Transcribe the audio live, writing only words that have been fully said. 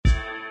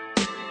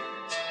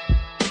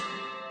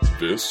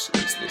This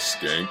is the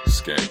Skank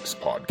Skanks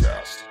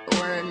podcast.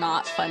 Or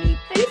not funny.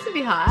 I used to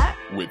be hot.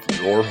 With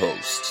your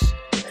hosts,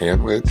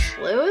 Hanwich.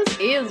 Lewis,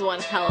 he is one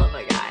hell of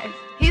a guy.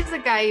 He's the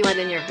guy you let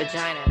in your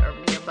vagina or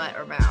your butt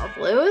or mouth.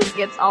 Lewis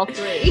gets all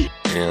three.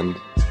 And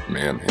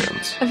man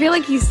hands. I feel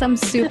like he's some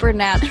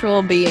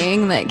supernatural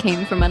being that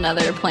came from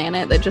another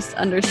planet that just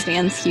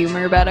understands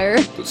humor better.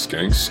 The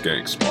Skank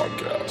Skanks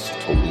podcast.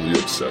 Totally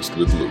obsessed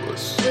with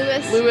Lewis.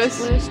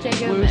 Lewis J.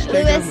 Gomez.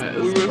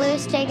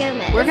 Louis J.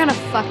 Gomez. We're gonna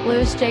fuck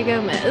Louis J.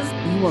 Gomez.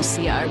 You will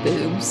see our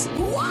boobs.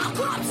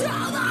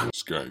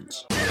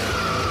 Skanks. Oh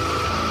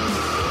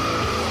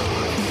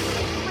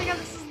my god,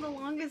 this is the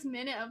longest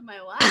minute of my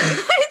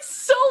life. It's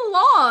so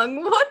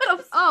long. What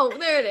the? Oh,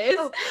 there it is.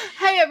 Oh,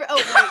 hey, wait,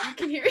 you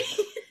can hear me.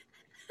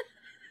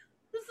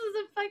 This is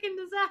a fucking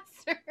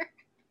disaster.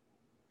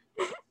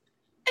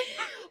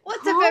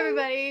 What's up,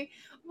 everybody?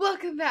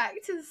 Welcome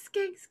back to the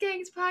Skank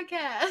Skanks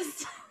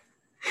podcast.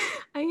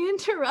 I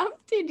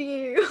interrupted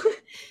you.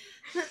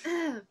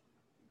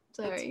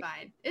 Sorry.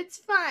 It's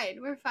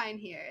fine. We're fine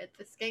here at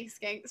the Skank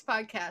Skanks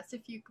podcast,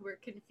 if you were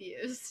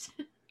confused.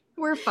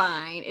 We're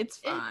fine. It's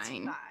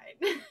fine.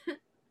 It's fine.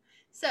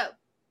 So,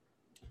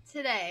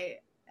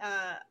 today,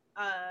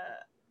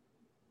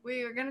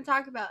 we are going to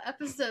talk about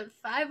episode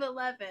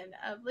 511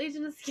 of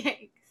Legion of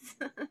Skanks.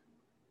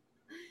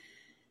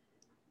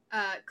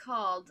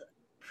 Called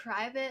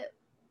Private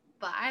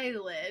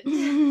Violet.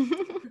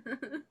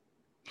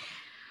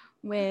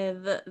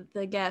 With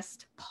the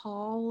guest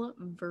Paul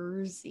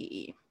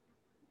Verzi.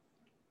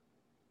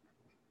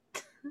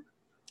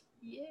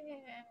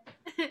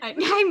 Yeah.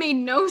 I made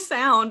no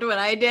sound when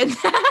I did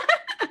that.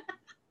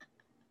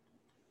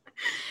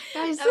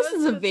 Guys, this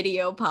is a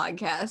video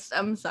podcast.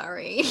 I'm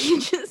sorry.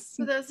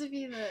 For those of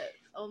you that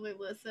only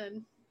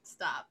listen,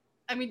 stop.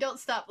 I mean, don't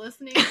stop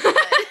listening. But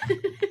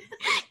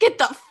get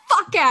the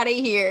fuck out of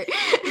here.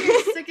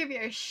 We're sick of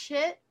your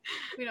shit.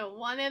 We don't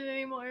want it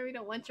anymore. We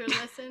don't want your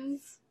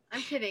listens.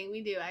 I'm kidding.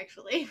 We do,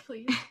 actually.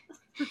 Please.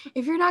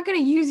 If you're not going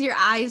to use your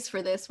eyes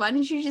for this, why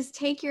don't you just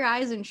take your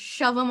eyes and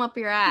shove them up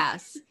your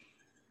ass?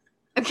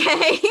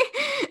 Okay?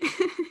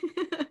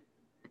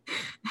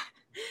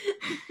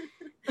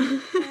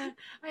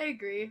 I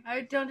agree.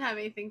 I don't have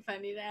anything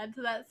funny to add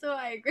to that, so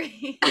I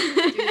agree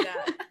to do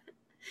that.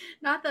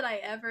 Not that I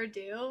ever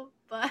do,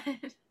 but...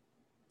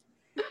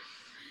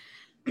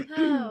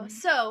 Oh,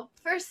 so,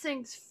 first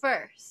things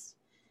first.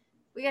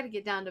 We got to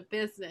get down to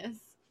business.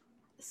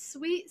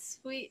 Sweet,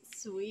 sweet,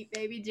 sweet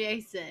baby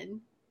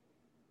Jason.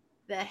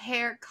 The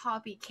hair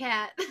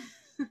copycat.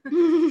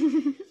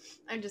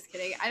 I'm just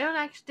kidding. I don't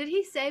actually... Did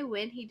he say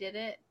when he did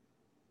it?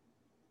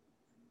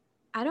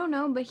 I don't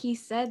know, but he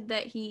said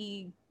that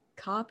he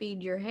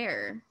copied your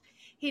hair.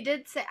 He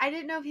did say... I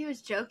didn't know if he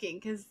was joking,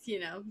 because,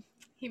 you know,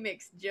 he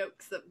makes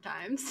jokes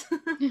sometimes.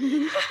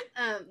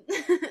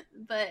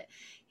 But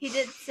he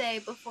did say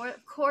before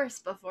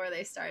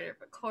they started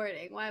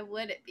recording. Why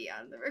would it be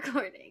on the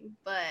recording?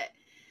 But...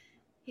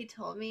 He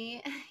told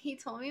me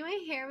my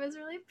hair was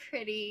really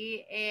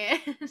pretty and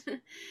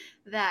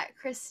that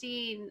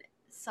Christine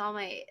saw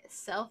my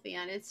selfie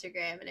on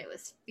Instagram and it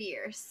was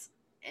fierce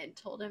and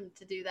told him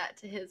to do that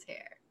to his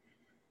hair.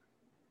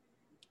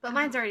 But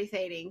mine's already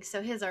fading,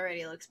 so his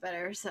already looks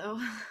better, so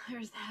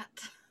there's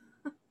that.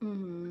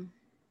 Mm-hmm.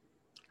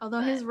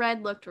 Although his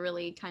red looked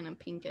really kind of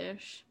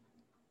pinkish.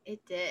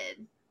 It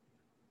did.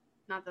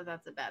 Not that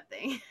that's a bad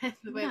thing.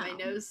 The way my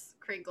nose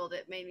crinkled,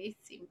 it made me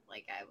seem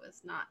like I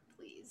was not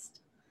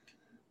pleased.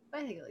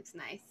 But I think it looks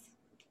nice.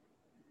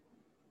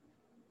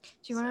 Do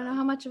you want to know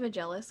how much of a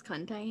jealous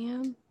cunt I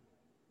am?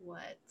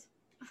 What?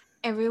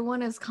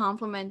 Everyone is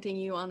complimenting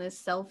you on this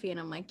selfie, and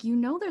I'm like, you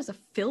know there's a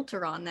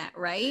filter on that,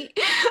 right?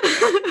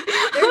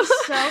 There's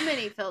so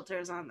many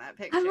filters on that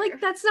picture. I'm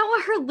like, that's not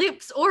what her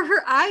lips or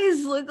her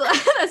eyes look like.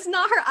 That's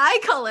not her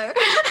eye color.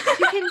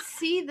 You can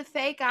see the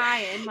fake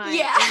eye in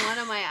one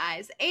of my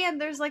eyes.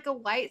 And there's like a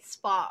white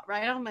spot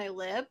right on my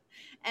lip.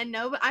 And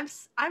I'm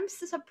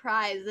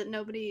surprised that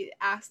nobody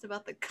asked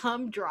about the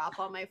cum drop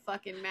on my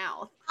fucking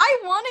mouth. I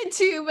wanted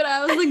to, but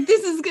I was like,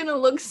 this is gonna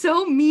look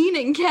so mean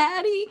and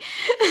catty.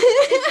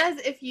 It does.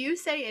 If you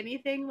say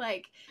anything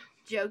like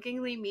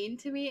jokingly mean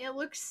to me, it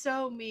looks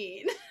so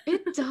mean.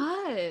 It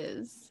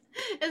does.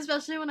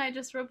 Especially when I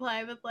just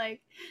reply with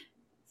like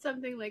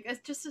something like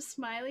just a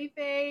smiley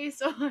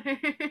face or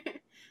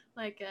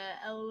like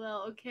a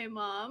LOL, okay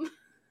mom.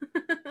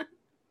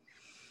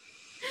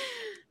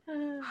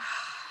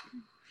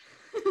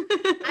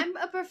 I'm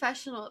a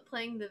professional at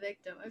playing the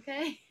victim,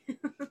 okay?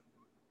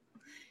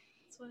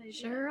 That's what I do.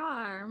 Sure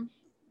are.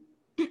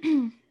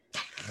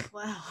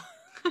 Wow.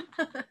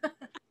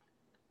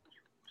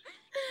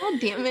 God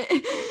damn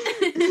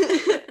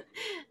it.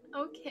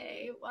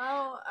 Okay,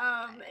 well,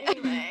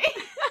 anyway.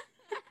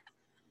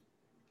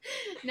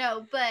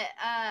 No, but,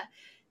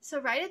 so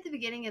right at the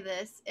beginning of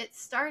this, it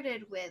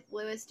started with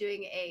Lewis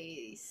doing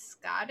a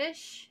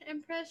Scottish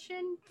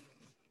impression.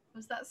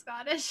 Was that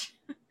Scottish?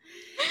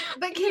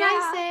 But can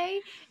I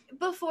say,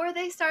 before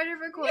they started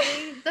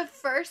recording, the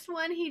first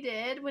one he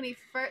did,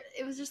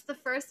 it was just the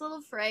first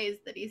little phrase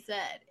that he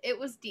said. It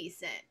was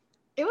decent.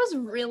 It was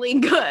really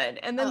good.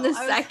 And then the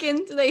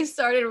second they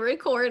started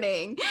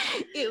recording,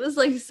 it was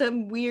like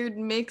some weird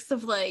mix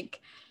of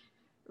like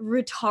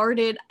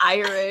retarded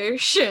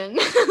Irish and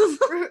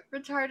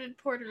retarded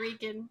Puerto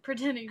Rican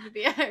pretending to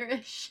be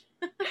Irish.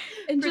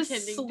 And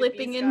just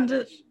slipping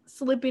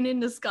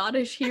into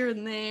Scottish here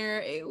and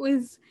there. It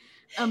was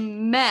a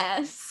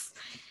mess.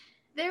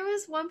 There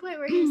was one point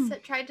where he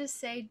tried to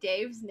say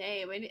Dave's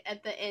name and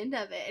at the end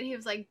of it, and he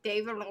was like,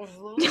 David.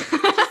 Just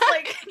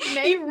like,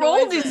 he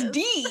rolled his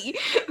D.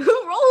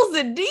 Who rolls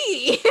a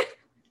D?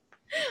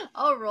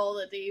 I'll roll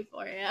a D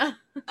for you.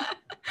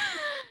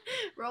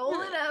 Roll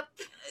it up.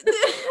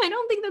 I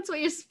don't think that's what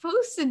you're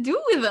supposed to do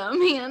with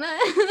them, Hannah.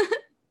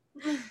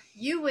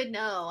 You would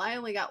know. I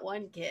only got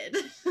one kid.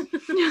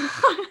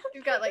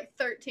 You've got like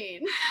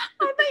 13.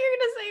 I thought you were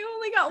going to say you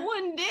only got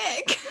one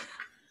dick.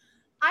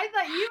 I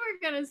thought you were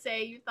going to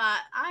say you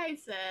thought I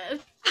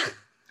said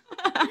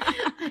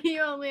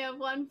you only have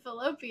one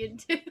fallopian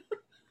tube.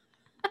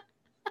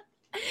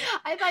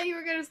 I thought you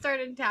were going to start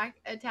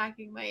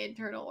attacking my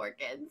internal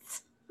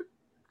organs.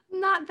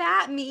 Not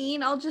that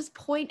mean. I'll just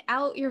point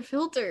out your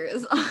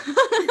filters.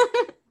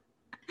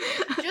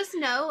 Just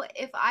know,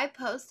 if I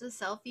post a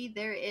selfie,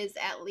 there is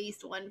at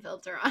least one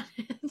filter on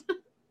it.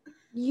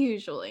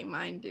 Usually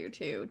mine do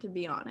too, to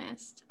be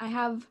honest. I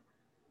have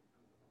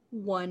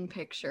one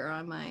picture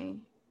on my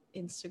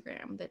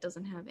Instagram that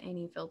doesn't have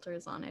any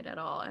filters on it at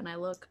all, and I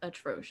look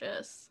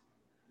atrocious.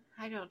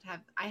 I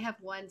have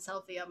one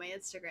selfie on my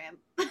Instagram.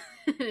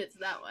 It's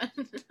that one.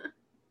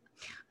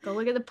 Go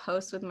look at the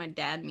post with my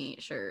dad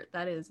meat shirt.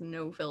 That is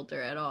no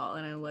filter at all,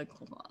 and I look...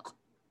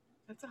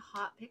 That's a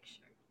hot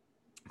picture.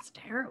 It's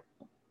terrible.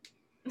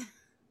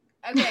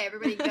 Okay,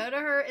 everybody, go to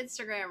her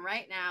Instagram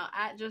right now,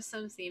 at Just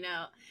Some C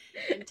Note,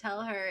 and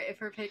tell her if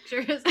her picture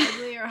is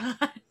ugly or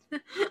hot.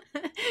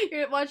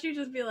 You're gonna watch you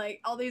just be like,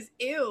 all these,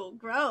 ew,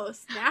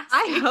 gross, nasty.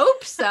 I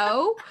hope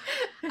so.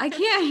 I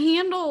can't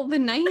handle the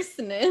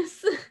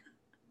niceness.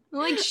 I'm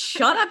like,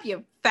 shut up,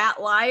 you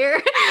fat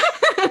liar.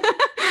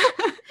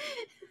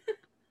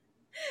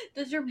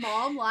 Does your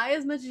mom lie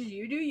as much as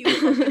you do, you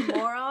fucking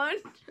moron?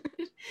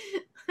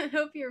 I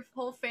hope your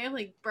whole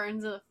family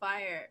burns in a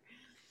fire.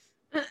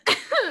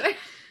 That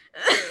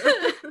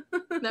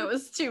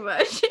was too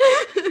much.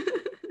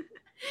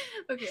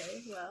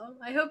 Okay, well,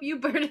 I hope you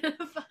burn in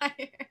a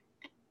fire.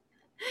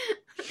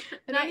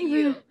 Not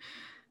you.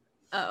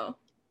 Oh,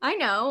 I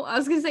know. I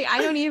was gonna say,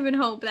 I don't even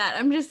hope that.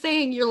 I'm just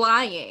saying you're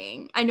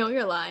lying. I know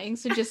you're lying,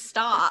 so just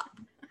stop.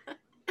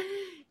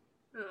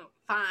 Oh,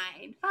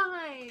 fine.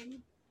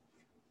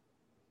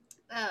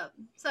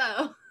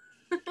 So,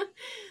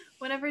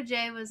 whenever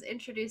Jay was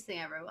introducing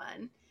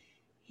everyone,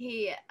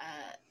 he,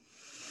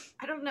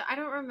 I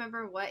don't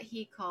remember what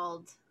he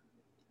called.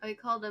 Oh, he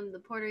called him the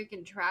Puerto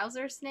Rican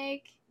trouser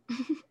snake.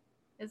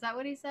 Is that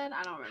what he said?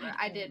 I don't remember.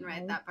 I didn't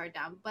write that part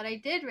down, but I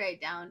did write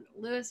down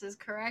Lewis's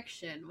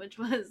correction, which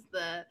was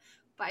the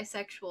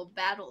bisexual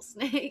battle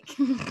snake.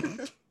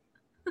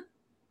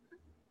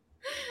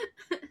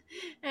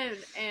 and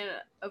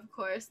of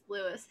course,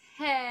 Lewis,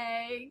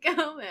 hey,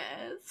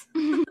 Gomez.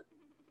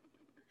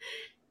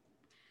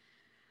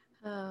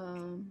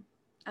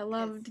 I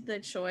loved the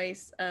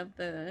choice of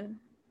the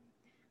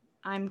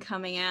 "I'm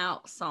Coming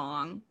Out"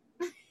 song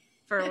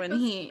for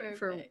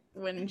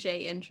when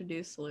Jay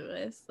introduced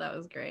Lewis. That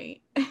was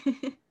great.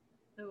 It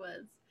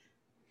was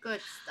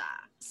good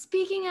stuff.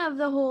 Speaking of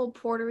the whole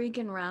Puerto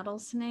Rican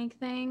rattlesnake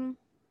thing,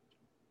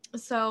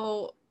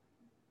 so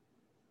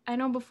I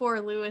know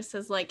before Lewis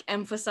has like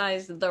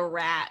emphasized the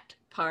rat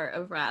part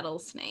of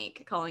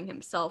rattlesnake, calling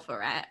himself a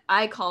rat.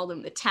 I called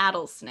him the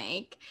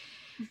tattlesnake.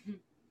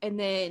 And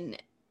then,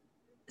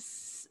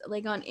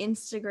 like, on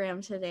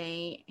Instagram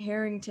today,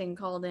 Harrington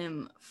called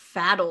him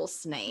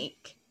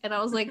Fattlesnake. And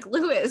I was like,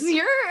 Lewis,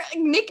 your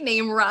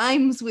nickname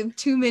rhymes with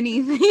too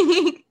many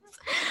things.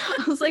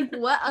 I was like,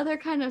 what other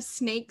kind of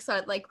snakes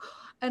are, like,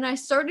 and I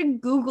started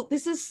Google.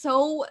 This is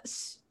so,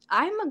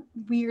 I'm a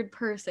weird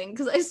person,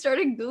 because I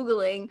started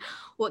Googling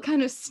what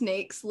kind of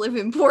snakes live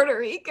in Puerto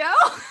Rico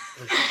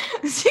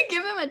to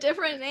give him a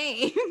different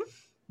name.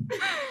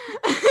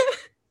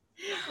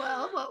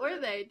 Well, what were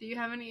they? Do you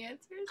have any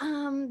answers?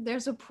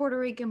 There's a Puerto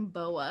Rican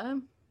boa.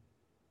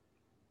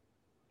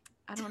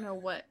 I don't know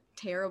what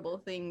terrible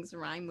things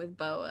rhyme with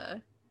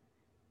boa.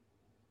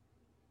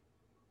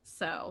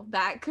 So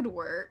that could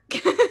work.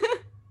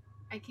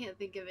 I can't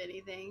think of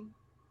anything,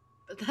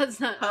 but that's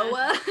not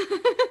boa.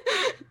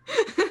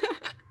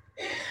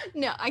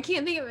 No, I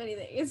can't think of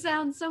anything. It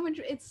sounds so much.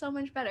 It's so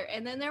much better.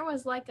 And then there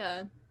was like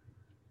a.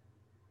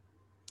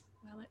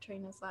 Wow, that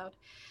train is loud.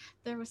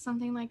 There was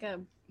something like a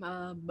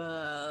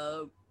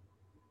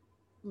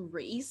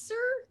racer.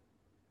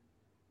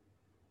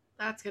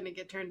 That's gonna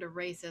get turned to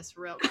racist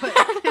real quick.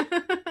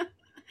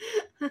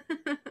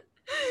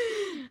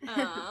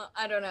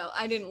 I don't know.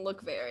 I didn't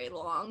look very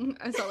long.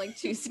 I saw like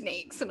two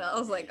snakes, and I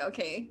was like,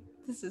 okay,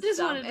 this is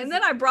dumb. And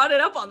then I brought it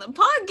up on the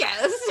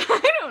podcast.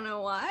 I don't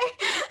know why.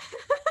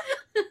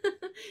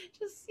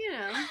 Just,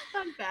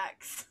 fun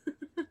facts.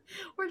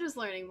 We're just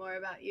learning more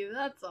about you,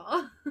 that's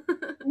all.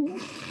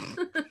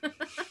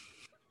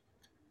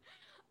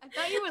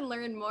 thought you would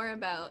learn more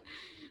about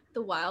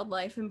the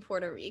wildlife in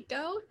Puerto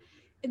Rico.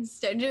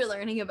 Instead, you're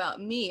learning about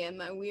me and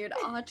my weird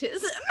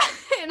autism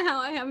and how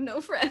I have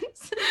no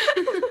friends.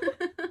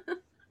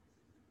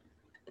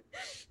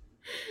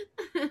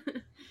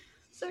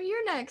 So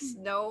you're next.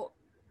 No.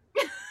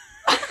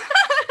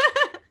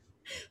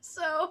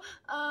 So,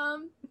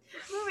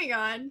 moving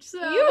on. So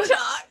You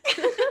talk.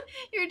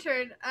 Your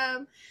turn.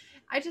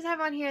 I just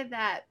have on here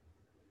that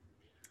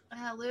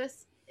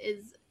Lewis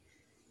is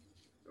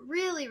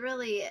really,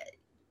 really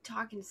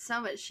talking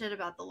so much shit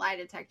about the lie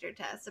detector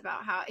test,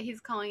 about how he's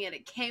calling it a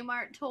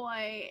Kmart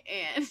toy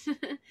and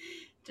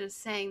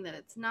just saying that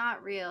it's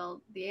not real.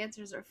 The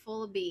answers are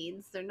full of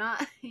beans. They're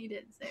not. He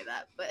didn't say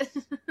that, but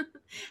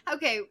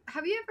okay.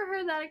 Have you ever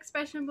heard that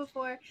expression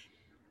before?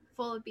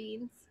 Full of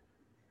beans?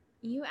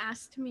 You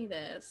asked me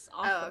this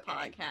off the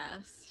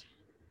podcast.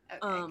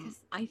 Okay,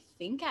 I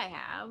think I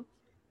have.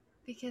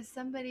 because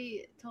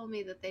somebody told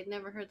me that they'd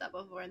never heard that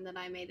before, and then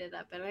I made it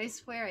up, and I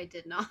swear I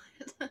did not.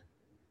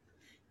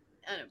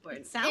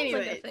 Unimportant. It sounds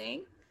like a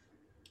thing.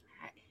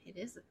 It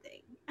is a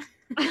thing.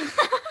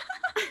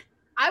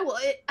 I will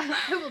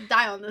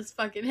die on this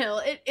fucking hill.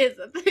 It is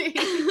a thing.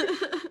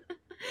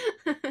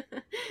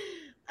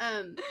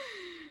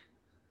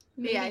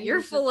 Maybe yeah,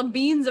 you're full of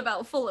beans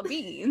about full of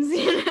beans.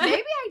 You know?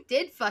 Maybe I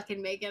did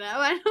fucking make it up.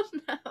 I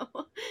don't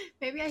know.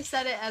 Maybe I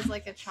said it as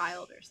like a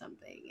child or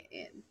something,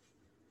 and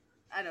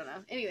I don't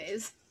know.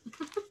 Anyways,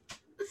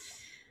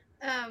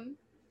 I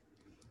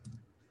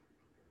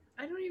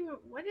don't even.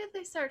 When did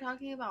they start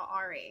talking about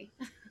Ari?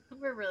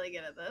 We're really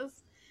good at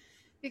this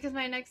because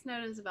my next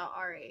note is about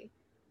Ari,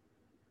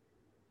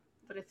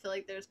 but I feel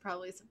like there's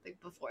probably something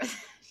before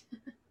that.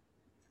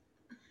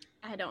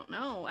 I don't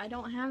know. I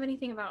don't have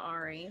anything about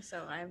Ari,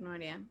 so I have no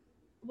idea.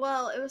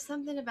 Well, it was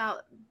something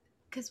about,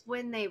 because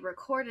when they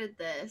recorded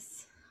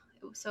this,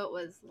 so it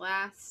was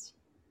last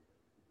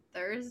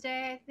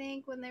Thursday, I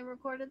think, when they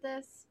recorded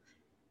this,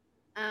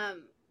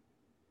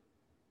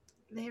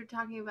 they were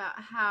talking about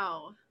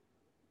how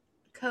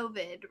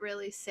COVID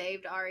really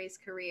saved Ari's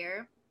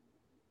career.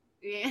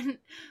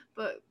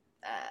 But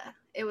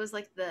it was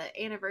like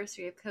the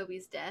anniversary of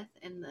Kobe's death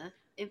and the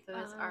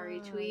infamous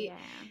Ari tweet. Yeah.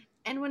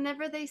 And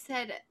whenever they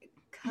said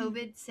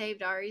COVID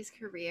saved Ari's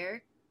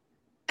career,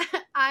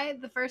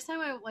 the first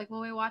time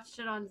when we watched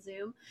it on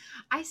Zoom,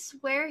 I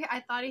swear I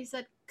thought he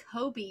said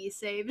Kobe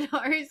saved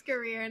Ari's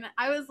career, and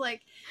I was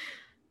like,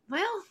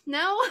 well,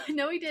 no, he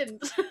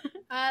didn't.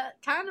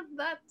 That kind of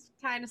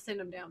sent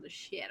him down the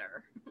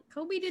shitter.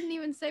 Kobe didn't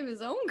even save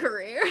his own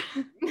career.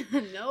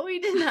 No, he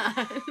did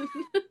not.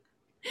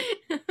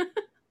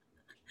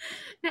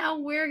 Now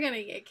we're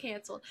gonna get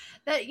canceled.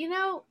 That,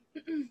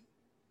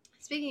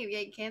 speaking of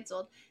getting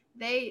canceled,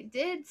 they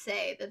did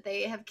say that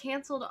they have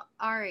canceled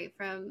Ari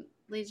from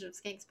Legion of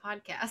Skanks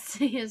podcast.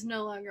 He is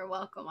no longer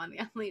welcome on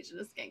the Legion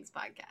of Skanks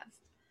podcast.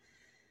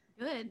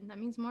 Good. That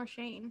means more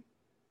Shane.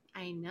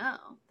 I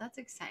know. That's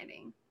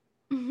exciting.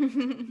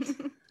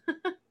 Could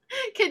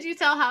you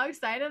tell how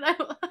excited I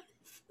was?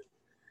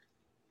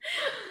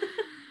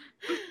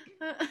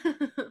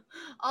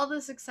 All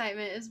this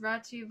excitement is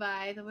brought to you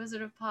by the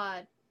Wizard of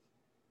Pod.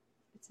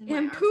 It's in my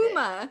And armpit.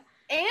 Puma.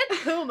 And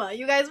Puma.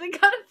 You guys, we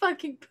got a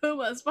fucking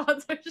Puma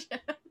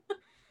sponsorship.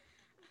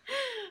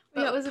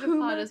 But Yeah, Wizard Puma.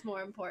 of Pod is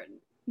more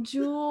important.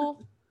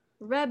 Jewel,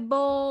 Red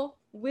Bull,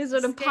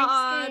 Wizard of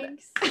Pod,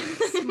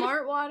 Skanks,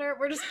 Smart Water.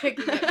 We're just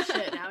picking up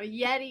shit now.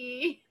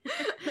 Yeti,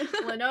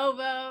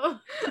 Lenovo.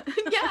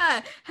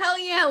 Yeah, hell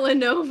yeah,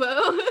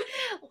 Lenovo.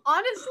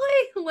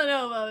 Honestly,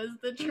 Lenovo is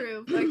the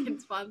true fucking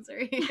sponsor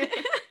here.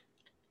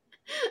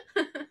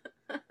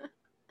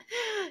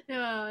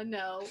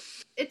 No,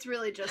 it's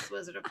really just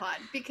Wizard of Pod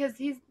because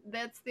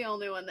that's the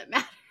only one that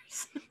matters.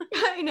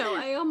 I know,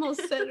 I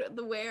almost said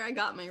where I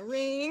got my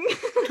ring.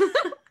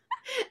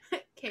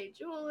 K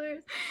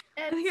Jewelers.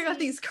 I think I got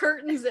these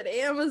curtains at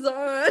Amazon.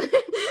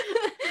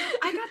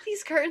 I got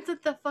these curtains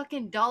at the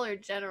fucking Dollar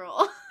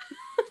General.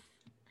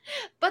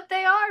 But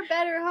they are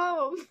Better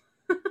Home.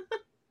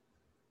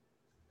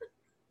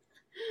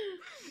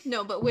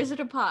 No, but Wizard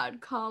of Pod,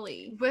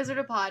 Collie. Wizard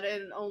of Pod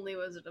and only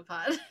Wizard of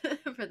Pod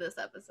for this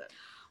episode.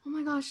 Oh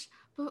my gosh,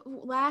 but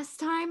last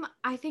time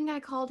I think I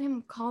call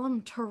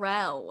him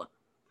Terrell.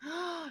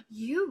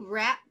 You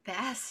rat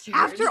bastard.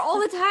 After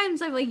all the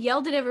times I've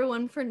yelled at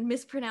everyone for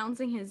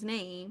mispronouncing his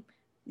name.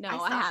 No,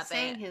 I stopped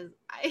saying haven't.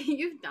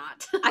 You've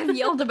not. I've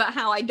yelled about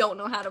how I don't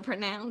know how to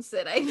pronounce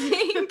it, I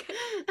think.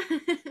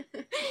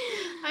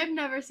 I've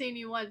never seen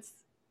you once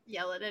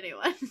yell at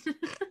anyone.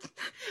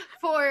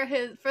 for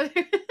I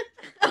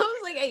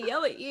was like, I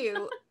yell at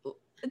you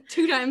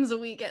 2 times a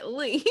week at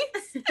least.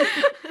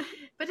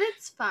 But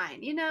it's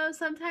fine.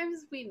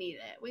 Sometimes we need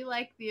it. We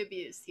like the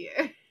abuse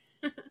here.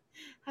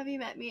 Have you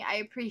met me? I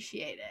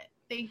appreciate it.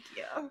 Thank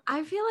you.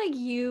 I feel like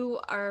you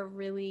are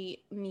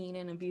really mean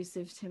and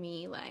abusive to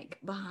me,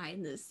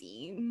 behind the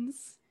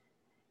scenes.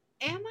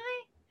 Am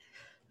I?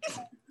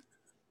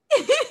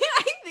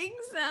 I think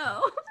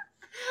so.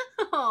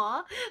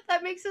 Aw,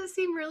 that makes it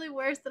seem really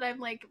worse that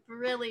I'm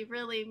really,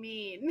 really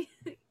mean.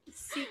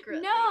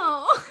 Secretly.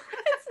 No,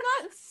 it's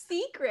not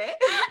secret.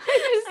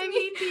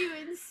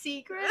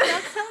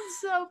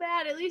 so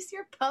bad. At least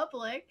you're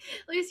public.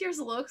 At least yours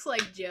looks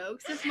like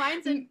jokes. If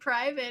mine's in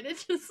private,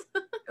 it's just...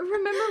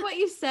 Remember what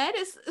you said?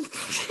 Is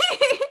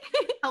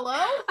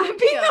Hello? I'm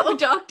being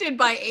abducted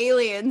by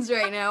aliens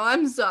right now.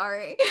 I'm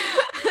sorry.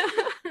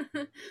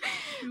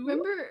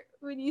 Remember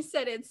when you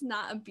said it's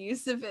not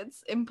abusive,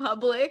 it's in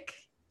public?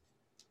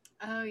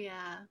 Oh,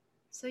 yeah.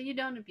 So you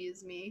don't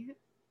abuse me.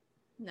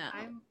 No.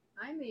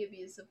 I'm the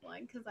abusive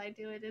one because I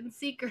do it in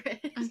secret.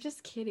 I'm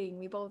just kidding.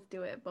 We both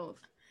do it both.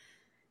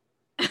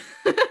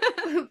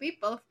 We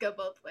both go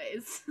both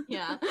ways.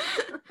 Yeah,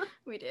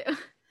 we do.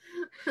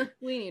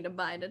 We need a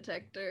lie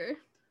detector.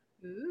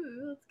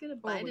 Ooh, let's get a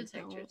lie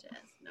detector don't.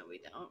 test. No, we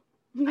don't.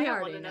 We I don't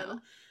already want to know.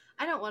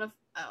 I don't want to.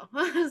 Oh,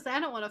 I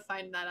don't want to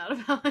find that out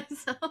about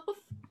myself.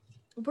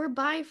 We're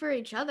bi for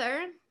each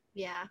other.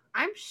 Yeah,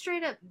 I'm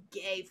straight up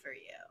gay for you.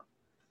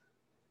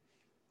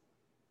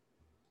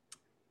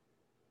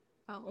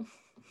 Oh,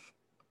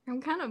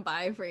 I'm kind of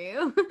bi for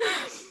you.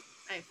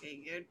 I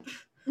figured.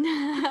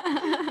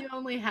 You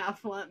only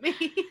half want me.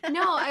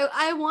 No,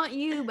 I want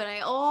you, but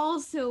I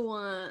also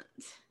want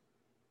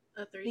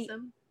A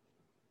threesome?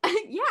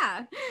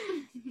 yeah.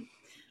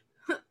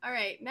 All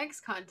right,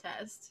 next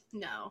contest.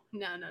 No.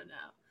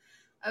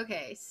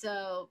 Okay,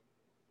 so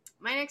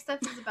my next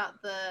stuff is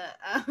about the...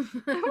 I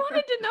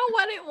wanted to know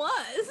what it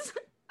was.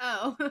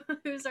 Oh,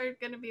 who's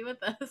going to be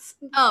with us?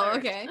 Oh,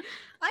 okay.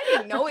 I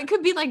didn't know. It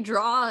could be like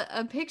draw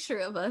a picture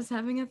of us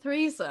having a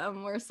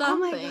threesome or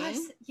something. Oh my gosh,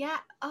 yeah.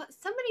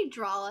 Somebody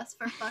draw us,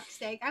 for fuck's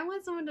sake. I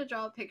want someone to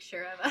draw a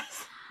picture of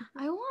us.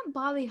 I want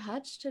Bobby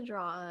Hutch to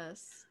draw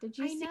us. Did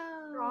you see the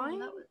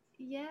drawing?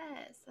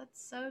 Yes,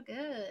 that's so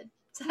good.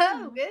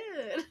 Yeah. So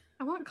good.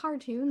 I want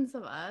cartoons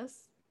of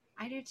us.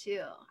 I do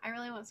too. I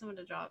really want someone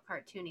to draw a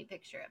cartoony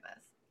picture of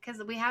us.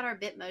 Because we had our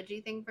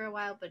Bitmoji thing for a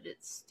while, but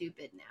it's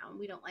stupid now, and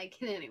we don't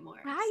like it anymore.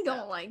 I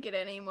don't like it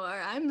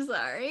anymore. I'm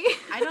sorry.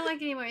 I don't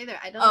like it anymore either.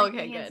 I don't like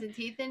the hands and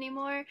teeth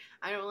anymore.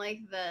 I don't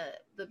like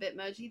the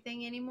Bitmoji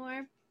thing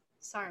anymore.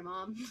 Sorry,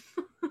 Mom.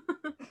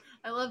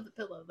 I love the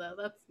pillow, though.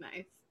 That's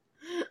nice.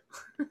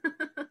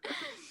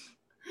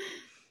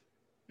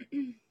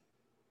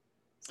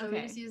 So we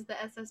just use the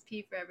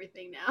SSP for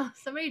everything now.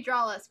 Somebody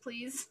draw us,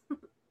 please.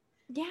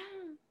 Yeah.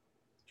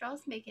 Draw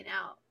us making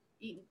out,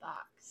 eating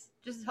box.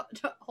 Just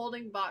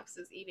holding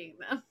boxes, eating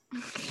them.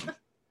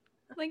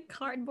 Like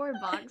cardboard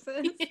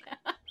boxes.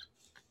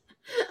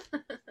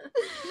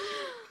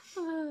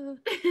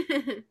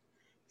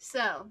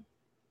 So,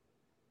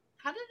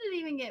 how did it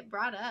even get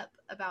brought up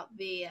about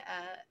the,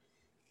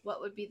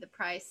 what would be the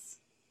price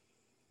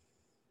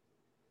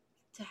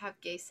to have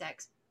gay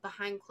sex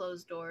behind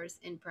closed doors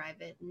in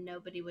private?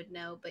 Nobody would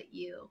know but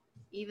you.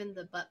 Even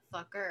the butt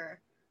fucker.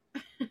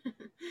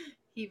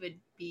 He would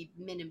be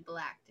men in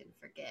blacked and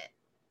forget.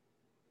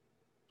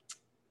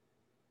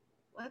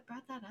 What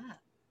brought that up?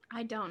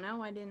 I don't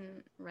know. I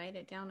didn't write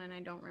it down and I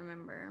don't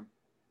remember.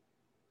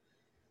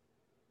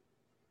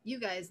 You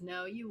guys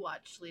know. You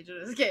watch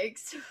Legion of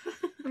Cakes.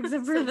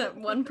 Except for that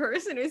one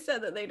person who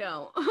said that they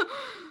don't.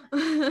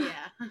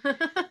 Yeah.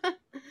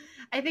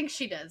 I think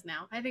she does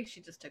now. I think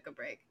she just took a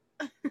break.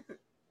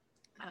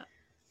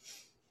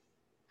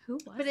 Who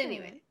was But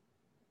anyway.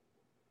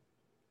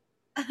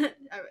 All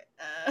right.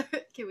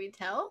 Can we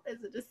tell?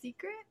 Is it a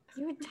secret?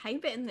 You would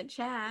type it in the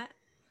chat.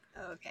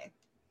 Oh, okay.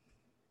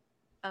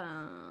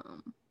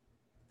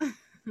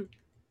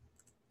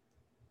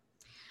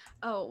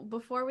 Oh,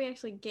 before we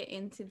actually get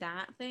into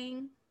that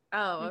thing.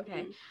 Oh,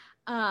 okay.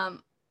 Mm-hmm.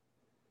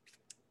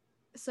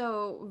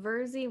 So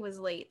Verzi was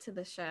late to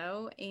the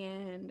show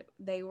and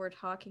they were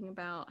talking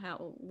about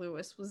how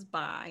Lewis was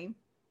bi.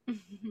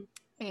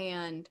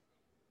 And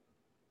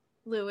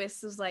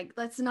Lewis was like,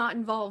 let's not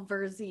involve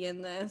Verzi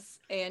in this.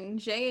 And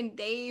Jay and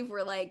Dave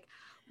were like,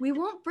 we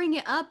won't bring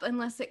it up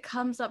unless it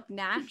comes up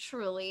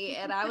naturally.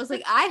 And I was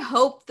like, I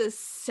hope the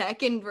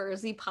second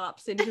Verzi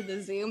pops into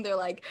the Zoom, they're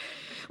like,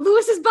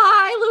 Lewis is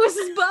bi, Lewis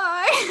is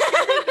bi.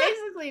 They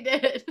basically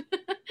did.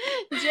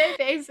 Jay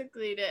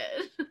basically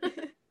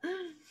did.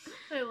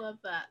 I love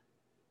that.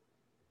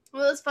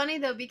 Well, it's funny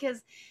though,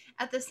 because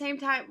at the same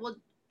time, well,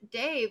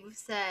 Dave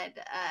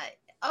said,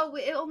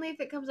 only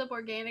if it comes up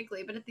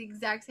organically, but at the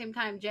exact same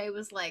time, Jay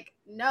was like,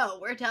 no,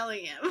 we're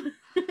telling him.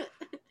 It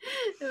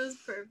was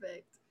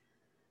perfect.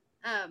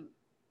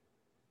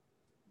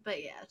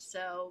 But yeah,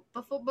 so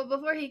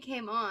before he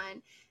came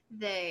on,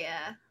 they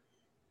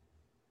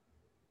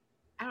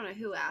I don't know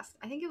who asked.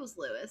 I think it was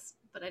Lewis,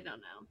 but I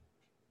don't know.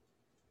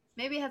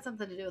 Maybe it had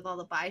something to do with all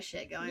the bi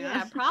shit going on.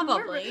 Yeah,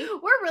 probably.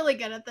 We're really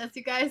good at this,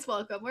 you guys.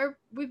 Welcome.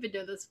 We've been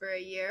doing this for a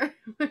year.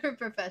 We're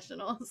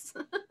professionals.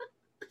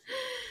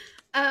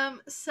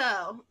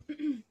 So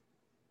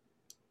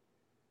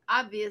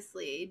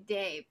obviously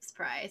Dave's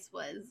price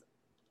was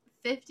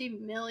 $50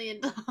 million.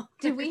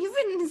 Did we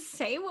even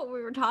say what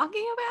we were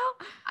talking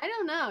about? I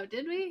don't know.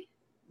 Did we?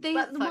 They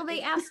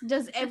asked,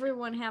 does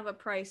everyone have a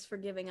price for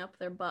giving up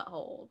their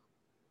butthole?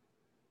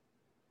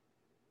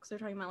 Because they're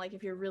talking about, like,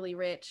 if you're really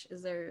rich,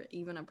 is there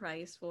even a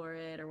price for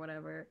it or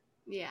whatever?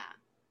 Yeah.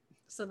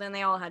 So then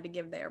they all had to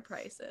give their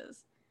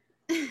prices.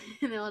 And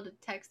they all had to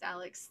text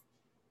Alex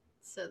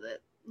so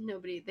that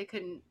they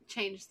couldn't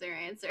change their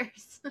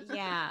answers.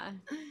 Yeah.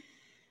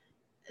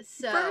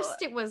 So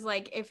First, it was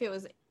like if it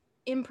was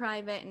in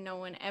private and no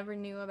one ever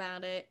knew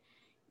about it,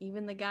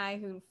 even the guy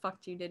who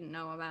fucked you didn't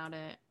know about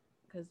it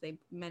because they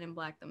Men in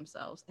Black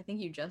themselves. I think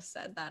you just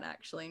said that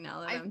actually.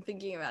 Now that I'm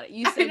thinking about it,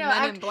 you said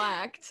Men in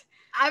Blacked.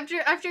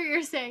 After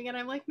you're saying it,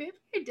 I'm like, maybe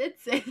I did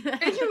say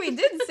that. We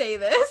did say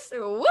this.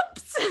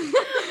 Whoops.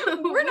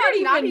 We're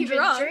not even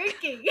drunk.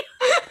 Drinking.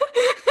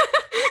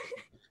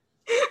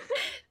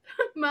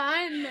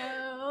 My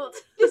note.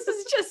 This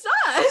is just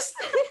us.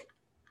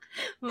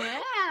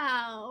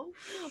 Wow.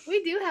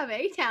 We do have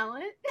a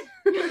talent.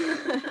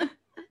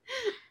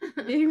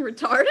 Being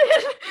retarded?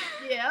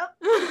 Yep.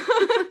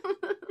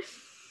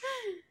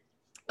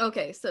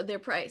 Okay, so their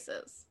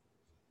prices.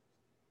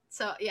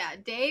 So, yeah,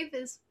 Dave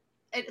is...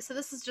 So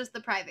this is just the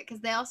private,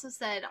 because they also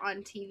said on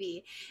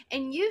TV.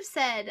 And you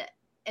said...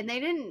 And they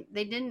didn't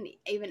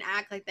even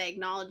act like they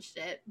acknowledged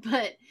it,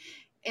 but...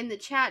 In the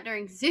chat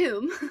during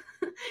Zoom,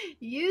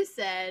 you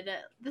said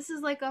this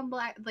is like on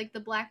the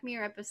Black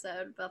Mirror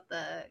episode about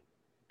the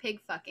pig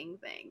fucking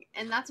thing,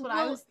 and that's what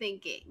I was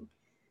thinking.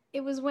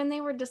 It was when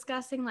they were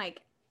discussing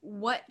like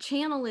what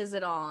channel is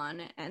it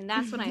on, and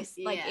that's when I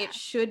like it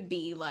should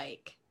be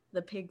like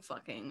the pig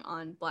fucking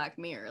on Black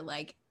Mirror,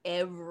 like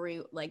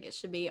it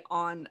should be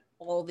on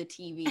all the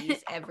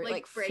TVs,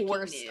 like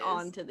forced news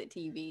onto the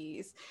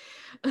TVs,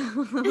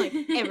 like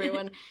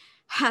everyone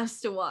has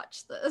to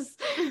watch this.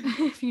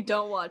 If you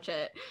don't watch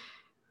it,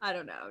 I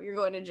don't know, you're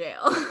going to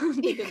jail.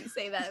 They didn't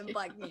say that in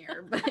Black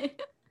Mirror, but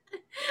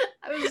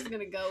I was just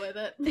gonna go with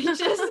it. It's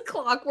just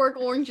Clockwork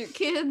Orange your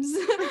kids.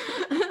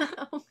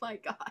 Oh my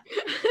god.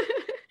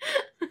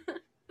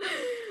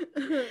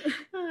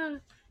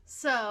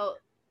 So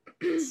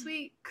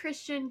sweet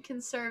Christian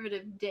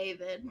conservative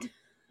David,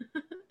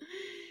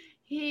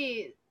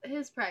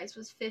 his price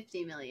was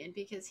 $50 million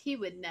because he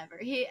would never.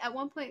 He at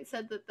one point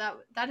said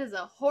that is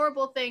a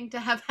horrible thing to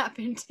have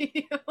happen to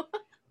you.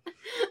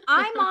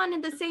 I'm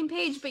on the same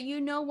page, but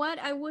you know what?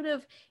 I would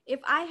have,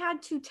 if I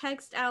had to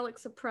text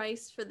Alex a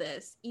price for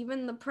this,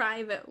 even the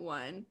private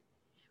one,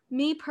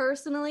 me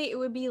personally, it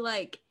would be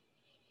like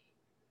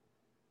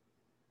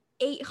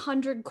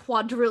 $800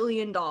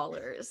 quadrillion.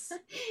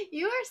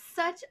 You are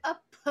such a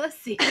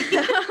pussy.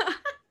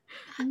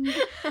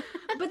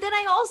 But then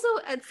I also,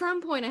 at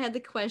some point, I had the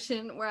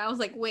question where I was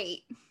like,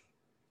 wait,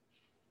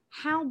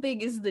 how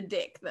big is the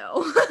dick,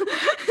 though?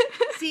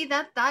 See,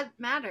 that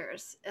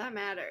matters. That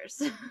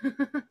matters.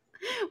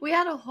 We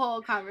had a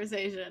whole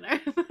conversation.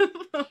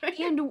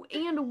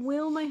 And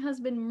will my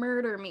husband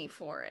murder me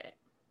for it?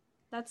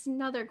 That's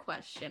another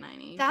question I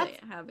need to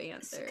have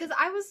answered. Because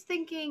I was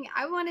thinking,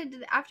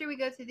 after we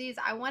go through these,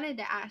 I wanted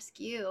to ask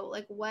you,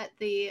 like, what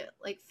the,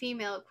 like,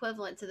 female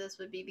equivalent to this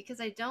would be,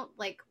 because I don't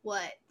like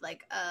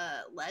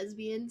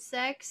lesbian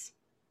sex.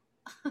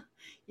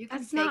 You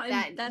can fake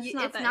that. It's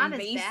not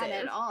as bad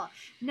at all.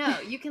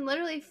 No, you can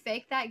literally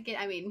fake that.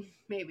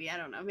 Maybe, I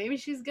don't know. Maybe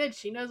she's good.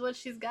 She knows what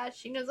she's got.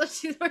 She knows what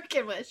she's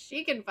working with.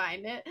 She can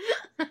find it.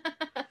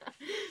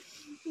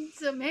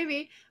 So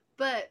maybe,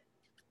 but...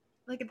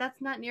 Like, that's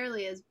not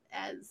nearly as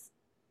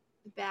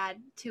bad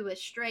to a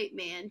straight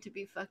man to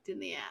be fucked in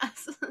the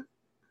ass.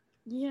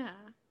 Yeah.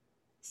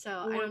 So,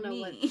 or I don't know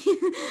me.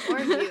 Or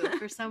you,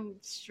 for some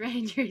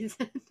strange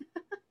reason.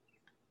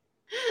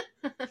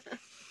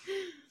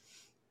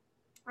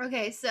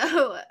 Okay,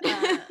 so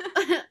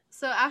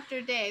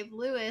after Dave,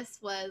 Lewis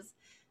was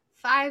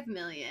 $5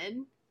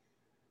 million,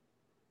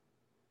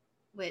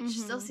 which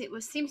still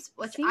seems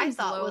I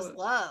thought low. Was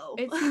low.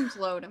 It seems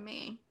low to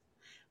me.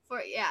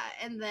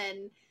 And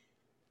then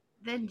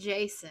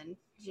Jason,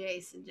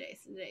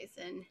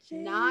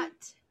 not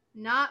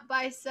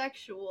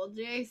bisexual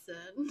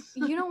Jason.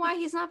 You know why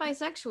he's not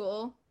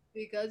bisexual?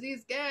 Because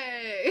he's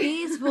gay.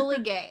 He's fully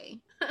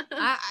gay.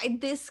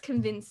 This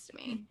convinced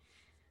me.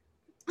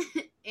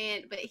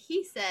 But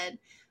he said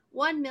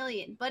 $1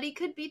 million, but he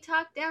could be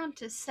talked down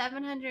to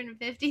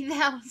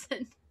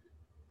 $750,000.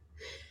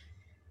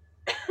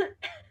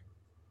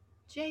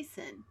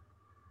 Jason,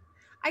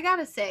 I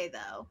gotta say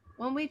though,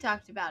 when we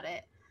talked about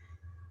it,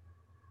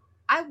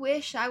 I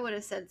wish I would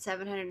have said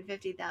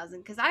 $750,000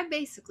 because I'd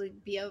basically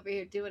be over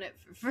here doing it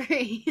for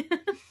free.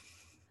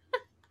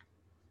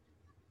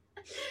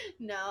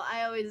 No,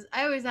 I always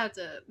have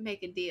to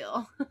make a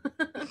deal.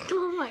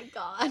 Oh my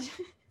god.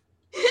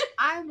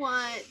 I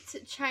want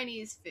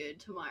Chinese food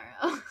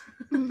tomorrow.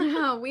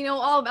 No, we know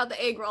all about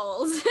the egg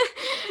rolls.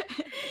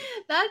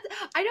 I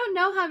don't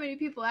know how many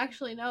people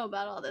actually know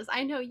about all this.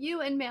 I know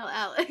you and Male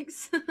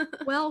Alex.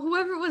 Well,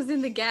 whoever was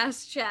in the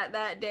gas chat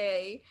that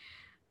day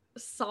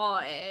saw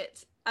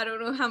it. I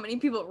don't know how many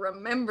people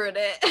remembered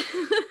it.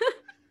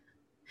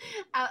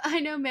 I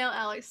know Male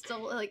Alex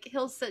still, like,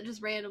 he'll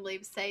just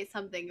randomly say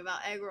something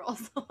about egg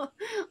rolls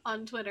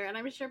on Twitter, and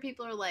I'm sure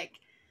people are like,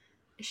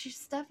 is she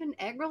stuffing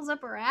egg rolls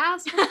up her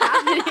ass? What's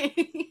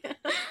happening?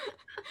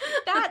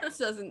 That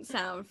doesn't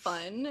sound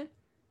fun.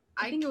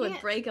 I think it would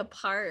break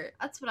apart.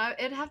 That's what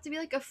it'd have to be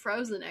like a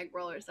frozen egg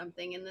roll or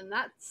something, and then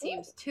that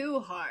seems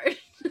too hard.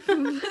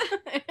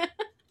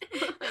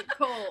 Like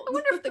cold. I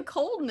wonder if the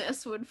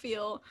coldness would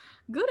feel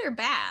good or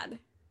bad.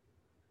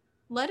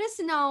 Let us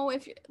know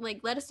if,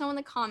 let us know in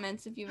the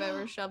comments if you've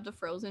ever shoved a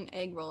frozen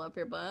egg roll up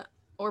your butt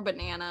or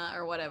banana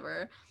or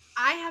whatever.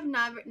 I have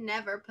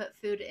never put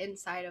food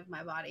inside of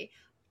my body,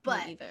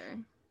 but Me either.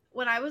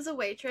 when I was a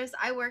waitress,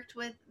 I worked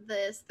with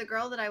the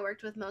girl that I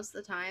worked with most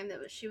of the time.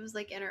 She was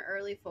like in her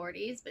early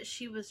 40s, but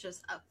she was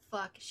just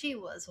she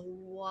was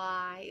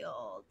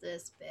wild,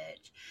 this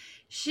bitch.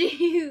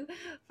 She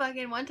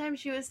fucking, one time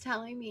she was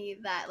telling me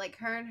that like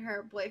her and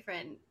her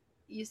boyfriend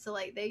used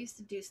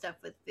to do stuff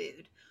with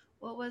food.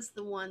 What was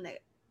the one that,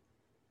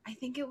 I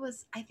think it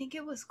was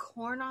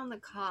corn on the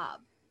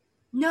cob.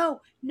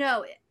 No,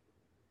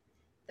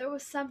 there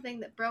was something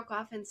that broke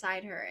off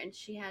inside her and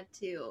she had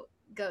to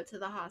go to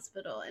the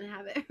hospital and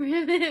have it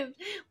removed.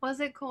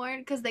 Was it corn?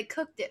 Because they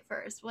cooked it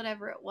first,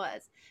 whatever it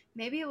was.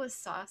 Maybe it was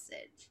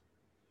sausage.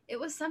 It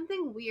was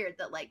something weird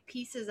that like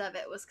pieces of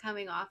it was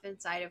coming off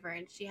inside of her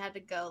and she had to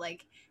go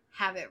like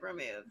have it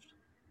removed.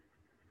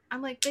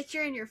 I'm like, bitch,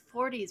 you're in your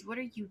 40s. What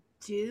are you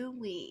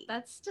doing?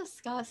 That's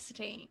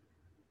disgusting.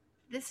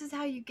 This is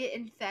how you get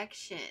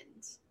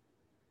infections.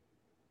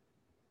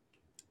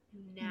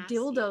 Nasty.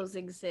 Dildos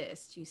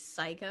exist, you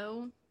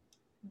psycho.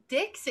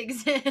 Dicks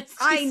exist.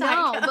 I know,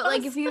 psychos. but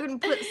like if you even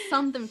put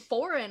something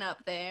foreign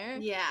up there.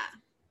 Yeah.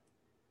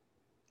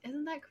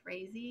 Isn't that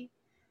crazy?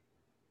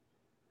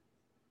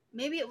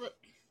 Maybe it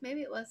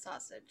was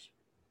sausage.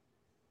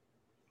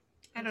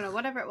 I don't know.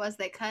 Whatever it was,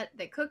 they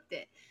cooked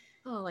it.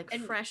 Oh, like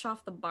fresh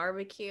off the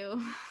barbecue.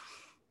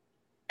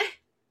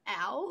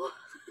 Ow.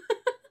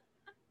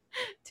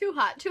 Too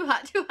hot.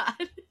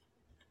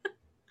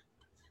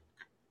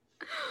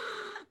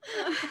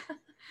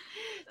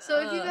 So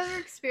if you've ever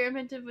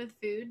experimented with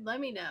food, let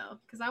me know,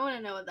 because I want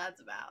to know what that's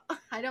about.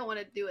 I don't want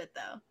to do it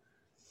though.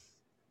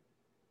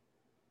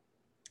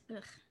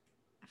 Ugh.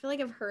 I feel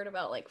like I've heard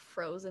about like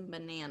frozen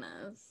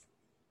bananas.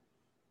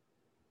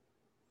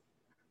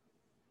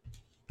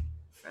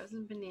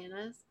 Frozen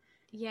bananas?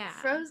 Yeah.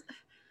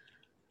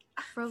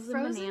 Frozen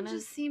bananas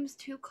just seems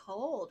too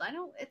cold. I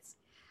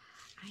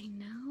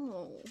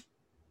know.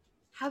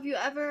 Have you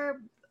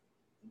ever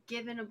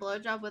given a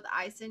blowjob with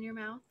ice in your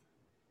mouth?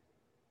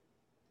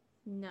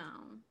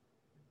 No.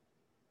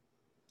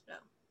 No.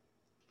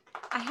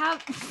 I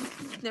have.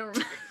 Never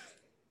mind.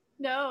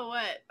 No,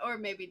 what? Or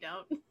maybe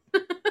don't.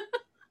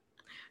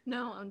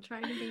 No, I'm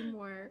trying to be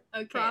more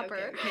Okay,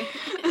 proper.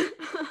 okay.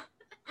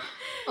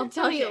 I'll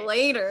tell you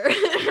later.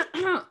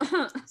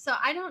 So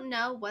I don't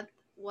know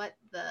what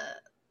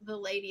the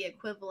lady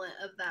equivalent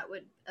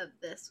of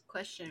this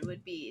question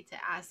would be to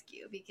ask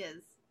you,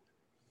 because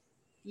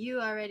you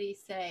already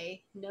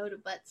say no to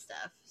butt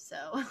stuff.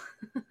 So.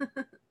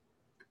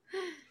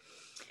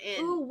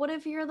 Ooh, what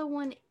if you're the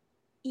one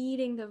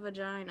eating the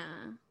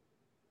vagina?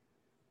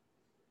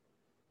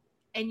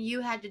 And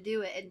you had to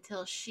do it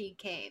until she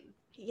came.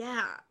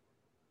 Yeah.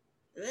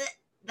 Ugh,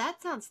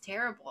 that sounds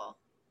terrible.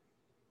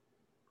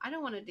 I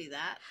don't want to do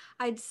that.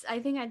 I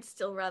think I'd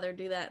still rather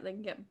do that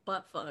than get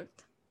butt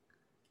fucked.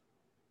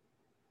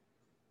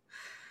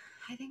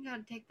 I think I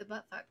would take the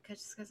butt fuck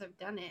just because I've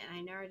done it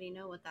and I already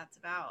know what that's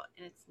about,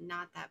 and it's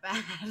not that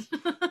bad.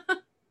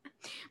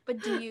 But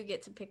do you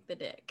get to pick the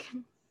dick?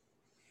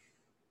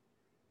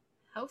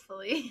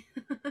 Hopefully.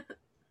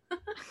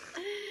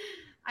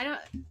 I don't.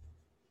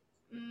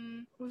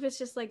 If it's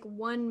just like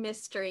one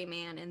mystery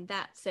man and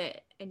that's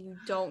it, and you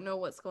don't know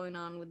what's going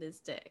on with his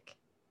dick.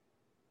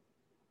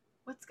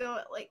 But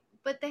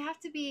they have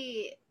to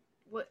be.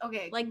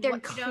 Okay. Like they're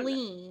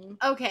clean.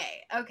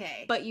 Okay.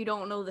 But you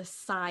don't know the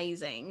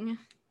sizing.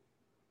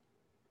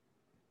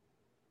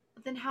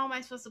 Then how am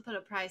I supposed to put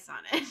a price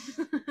on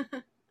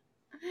it?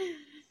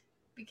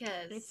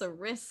 Because it's a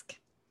risk.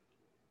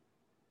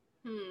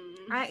 Hmm.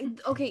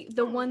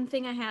 The one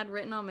thing I had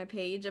written on my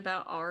page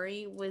about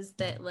Ari was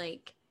that,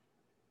 like,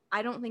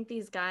 I don't think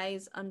these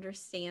guys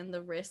understand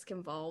the risk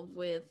involved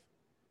with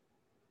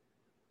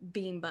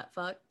being butt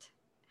fucked.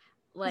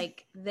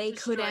 Like, they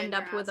could end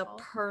up with a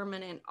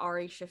permanent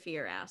Ari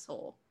Shaffir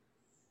asshole.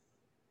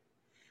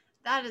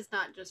 That is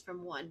not just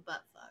from one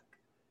butt fuck.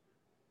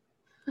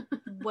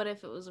 What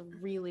if it was a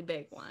really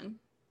big one?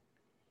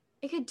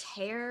 It could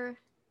tear.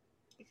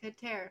 It could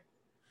tear.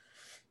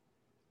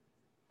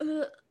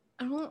 I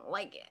don't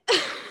like it.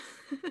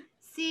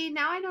 See,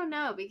 now I don't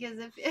know, because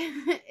if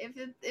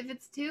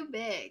it's too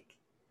big,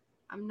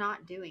 I'm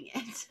not doing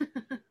it.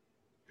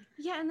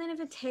 Yeah, and then if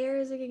it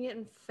tears, it can get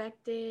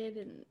infected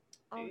and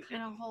all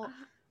and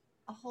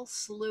a whole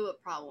slew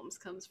of problems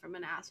comes from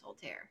an asshole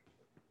tear.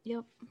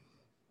 Yep.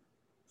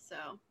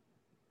 So,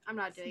 I'm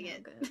not doing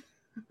it. Good.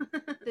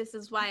 This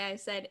is why I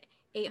said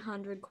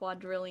 $800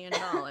 quadrillion.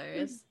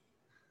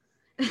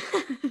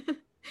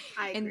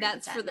 And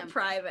that's for the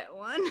private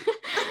one.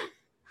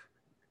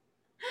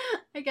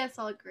 I guess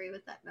I'll agree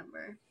with that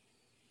number.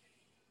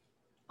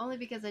 Only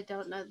because I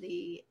don't know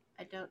the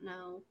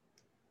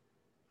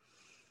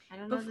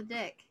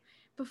dick.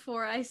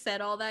 Before I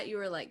said all that, you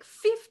were like,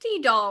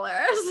 $50.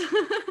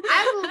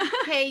 I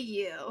will pay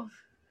you.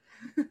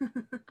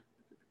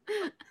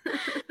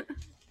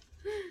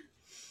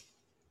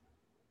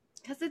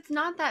 Because it's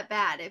not that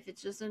bad if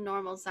it's just a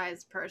normal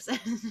sized person.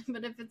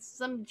 But if it's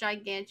some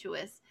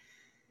gigantuous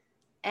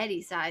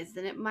Eddie size,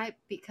 then it might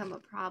become a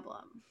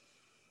problem.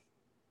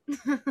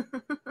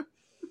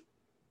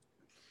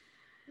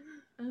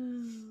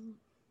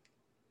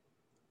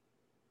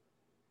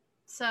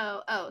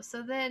 So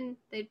then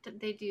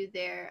they do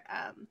their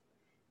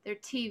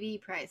TV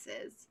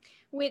prices,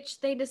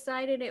 which they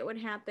decided it would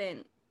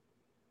happen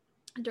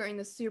during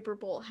the Super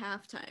Bowl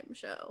halftime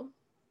show.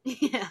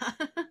 Yeah.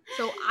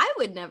 So I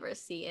would never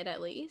see it,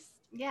 at least.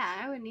 Yeah,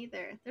 I wouldn't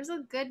either. There's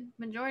a good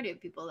majority of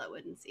people that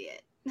wouldn't see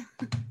it.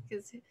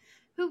 Because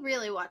who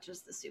really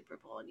watches the Super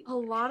Bowl anymore?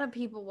 A lot of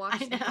people watch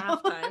the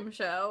halftime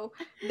show.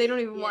 They don't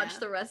even watch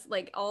the rest.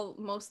 Like,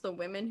 most of the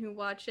women who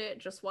watch it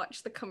just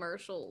watch the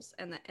commercials,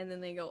 and then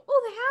they go,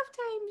 oh, the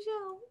halftime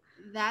show.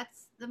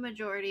 That's the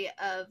majority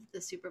of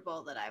the Super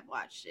Bowl that I've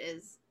watched,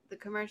 is the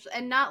commercial,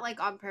 and not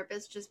like on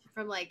purpose, just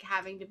from like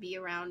having to be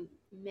around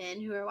men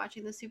who are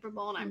watching the Super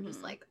Bowl, and I'm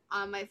just like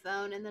on my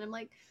phone, and then I'm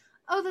like,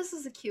 oh, this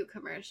is a cute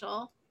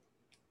commercial.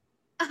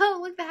 Oh,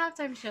 look, the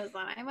halftime show's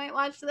on. I might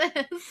watch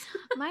this.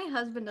 My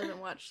husband doesn't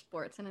watch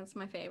sports, and it's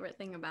my favorite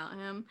thing about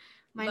him.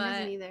 Mine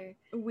doesn't either.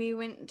 We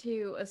went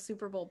to a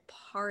Super Bowl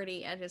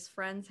party at his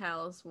friend's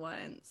house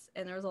once,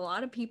 and there was a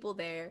lot of people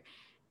there,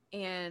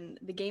 and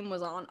the game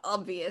was on,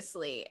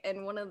 obviously,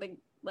 and one of the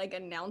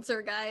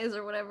announcer guys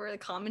or whatever, the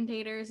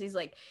commentators, he's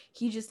like,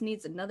 he just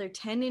needs another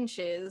 10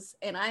 inches.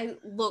 And I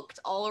looked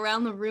all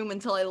around the room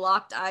until I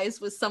locked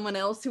eyes with someone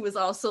else who was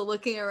also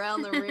looking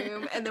around the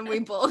room, and then we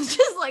both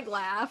just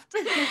laughed.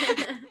 And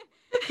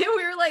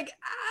we were like,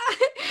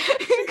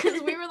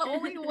 because we were the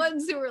only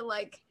ones who were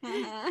like,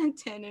 10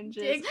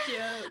 inches. Dick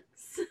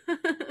jokes.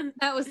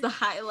 That was the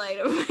highlight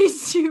of my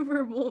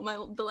Super Bowl,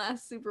 the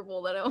last Super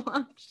Bowl that I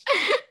watched.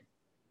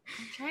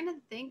 I'm trying to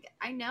think.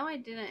 I know I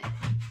didn't.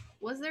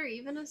 Was there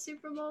even a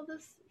Super Bowl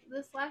this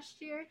last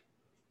year?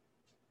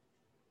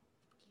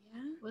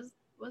 Yeah.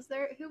 Was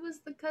there? Who was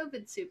the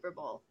COVID Super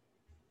Bowl?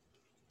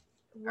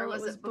 Well, or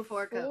was it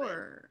before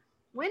COVID?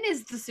 When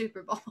is the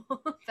Super Bowl?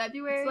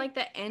 February? It's like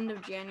the end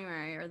of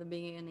January or the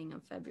beginning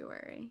of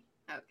February.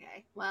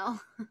 Okay.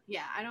 Well,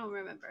 yeah, I don't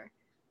remember.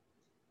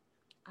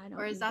 I don't.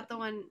 Or is that the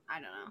one?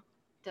 I don't know.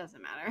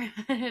 Doesn't matter.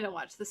 I didn't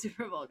watch the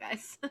Super Bowl,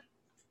 guys.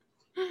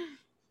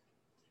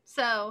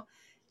 So,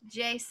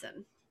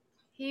 Jason,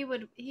 he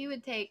would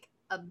take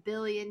 $1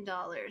 billion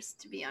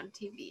to be on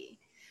TV,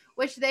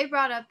 which they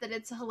brought up that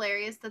it's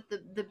hilarious that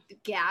the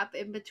gap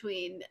in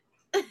between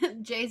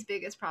Jay's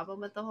biggest problem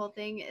with the whole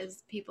thing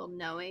is people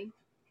knowing.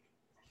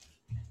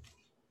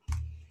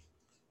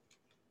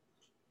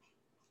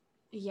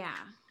 Yeah.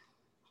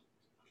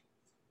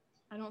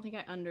 I don't think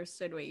I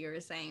understood what you were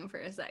saying for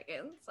a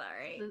second.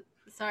 Sorry.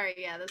 Sorry,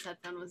 yeah, this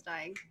headphone was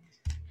dying.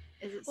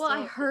 Is it well,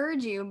 I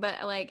heard you, but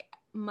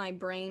my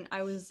brain,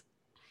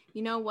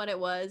 you know what it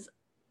was?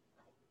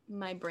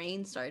 My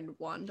brain started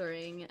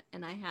wandering,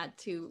 and I had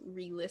to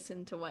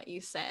re-listen to what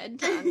you said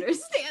to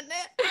understand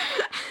it.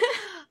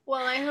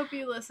 Well, I hope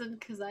you listened,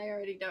 because I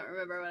already don't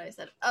remember what I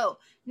said. Oh,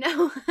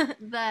 no,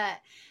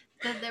 that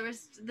there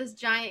was this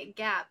giant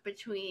gap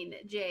between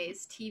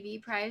Jay's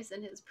TV price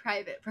and his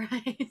private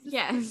price.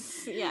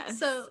 Yes.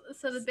 So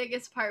the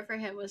biggest part for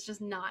him was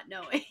just not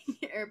knowing,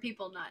 or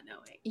people not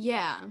knowing.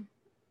 Yeah.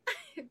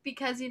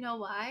 Because you know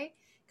why?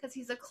 Because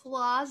he's a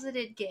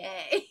closeted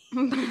gay.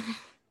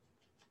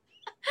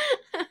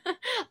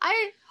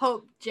 I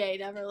hope Jay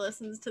never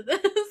listens to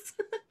this.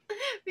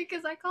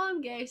 Because I call him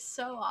gay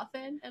so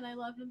often, and I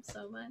love him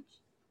so much.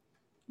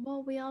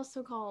 Well, we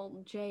also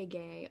call Jay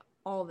gay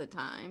all the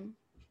time.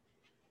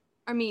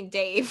 I mean,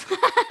 Dave.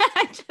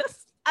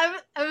 I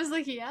was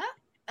like, yeah,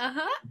 that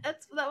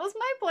was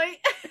my point.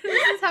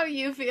 This is how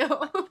you feel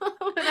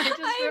when I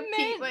just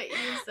repeat what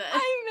you said.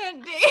 I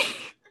meant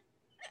Dave.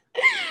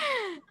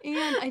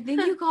 And I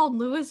think you called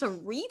Lewis a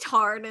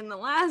retard in the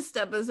last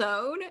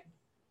episode.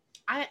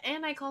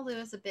 I call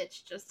Lewis a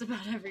bitch just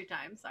about every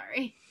time.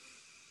 Sorry.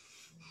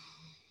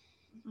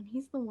 And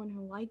he's the one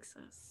who likes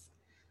us.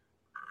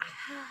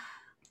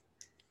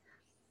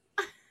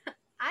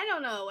 I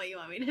don't know what you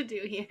want me to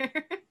do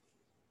here.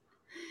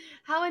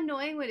 How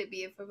annoying would it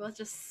be if we're both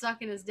just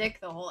sucking his dick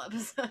the whole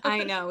episode?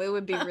 I know, it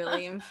would be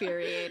really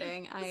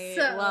infuriating. I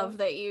love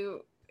that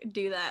you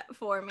do that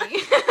for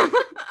me.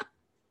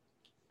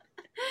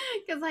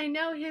 Because I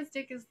know his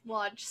dick is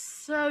lodged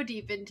so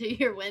deep into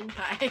your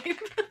windpipe.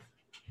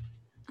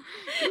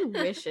 He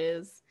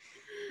wishes.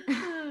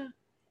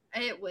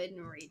 It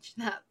wouldn't reach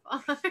that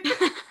far. I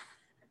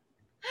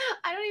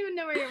don't even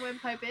know where your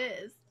windpipe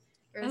is.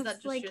 Or is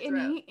that just your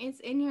throat? It's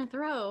in your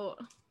throat.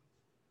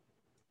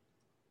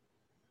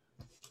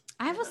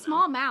 I have a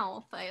small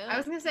mouth. I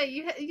was going to say,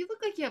 you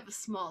look like you have a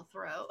small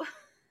throat.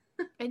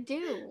 I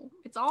do.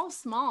 It's all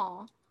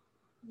small.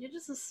 You're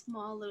just a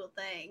small little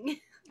thing.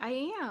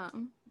 I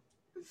am.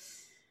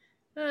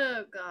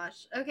 Oh,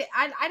 gosh. Okay,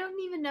 I don't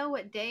even know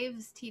what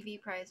Dave's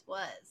TV price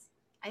was.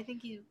 I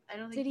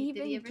don't think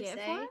did he ever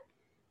say? One?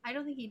 I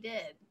don't think he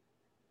did.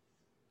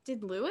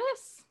 Did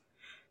Lewis?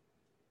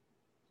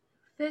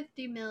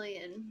 50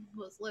 million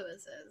was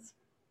Lewis's.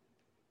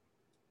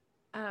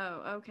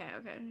 Oh, okay.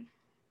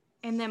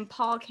 And then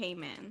Paul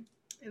came in.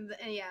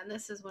 And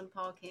this is when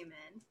Paul came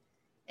in.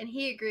 And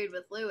he agreed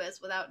with Lewis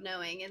without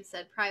knowing and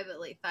said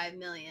privately $5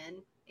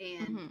 million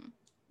and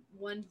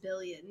 $1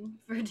 billion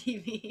for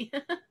TV.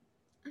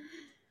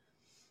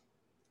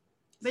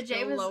 But Still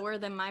Jay was lower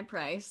than my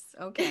price.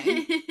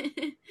 Okay.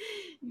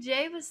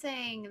 Jay was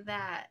saying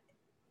that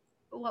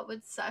what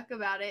would suck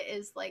about it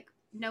is like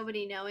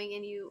nobody knowing,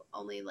 and you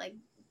only like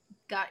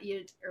got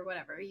you or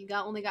whatever. You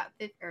only got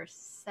 50 or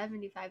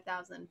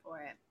 75,000 for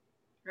it,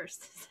 or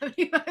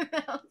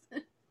 75,000.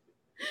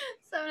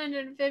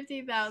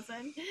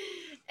 750,000,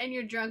 and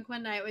you're drunk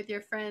one night with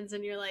your friends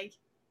and you're like,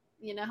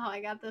 you know how I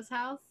got this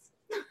house?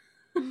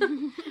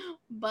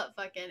 Butt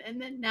fucking, and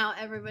then now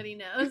everybody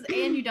knows,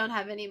 and you don't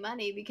have any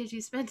money because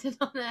you spent it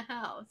on a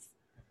house.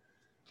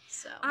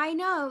 So I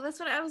know, that's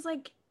what I was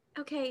like.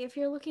 Okay, if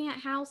you're looking at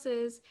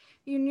houses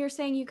and you're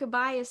saying you could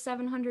buy a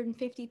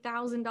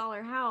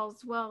 $750,000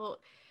 house, well,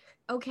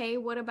 okay,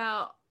 what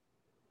about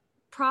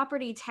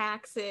property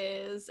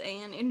taxes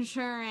and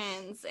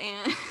insurance?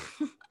 And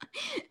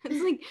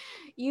it's like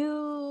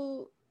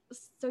you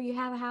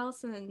have a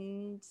house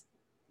and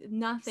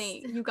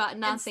nothing, you got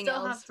nothing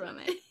else from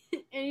it.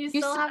 And you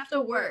still have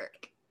to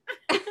work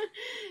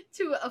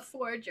to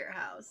afford your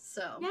house.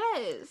 So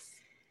yes.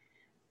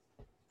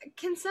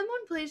 Can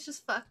someone please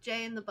just fuck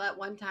Jay in the butt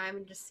one time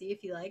and just see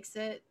if he likes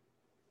it?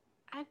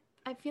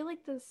 I feel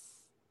like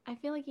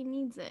he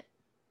needs it.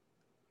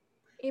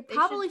 It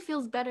probably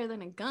feels better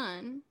than a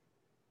gun.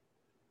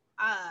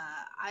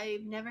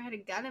 I've never had a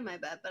gun in my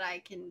butt, but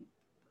I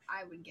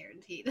would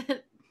guarantee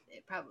that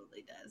it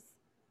probably does.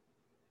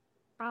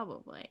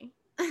 Probably.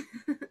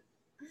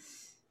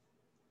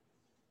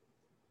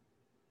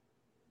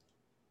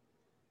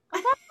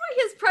 That's why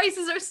his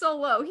prices are so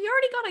low. He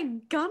already got a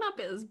gun up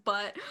his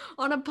butt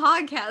on a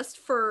podcast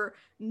for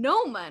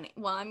no money.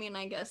 Well, I mean,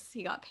 I guess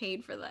he got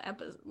paid for the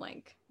episode.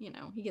 Like, you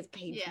know, he gets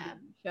paid for the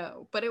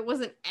show, but it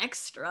wasn't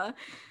extra.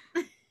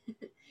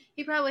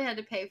 He probably had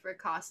to pay for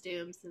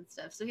costumes and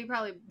stuff, so he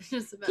probably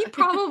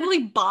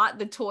bought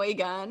the toy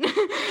gun.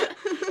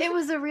 It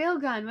was a real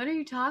gun. What are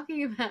you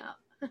talking about?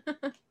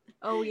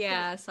 Oh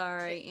yeah,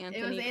 sorry,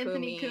 Anthony. It was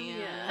Anthony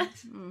Cumia.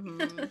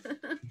 Mm-hmm.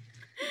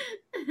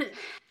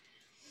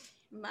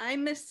 My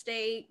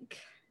mistake.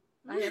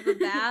 I have a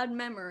bad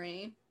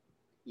memory.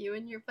 You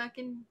and your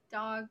fucking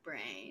dog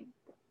brain.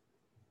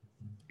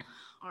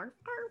 Arf,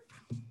 arf.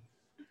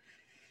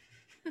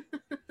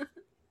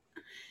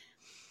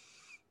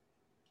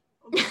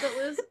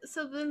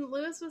 So then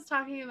Lewis was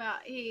talking about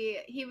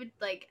he would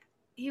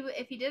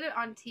if he did it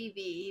on TV,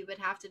 he would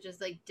have to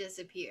just like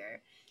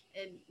disappear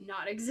and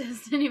not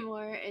exist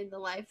anymore in the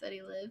life that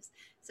he lives.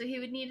 So he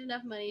would need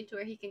enough money to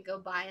where he can go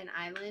buy an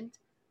island,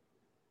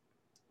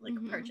 like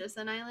purchase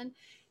an island.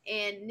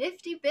 And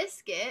Nifty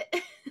Biscuit,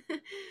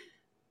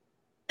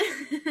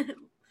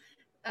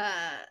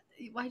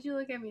 why'd you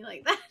look at me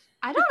like that?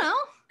 I don't know.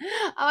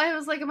 Oh, I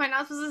was like, am I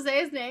not supposed to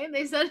say his name?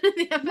 They said it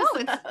in the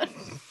episode. No,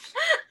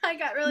 I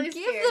got really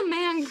scared. Give the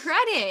man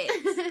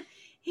credit.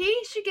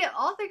 He should get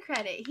all the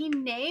credit. He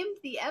named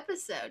the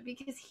episode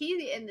because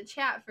he, in the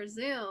chat for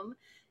Zoom,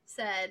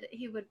 said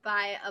he would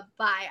buy a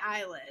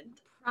island.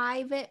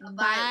 Private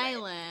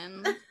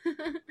island.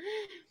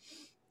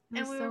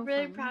 And we were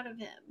really proud of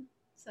him.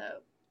 So,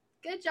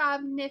 good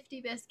job,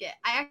 Nifty Biscuit.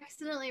 I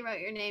accidentally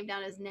wrote your name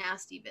down as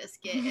Nasty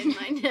Biscuit in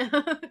my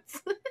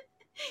notes.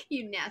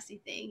 You nasty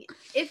thing.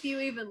 If you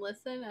even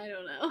listen, I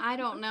don't know. I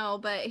don't know,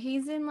 but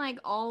he's in like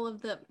all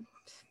of the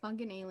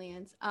fucking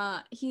aliens.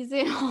 He's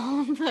in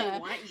all the. I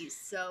want you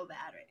so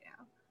bad right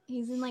now.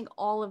 He's in like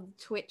all of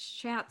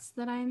Twitch chats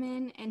that I'm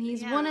in, and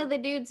he's one of the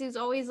dudes who's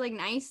always like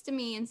nice to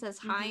me and says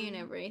hi and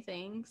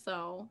everything.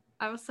 So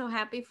I was so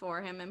happy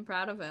for him and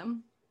proud of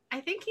him.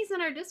 I think he's in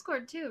our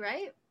Discord too,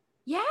 right?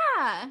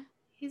 Yeah.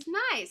 He's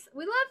nice.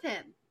 We love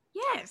him.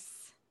 Yes.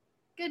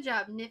 Good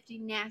job,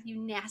 Nifty, you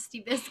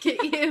nasty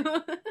biscuit, you.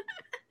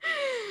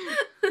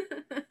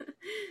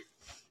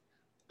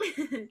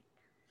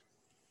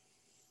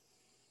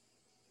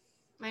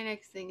 My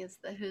next thing is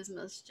the Who's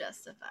Most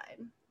Justified.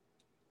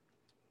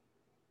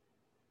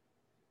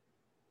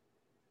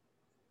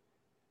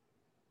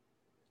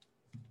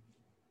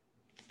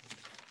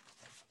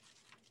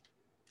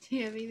 Do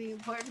you have anything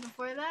important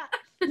before that?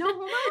 No,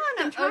 hold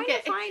on. I'm trying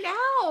to find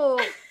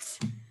out.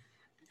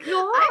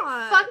 God.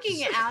 I'm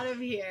fucking out of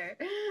here.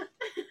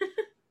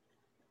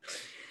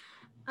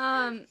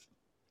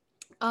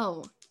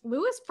 Oh,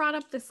 Lewis brought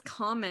up this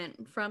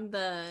comment from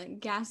the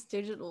Gas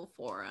Digital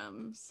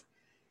forums,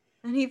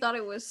 and he thought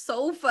it was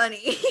so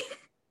funny.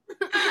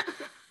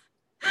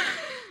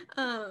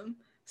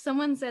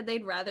 Someone said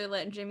they'd rather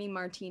let Jimmy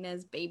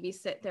Martinez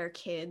babysit their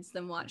kids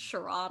than watch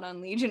Sherrod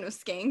on Legion of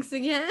Skanks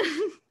again.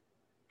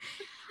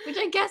 Which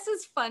I guess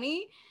is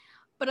funny,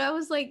 but I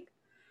was like,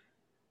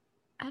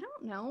 I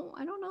don't know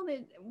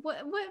that what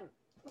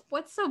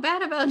What's so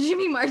bad about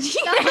Jimmy Martinez?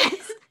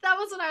 That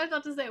was what I was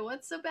about to say.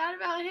 What's so bad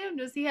about him?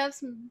 Does he have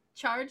some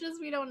charges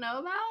we don't know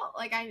about?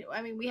 Like,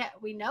 I mean,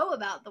 we know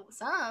about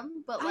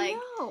some, but like, I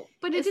know,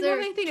 but it didn't have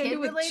anything to do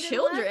with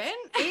children.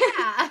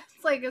 Yeah,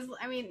 it's like,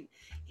 I mean,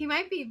 he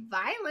might be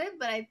violent,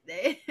 but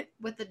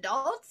with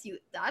adults,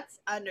 that's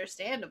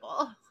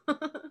understandable.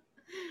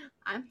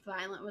 I'm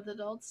violent with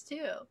adults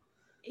too.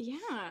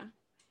 Yeah,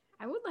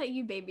 I would let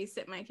you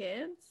babysit my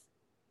kids.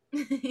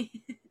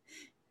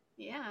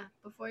 Yeah,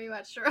 before you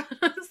watch Toronto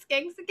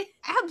Skanks again.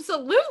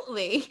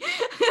 Absolutely.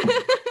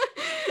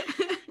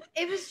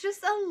 It was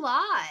just a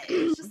lot.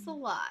 It was just a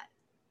lot.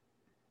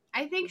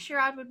 I think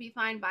Sherrod would be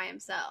fine by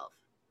himself.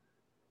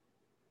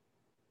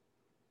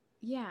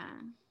 Yeah.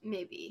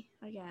 Maybe.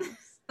 I guess.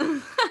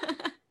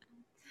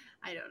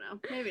 I don't know.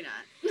 Maybe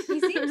not.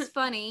 He seems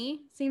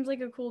funny. Seems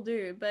like a cool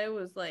dude, but it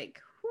was like,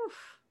 whew.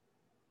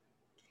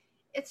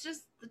 It's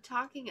just the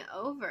talking it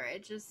over.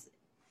 It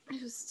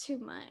was too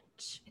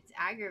much. It's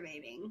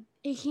aggravating.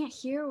 You can't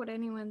hear what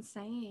anyone's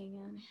saying.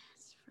 And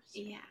it's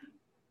frustrating. Yeah.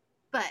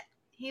 But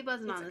he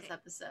wasn't on this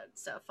episode,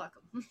 so fuck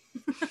him.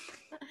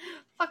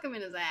 Fuck him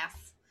in his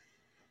ass.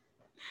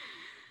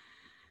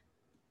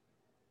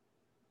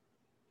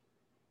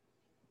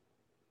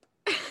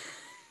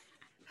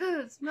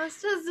 Who's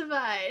most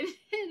justified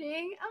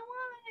hitting a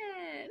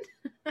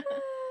woman?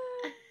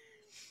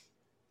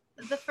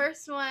 The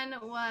first one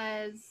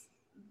was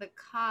the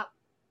cop,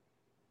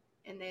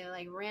 and they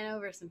like ran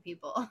over some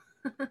people.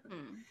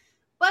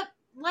 But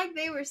like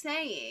they were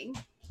saying,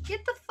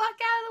 get the fuck out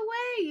of the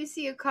way. You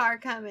see a car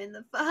coming,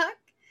 the fuck.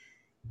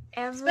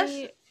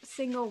 Every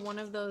single one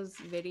of those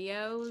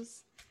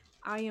videos,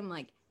 I am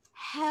like,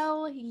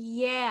 hell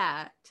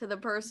yeah to the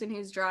person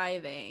who's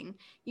driving.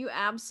 You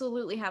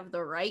absolutely have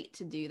the right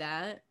to do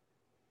that,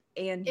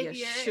 and you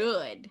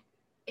should.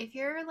 If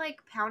you're like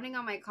pounding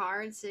on my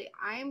car and say,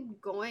 I'm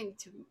going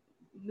to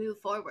move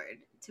forward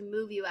to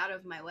move you out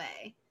of my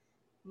way,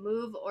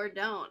 move or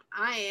don't,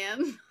 I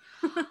am.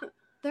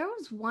 There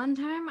was one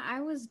time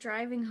I was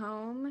driving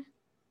home,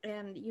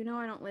 and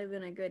I don't live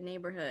in a good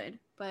neighborhood,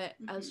 but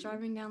I was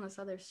driving down this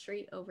other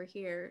street over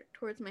here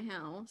towards my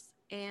house,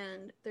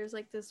 and there's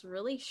like this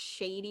really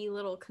shady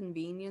little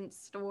convenience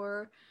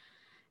store,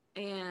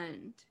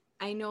 and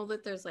I know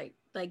that there's like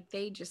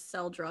they just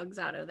sell drugs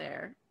out of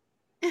there.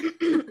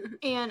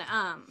 And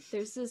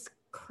there's this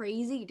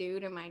crazy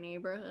dude in my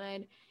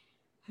neighborhood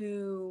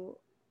who,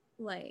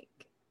 like,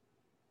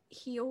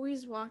 he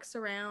always walks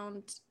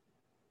around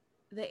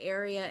the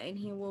area and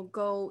he will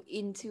go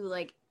into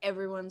like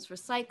everyone's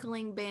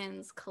recycling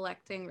bins,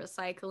 collecting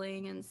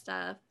recycling and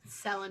stuff.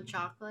 Selling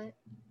chocolate?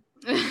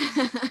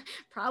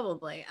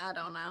 Probably, I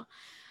don't know.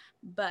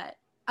 But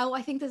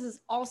I think this is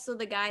also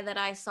the guy that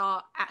I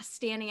saw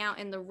standing out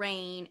in the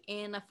rain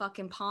in a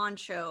fucking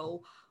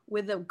poncho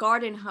with a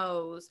garden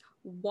hose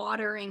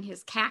watering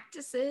his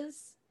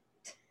cactuses.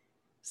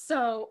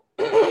 So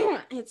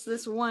it's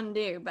this one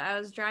dude, but I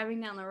was driving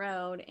down the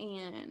road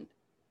and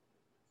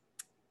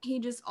he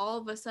just all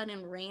of a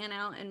sudden ran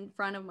out in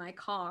front of my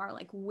car,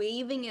 like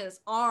waving his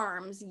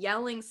arms,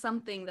 yelling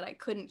something that I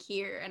couldn't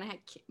hear. And I had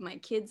my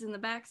kids in the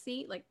back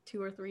seat, like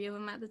 2 or 3 of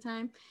them at the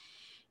time.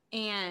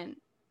 And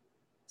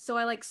so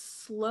I like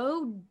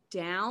slowed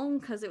down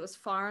because it was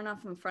far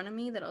enough in front of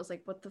me that I was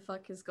like, what the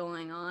fuck is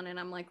going on? And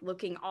I'm like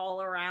looking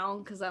all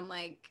around because I'm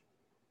like,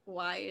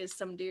 why is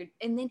some dude?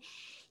 And then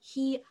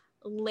he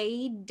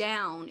laid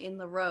down in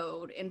the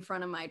road in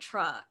front of my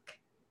truck.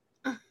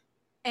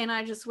 And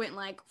I just went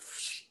like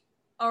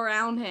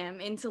around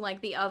him into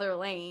like the other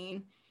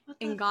lane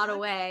and got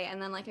away. And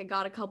then like I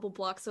got a couple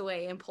blocks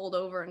away and pulled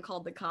over and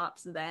called the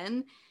cops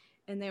then.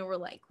 And they were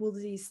like, well,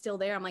 is he still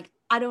there? I'm like,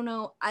 I don't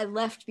know. I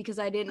left because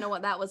I didn't know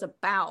what that was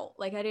about.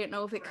 Like, I didn't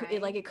know if it could,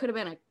 it could have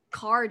been a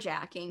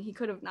carjacking. He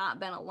could have not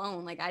been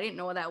alone. Like, I didn't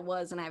know what that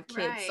was, and I have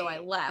kids, so I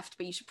left.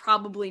 But you should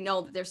probably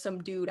know that there's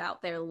some dude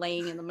out there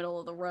laying in the middle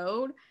of the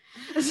road.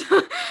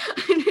 So,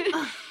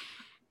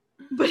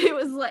 but it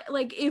was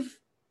like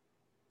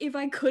if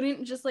I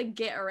couldn't just like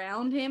get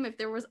around him, if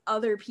there was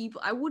other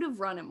people, I would have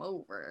run him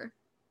over.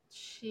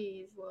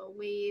 Jeez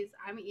Louise.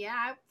 I mean,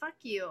 yeah, fuck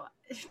you.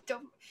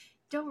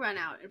 Don't run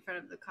out in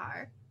front of the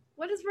car.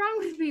 What is wrong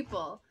with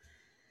people?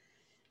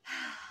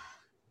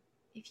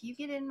 If you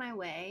get in my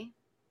way,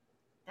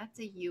 that's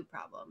a you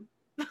problem.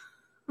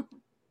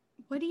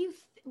 What do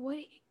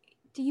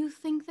you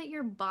think that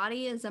your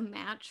body is a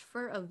match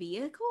for a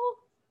vehicle?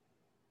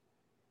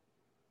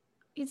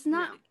 It's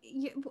not.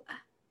 No.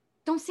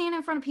 Don't stand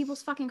in front of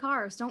people's fucking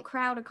cars. Don't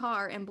crowd a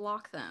car and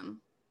block them.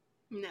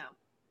 No.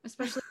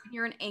 Especially when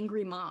you're an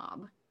angry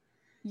mob.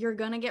 You're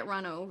gonna get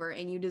run over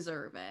and you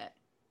deserve it.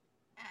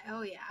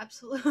 Oh yeah,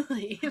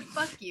 absolutely.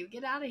 Fuck you.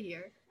 Get out of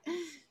here.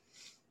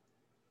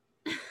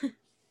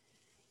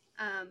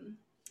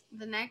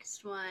 The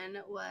next one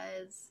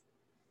was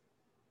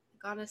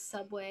on a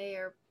subway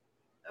or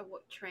a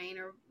train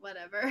or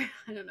whatever.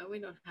 I don't know. We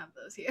don't have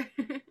those here.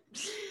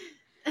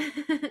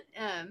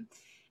 And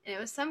it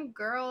was some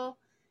girl,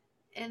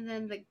 and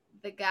then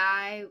the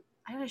guy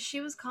I don't know,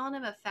 she was calling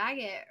him a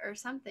faggot or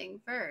something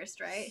first,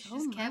 right? So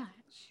She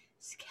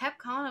just kept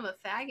calling him a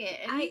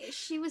faggot. And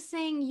she was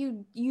saying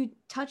you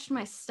touched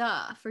my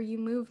stuff or you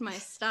moved my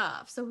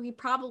stuff. So he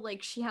probably,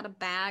 like, she had a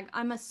bag.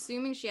 I'm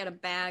assuming she had a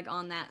bag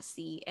on that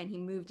seat and he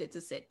moved it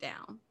to sit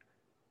down.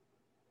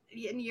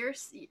 and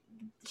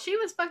she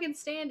was fucking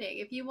standing.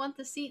 If you want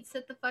the seat,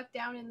 sit the fuck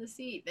down in the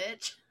seat,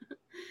 bitch.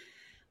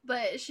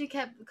 But she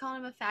kept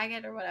calling him a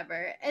faggot or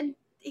whatever, and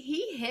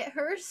he hit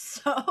her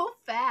so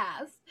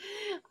fast.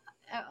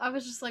 I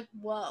was just like,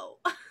 whoa.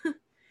 It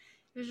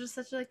was just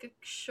such like a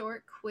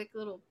short, quick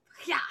little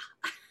yeah.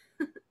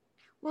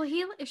 Well,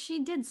 she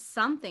did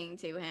something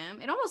to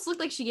him. It almost looked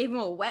like she gave him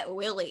a wet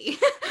willy.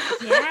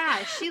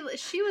 Yeah, she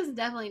was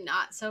definitely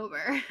not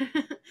sober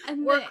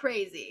or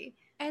crazy.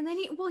 And then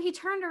he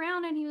turned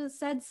around and he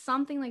said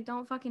something like,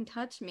 "Don't fucking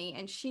touch me,"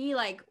 and she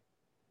like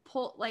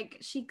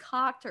she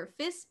cocked her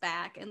fist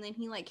back, and then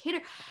he like hit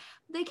her.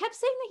 They kept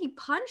saying that he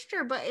punched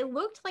her, but it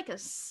looked like a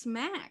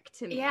smack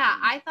to me. Yeah,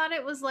 I thought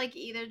it was like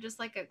either just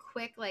like a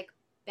quick like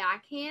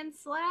backhand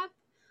slap.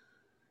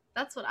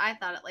 That's what I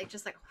thought it like,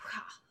 just like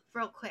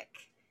real quick.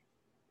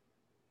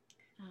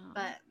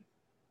 But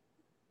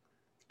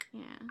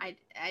yeah,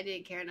 I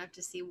didn't care enough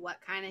to see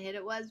what kind of hit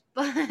it was,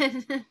 but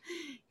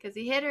because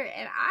he hit her,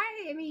 and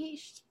I mean,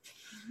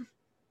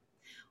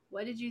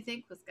 what did you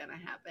think was gonna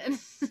happen?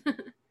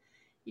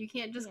 You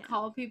can't just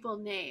call people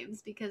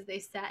names because they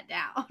sat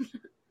down.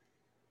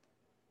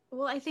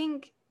 Well, I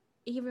think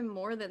even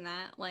more than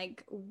that,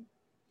 like,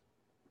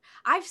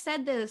 I've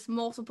said this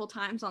multiple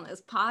times on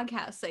this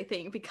podcast, I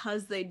think,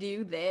 because they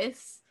do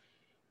this,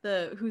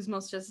 the Who's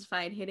Most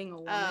Justified Hitting a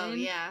Woman. Oh,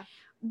 yeah.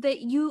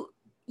 That you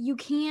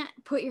can't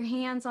put your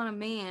hands on a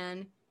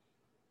man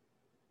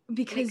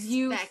because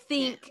you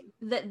think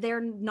that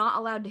they're not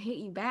allowed to hit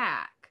you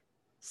back.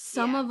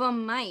 Some of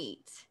them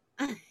might.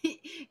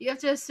 You have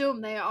to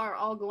assume they are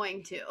all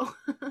going to.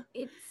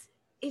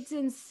 It's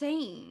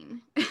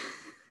insane.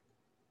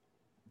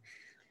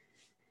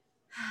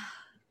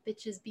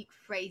 Bitches be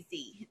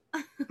crazy.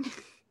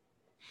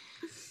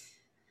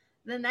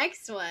 The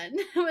next one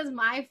was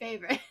my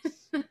favorite.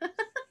 It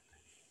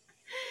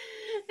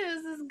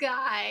was this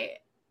guy,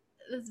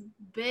 this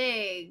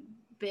big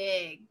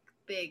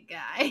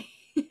guy.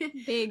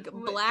 Big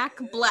black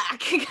guy.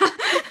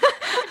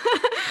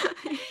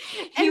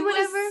 He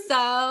was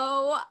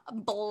so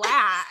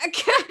black.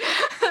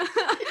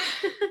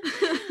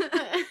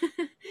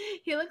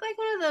 He looked like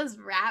one of those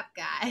rap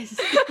guys.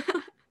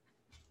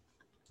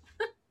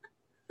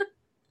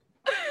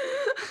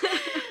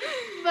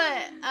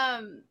 But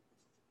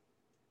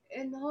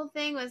and the whole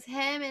thing was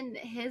him and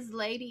his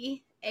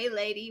lady,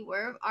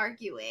 were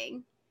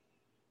arguing,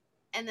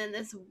 and then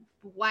this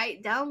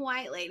dumb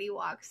white lady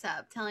walks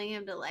up telling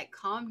him to like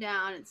calm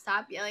down and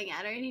stop yelling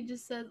at her, and he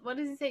just says, what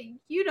does he say?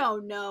 "You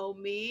don't know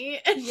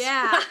me." And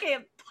yeah, she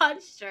fucking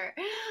punched her.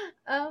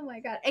 Oh my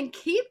god. And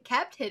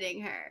kept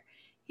hitting her.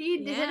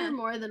 He hit her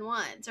more than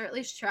once, or at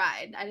least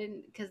tried. I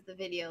didn't, because the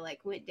video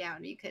like went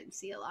down, you couldn't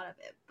see a lot of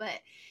it, but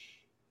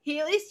he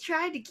at least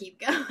tried to keep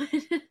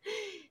going.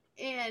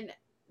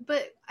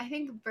 But I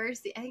think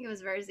it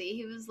was Verzi,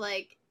 he was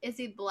like, "Is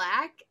he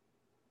black?"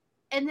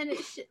 And then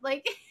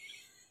like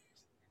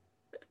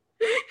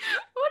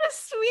what a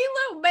sweet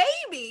little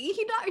baby.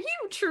 He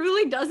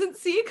truly doesn't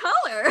see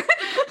color.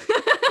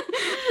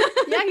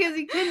 Yeah, because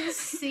he couldn't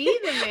see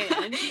the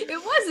man. It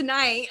was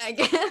night, I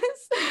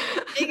guess.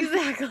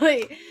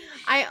 Exactly.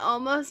 I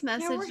almost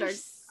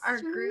messaged our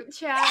group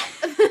chat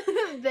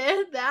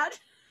that.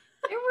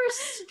 There were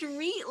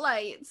street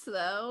lights,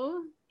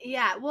 though.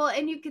 Yeah, well,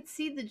 and you could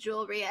see the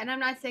jewelry, and I'm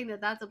not saying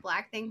that that's a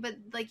black thing, but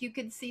like you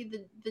could see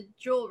the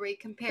jewelry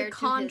compared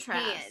to his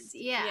hands.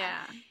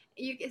 Yeah.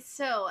 You could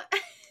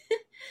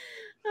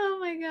oh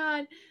my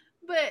god.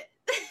 But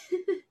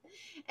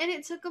and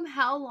it took him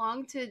how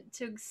long to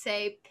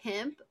say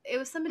pimp? It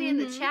was somebody in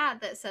the chat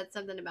that said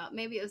something about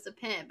maybe it was a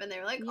pimp, and they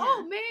were like,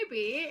 "Oh,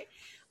 maybe."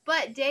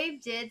 But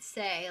Dave did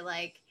say,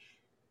 like,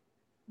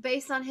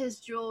 based on his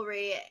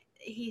jewelry,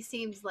 he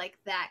seems like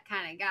that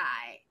kind of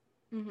guy,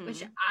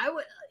 which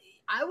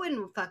I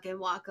wouldn't fucking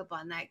walk up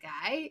on that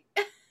guy.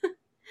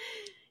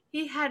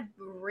 He had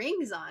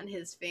rings on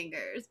his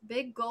fingers,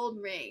 big gold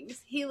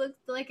rings. He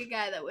looked like a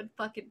guy that would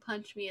fucking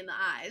punch me in the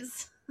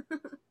eyes.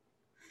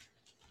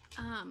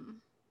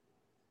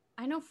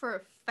 I know for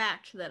a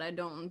fact that I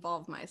don't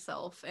involve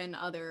myself in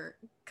other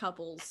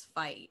couples'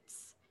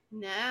 fights.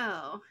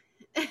 No.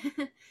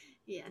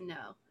 Yeah,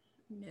 no.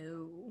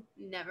 No.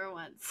 Never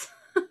once.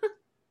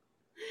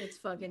 It's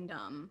fucking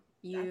dumb.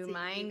 You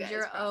mind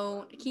your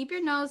own. Keep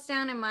your nose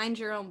down and mind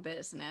your own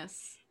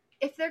business.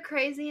 If they're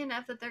crazy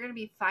enough that they're going to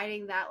be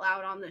fighting that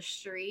loud on the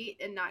street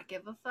and not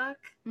give a fuck,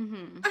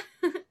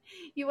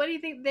 what do you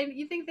think?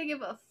 You think they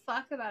give a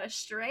fuck about a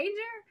stranger?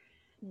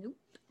 Nope.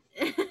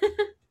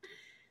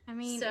 I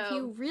mean, if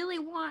you really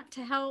want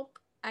to help,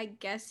 I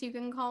guess you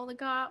can call the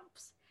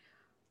cops.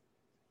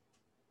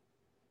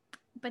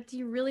 But do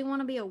you really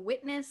want to be a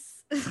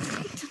witness?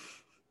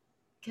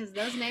 Because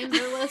those names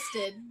are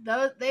listed.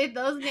 Those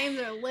names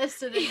are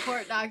listed in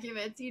court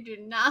documents. You do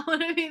not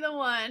want to be the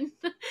one.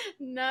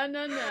 No,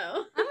 no,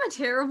 no. I'm a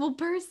terrible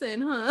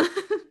person, huh?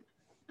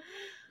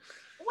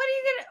 What are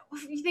you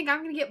gonna... You think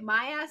I'm gonna get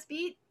my ass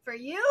beat for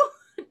you?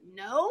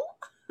 No.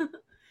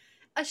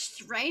 A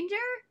stranger?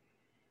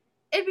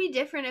 It'd be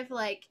different if,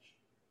 like,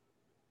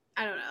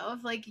 I don't know,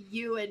 if, like,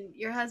 you and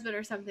your husband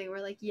or something were,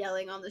 like,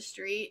 yelling on the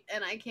street,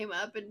 and I came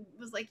up and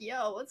was like,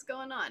 yo, what's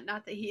going on?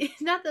 Not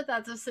that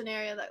that's a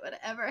scenario that would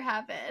ever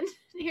happen.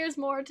 Here's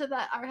more to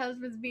that our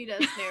husbands beat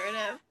us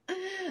narrative.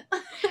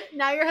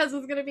 Now your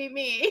husband's gonna beat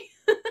me.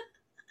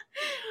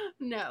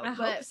 No, I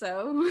but... hope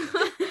so.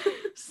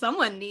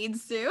 Someone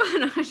needs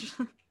to.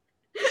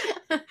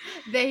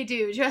 They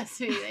do,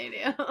 trust me,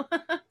 they do.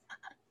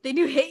 They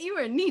do hit you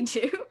or need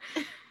to.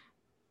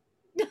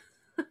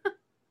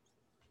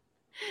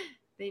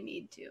 They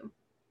need to.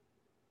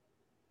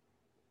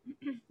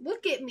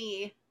 Look at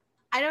me.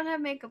 I don't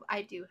have makeup.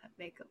 I do have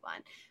makeup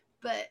on.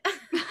 But I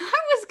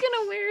was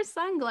gonna wear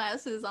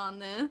sunglasses on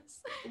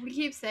this. We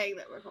keep saying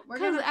that we're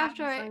gonna have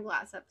a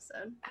sunglass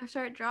episode.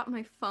 After I dropped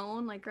my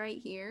phone, like right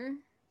here,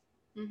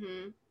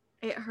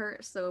 it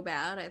hurt so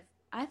bad.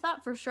 I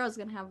thought for sure I was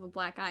gonna have a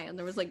black eye, and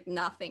there was like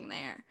nothing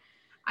there.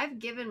 I've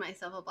given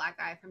myself a black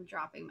eye from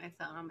dropping my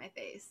phone on my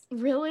face.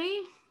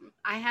 Really?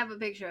 I have a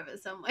picture of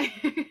it somewhere.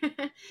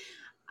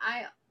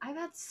 I've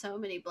had so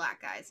many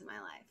black eyes in my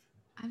life.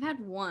 I've had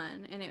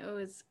one, and it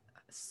was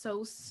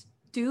so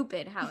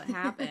stupid how it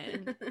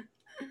happened.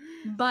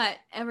 But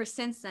ever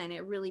since then,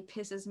 it really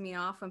pisses me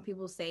off when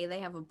people say they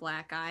have a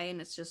black eye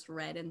and it's just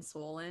red and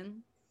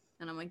swollen.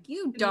 And I'm like,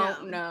 you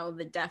don't know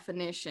the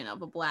definition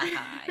of a black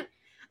eye.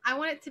 I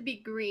want it to be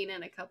green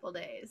in a couple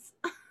days.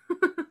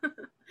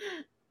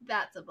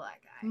 That's a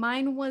black eye.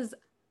 Mine was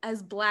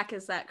as black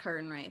as that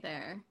curtain right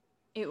there.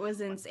 It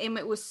was insane.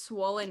 It was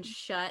swollen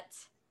shut.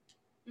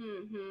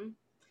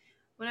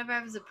 Whenever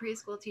I was a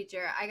preschool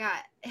teacher, I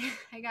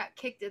got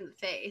kicked in the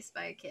face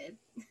by a kid.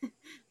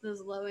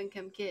 Those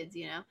low-income kids,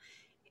 you know.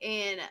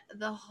 And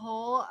the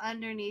whole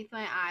underneath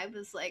my eye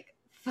was like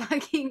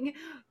fucking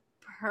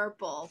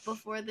purple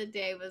before the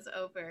day was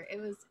over. It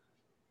was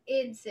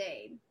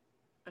insane.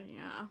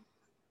 Yeah.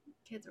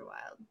 Kids are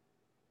wild.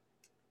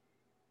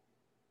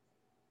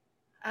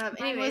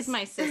 It was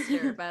my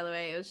sister, by the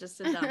way. It was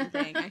just a dumb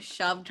thing. I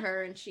shoved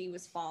her and she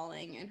was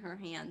falling and her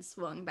hand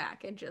swung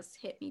back and just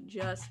hit me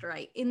just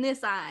right in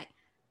this eye.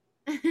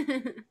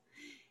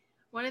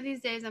 One of these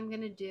days I'm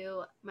going to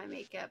do my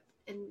makeup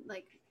and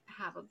like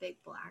have a big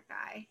black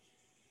eye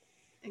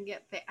and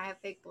I have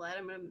fake blood.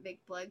 I'm going to have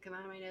big blood come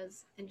out of my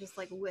nose and just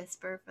like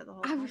whisper for the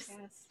whole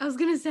podcast. I was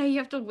going to say you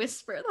have to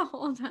whisper the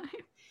whole time.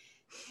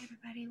 Hey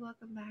everybody,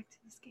 welcome back to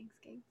the Skinks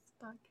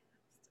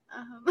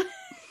podcast.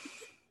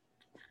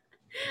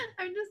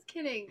 I'm just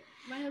kidding.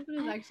 My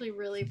husband is actually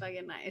really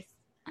fucking nice.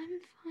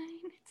 I'm fine.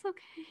 It's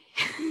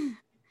okay.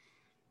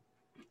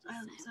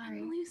 I'm sorry.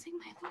 I'm losing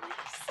my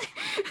voice.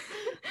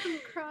 I'm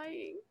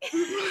crying.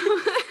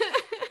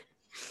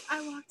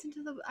 I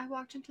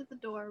walked into the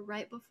door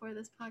right before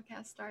this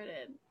podcast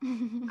started.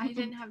 I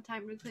didn't have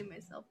time to clean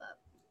myself up.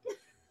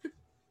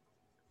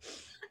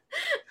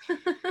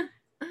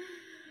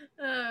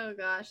 Oh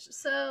gosh.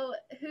 So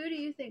who do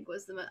you think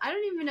was the most? I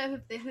don't even know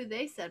who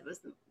they said was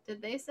the. Did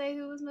they say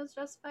who was most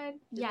justified?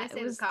 Yeah,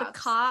 it was the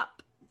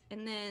cop,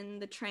 and then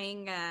the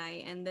train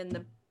guy, and then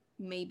the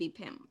maybe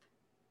pimp.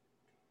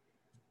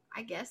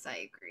 I guess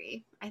I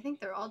agree. I think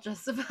they're all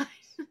justified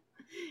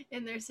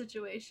in their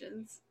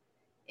situations.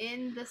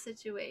 In the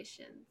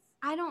situations.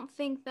 I don't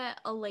think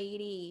that a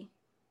lady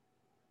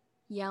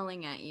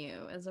yelling at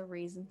you is a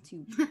reason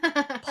to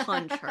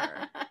punch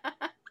her.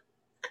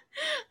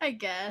 I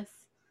guess.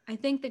 I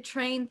think the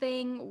train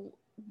thing,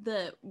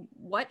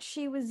 what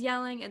she was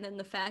yelling, and then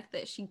the fact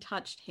that she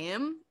touched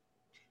him.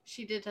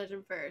 She did touch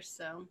him first,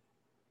 so.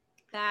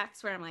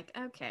 That's where I'm like,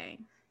 okay,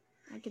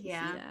 I can see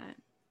that.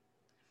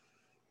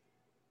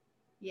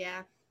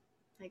 Yeah,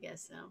 I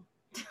guess so.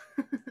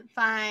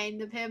 Fine,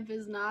 the pimp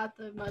is not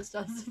the most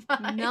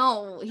justified.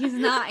 No, he's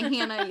not,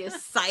 Hannah, you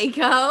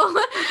psycho.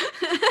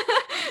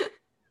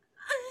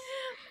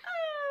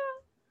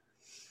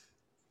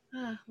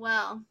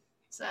 Well,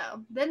 so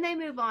then they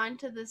move on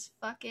to this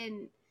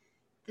fucking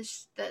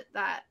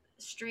that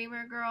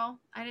streamer girl.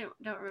 I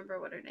don't remember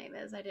what her name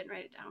is. I didn't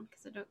write it down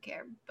because I don't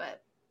care.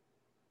 But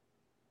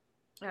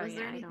I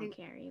don't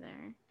care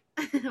either.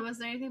 Was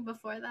there anything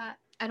before that?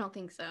 I don't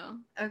think so.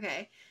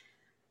 Okay,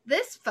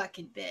 this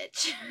fucking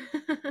bitch.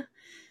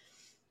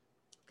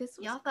 This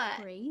was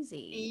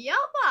crazy. Y'all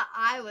thought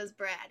I was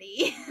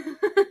bratty.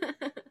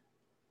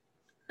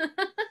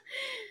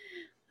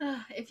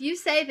 If you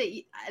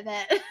say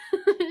that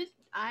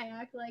I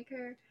act like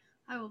her,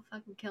 I will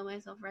fucking kill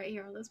myself right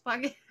here on this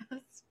podcast.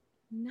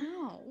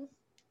 No.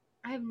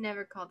 I have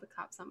never called the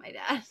cops on my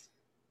dad.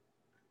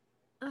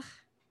 Ugh.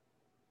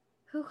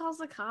 Who calls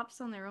the cops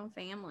on their own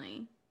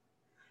family?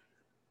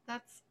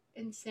 That's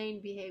insane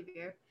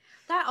behavior.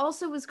 That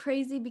also was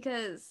crazy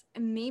because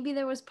maybe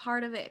there was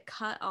part of it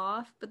cut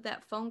off, but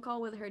that phone call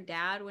with her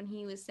dad when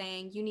he was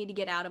saying, you need to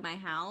get out of my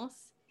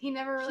house. He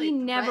never really He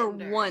never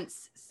threatened her.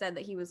 once said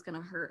that he was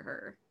gonna hurt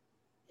her.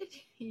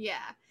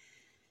 Yeah.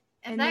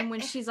 And then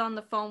when she's on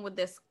the phone with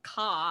this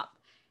cop,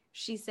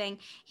 she's saying,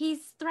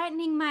 he's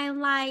threatening my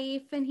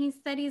life, and he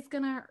said he's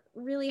gonna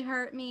really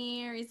hurt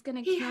me, or he's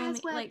gonna kill me. He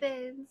has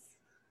weapons.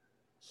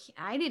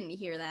 I didn't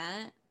hear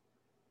that.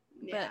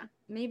 Yeah. But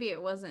maybe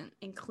it wasn't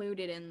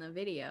included in the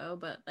video,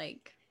 but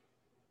like...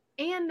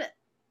 And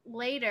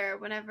later,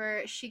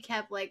 whenever she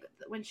kept, like,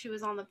 when she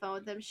was on the phone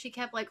with him, she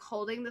kept, like,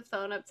 holding the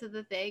phone up to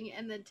the thing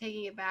and then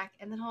taking it back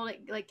and then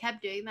holding, like,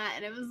 kept doing that.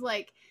 And it was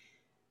like,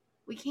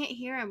 we can't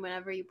hear him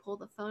whenever you pull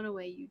the phone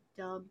away, you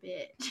dumb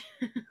bitch.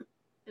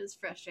 It was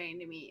frustrating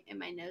to me and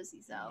my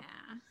nosy self.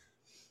 Yeah.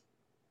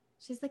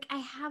 She's like, I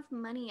have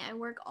money. I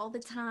work all the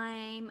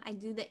time. I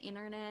do the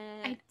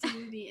internet. I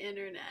do the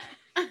internet.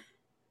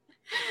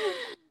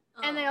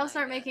 And they all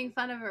start making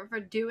fun of her for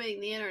doing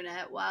the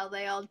internet while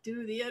they all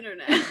do the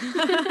internet.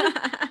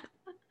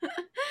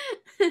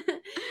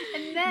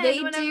 And then they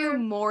do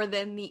more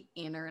than the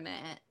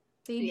internet.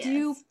 They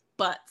do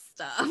butt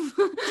stuff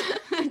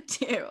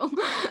too.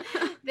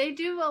 They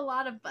do a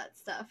lot of butt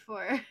stuff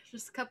for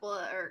just a couple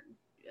of, or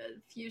a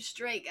few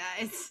straight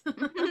guys.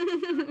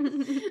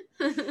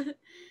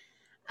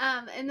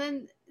 And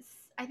then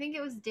I think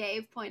it was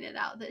Dave pointed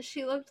out that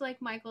she looked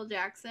like Michael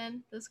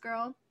Jackson, this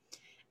girl.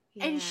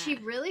 Yeah. And she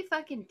really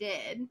fucking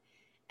did.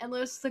 And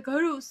Lewis was like,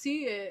 I don't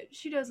see it.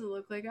 She doesn't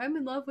look like I'm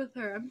in love with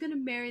her. I'm gonna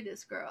marry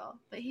this girl.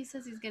 But he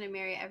says he's gonna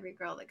marry every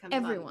girl that comes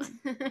Everyone.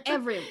 on.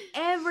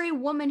 every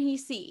woman he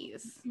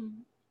sees.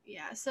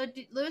 Yeah. So,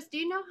 Lewis, do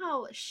you know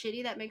how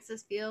shitty that makes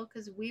us feel?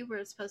 Because we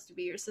were supposed to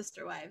be your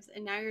sister wives,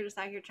 and now you're just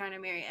out here trying to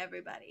marry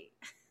everybody.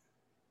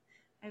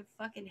 I've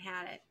fucking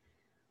had it.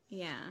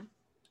 Yeah.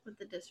 With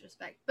the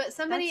disrespect. But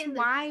somebody That's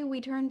why we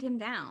turned him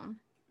down.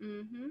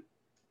 Mm-hmm.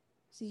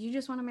 So you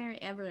just want to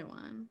marry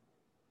everyone.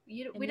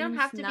 We don't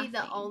have to be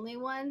the only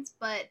ones,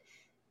 but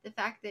the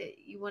fact that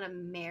you want to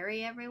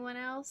marry everyone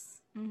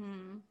else,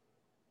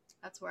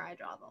 that's where I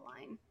draw the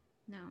line.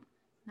 No,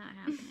 not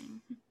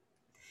happening.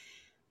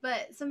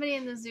 But somebody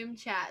in the Zoom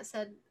chat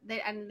said,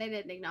 they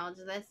didn't acknowledge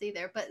this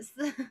either, but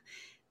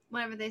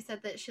whenever they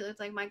said that she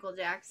looked like Michael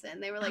Jackson,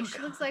 they were like, she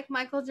looks like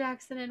Michael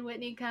Jackson and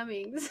Whitney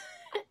Cummings.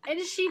 And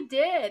she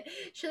did.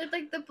 She looked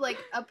like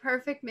a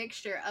perfect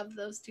mixture of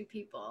those two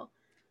people.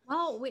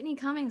 Well, Whitney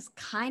Cummings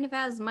kind of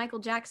has Michael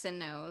Jackson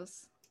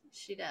nose.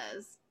 She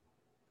does.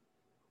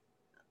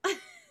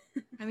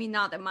 I mean,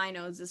 not that my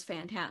nose is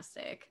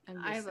fantastic.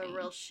 I have a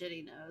real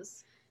shitty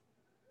nose.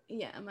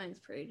 Yeah, mine's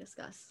pretty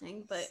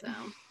disgusting, but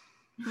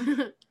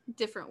so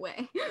different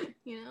way,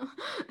 you know.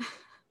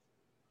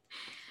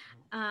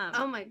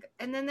 Oh my god!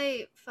 And then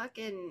they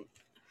fucking.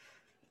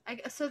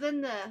 So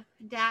then the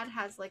dad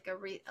has like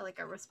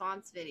a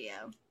response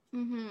video.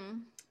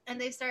 And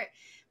they start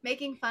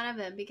making fun of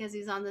him because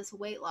he's on this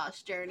weight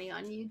loss journey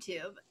on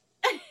YouTube.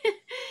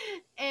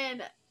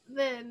 And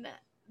then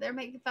they're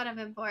making fun of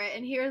him for it.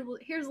 And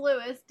here's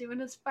Lewis doing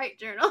his fight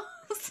journals.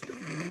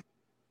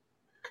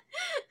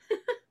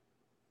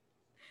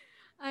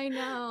 I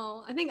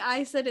know. I think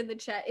I said in the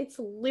chat, it's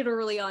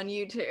literally on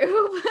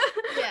YouTube.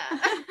 Yeah.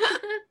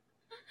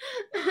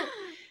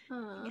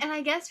 And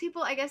I guess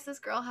this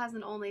girl has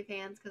an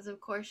OnlyFans because of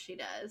course she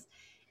does.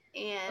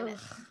 And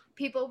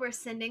people were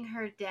sending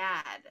her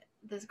dad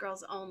this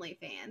girl's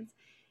OnlyFans.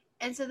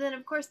 And so then,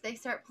 of course, they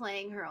start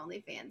playing her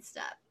OnlyFans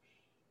stuff.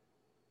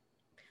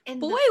 And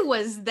boy,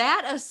 was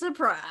that a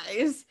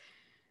surprise.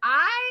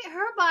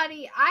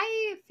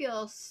 I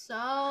feel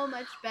so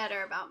much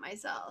better about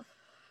myself.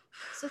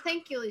 So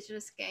thank you, Alicia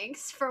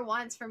Skanks, for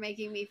once for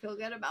making me feel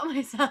good about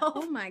myself.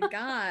 Oh my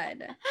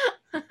god.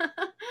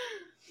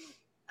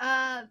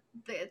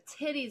 The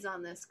titties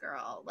on this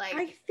girl, like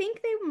I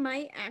think they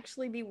might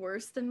actually be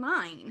worse than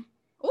mine.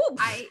 Oh,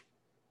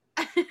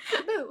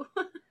 boo.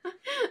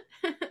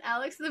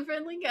 Alex the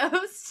friendly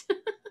ghost.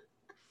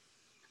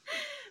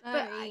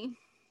 But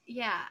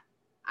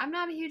I'm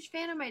not a huge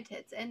fan of my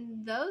tits,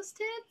 and those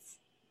tits,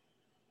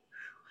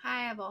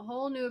 I have a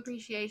whole new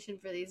appreciation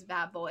for these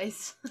bad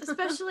boys.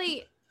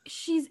 Especially,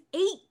 she's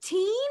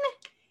 18?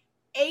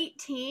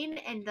 18,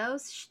 and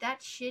that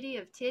shitty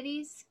of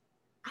titties.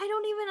 I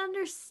don't even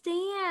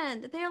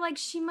understand. They're like,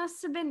 she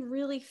must have been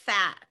really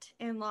fat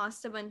and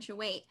lost a bunch of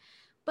weight.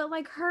 But,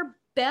 like, her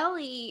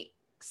belly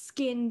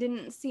skin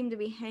didn't seem to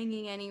be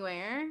hanging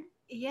anywhere.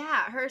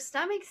 Yeah, her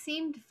stomach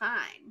seemed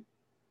fine.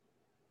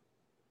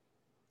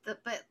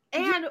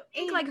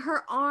 Like,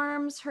 her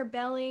arms, her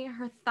belly,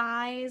 her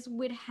thighs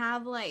would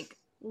have, like,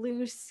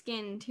 loose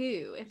skin,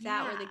 too, if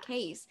that were the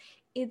case.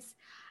 It's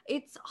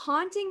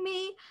haunting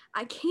me.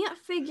 I can't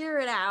figure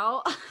it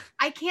out.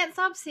 I can't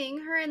stop seeing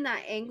her in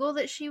that angle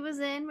that she was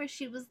in where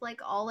she was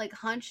like all like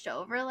hunched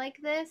over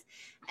like this,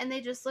 and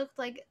they just looked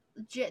like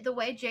the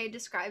way Jay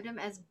described them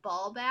as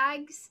ball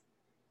bags.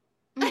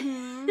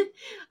 I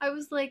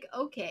was like,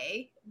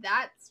 okay,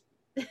 that's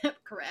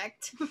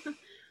correct.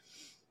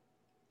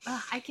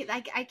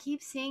 I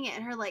keep seeing it,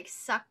 and her like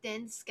sucked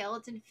in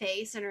skeleton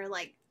face, and her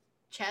like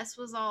chest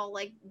was all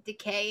like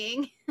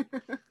decaying.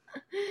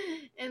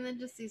 And then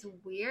just these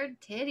weird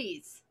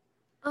titties.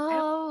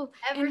 Oh,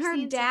 ever and her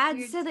seen such dad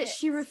weird said that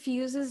she tits.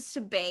 refuses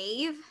to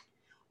bathe.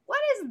 What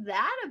is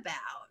that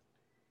about?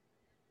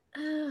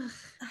 Ugh,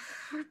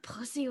 her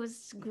pussy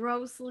was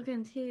gross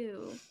looking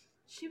too.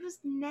 She was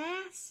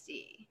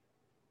nasty.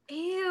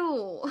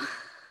 Ew.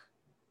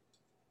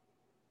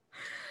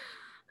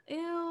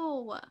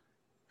 Ew.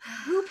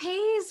 Who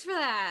pays for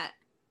that?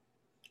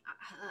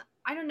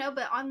 I don't know,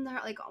 but on her,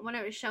 like, when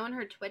I was showing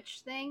her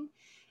Twitch thing,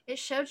 it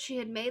showed she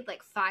had made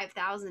like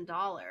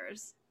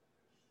 $5,000.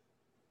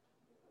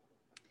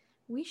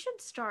 We should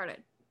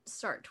start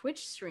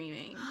Twitch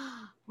streaming.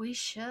 We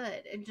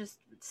should, and just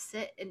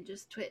sit and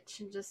just Twitch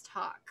and just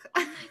talk.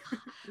 Oh my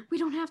god. We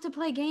don't have to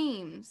play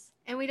games.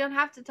 And we don't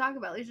have to talk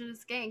about Legion of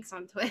Skanks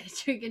on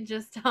Twitch. We can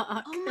just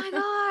talk. Oh my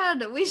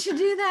god, we should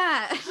do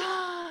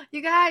that.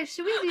 You guys,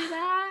 should we do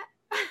that?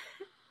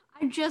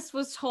 I just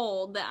was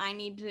told that I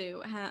need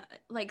to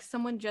like,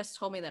 someone just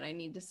told me that I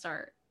need to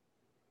start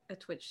a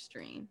Twitch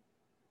stream.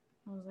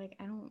 I was like,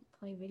 I don't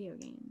play video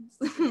games.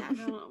 Yeah, I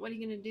don't. What are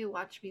you gonna do?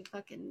 Watch me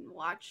fucking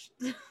watch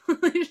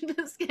Legion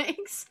of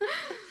Skanks?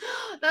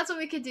 That's what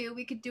we could do.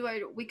 We could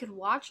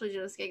watch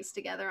Legion of Skanks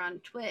together on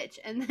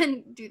Twitch and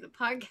then do the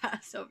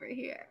podcast over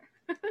here.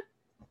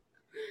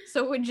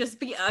 So it would just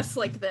be us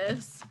like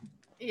this.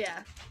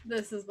 Yeah,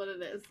 this is what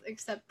it is.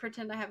 Except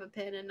pretend I have a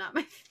pin and not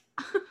my.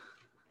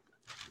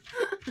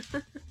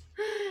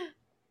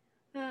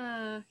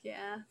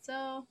 Yeah.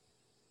 So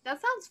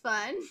that sounds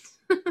fun.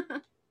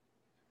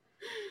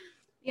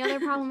 The other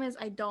problem is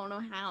I don't know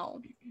how.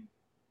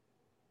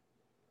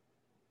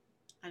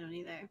 I don't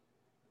either.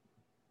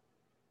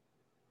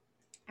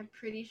 I'm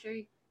pretty sure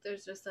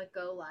there's just a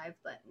go live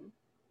button.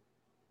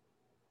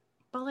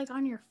 But like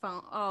on your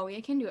phone. Oh,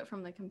 you can do it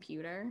from the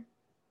computer.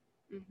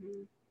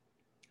 Mm-hmm.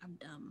 I'm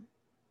dumb.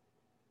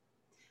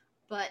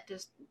 But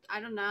just, I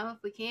don't know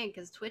if we can,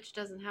 because Twitch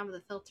doesn't have the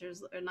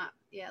filters, or not,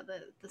 yeah,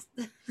 the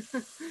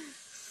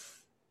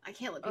I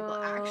can't let people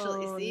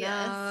actually see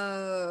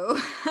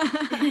us.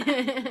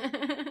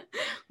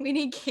 We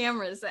need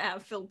cameras that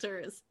have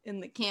filters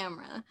in the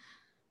camera.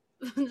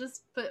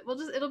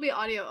 It'll be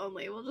audio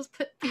only. We'll just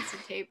put a piece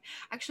of tape.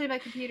 Actually, my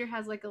computer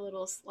has like a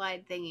little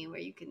slide thingy where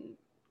you can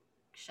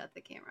shut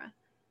the camera.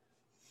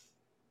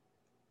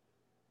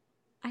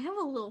 I have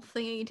a little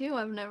thingy too.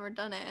 I've never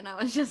done it, and I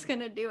was just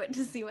gonna do it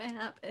to see what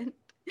happened.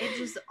 It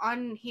just,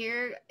 on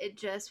here, it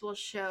just will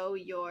show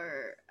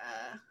your,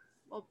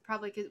 well,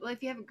 probably,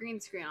 if you have a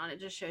green screen on, it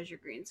just shows your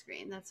green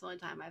screen. That's the only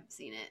time I've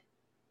seen it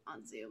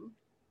on Zoom.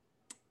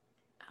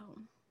 Oh.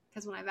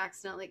 Because when I've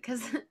accidentally,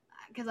 because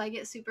I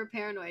get super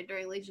paranoid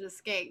during Legion of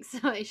Skanks, so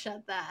I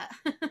shut that.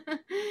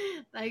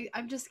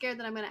 I'm just scared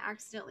that I'm going to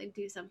accidentally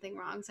do something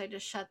wrong, so I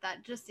just shut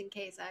that just in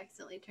case I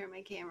accidentally turn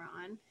my camera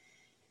on.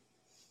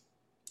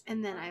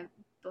 And then I've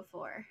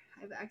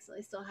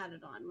accidentally still had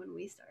it on when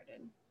we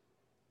started.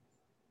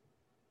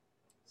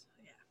 So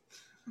yeah.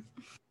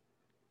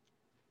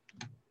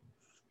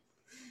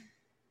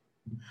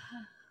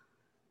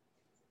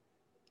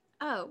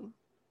 Oh.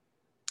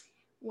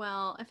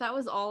 Well, if that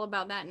was all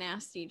about that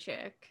nasty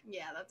chick.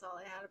 Yeah, that's all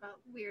I had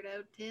about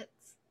weirdo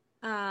tits.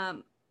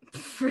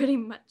 Pretty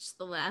much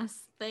the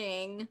last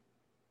thing.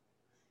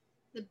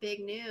 The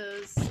big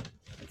news.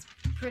 It's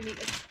pretty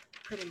much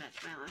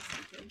my last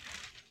thing too.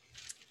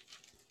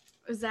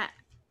 Was that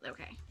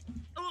okay?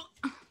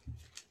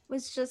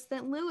 Was just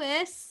that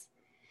Lewis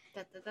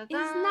is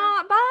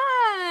not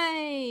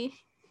bi.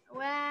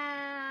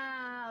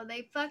 Wow,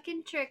 they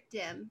fucking tricked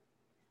him.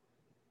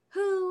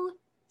 Who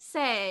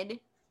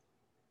said?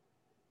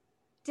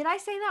 Did I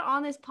say that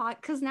on this pod?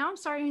 Because now I'm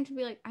starting to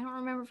be like, I don't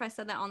remember if I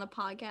said that on the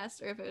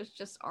podcast or if it was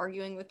just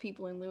arguing with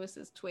people in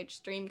Lewis's Twitch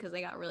stream because they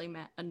got really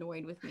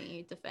annoyed with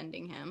me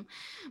defending him.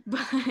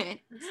 But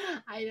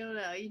I don't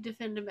know. You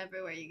defend him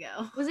everywhere you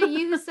go. Was it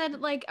you who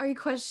said, like, are you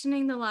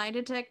questioning the lie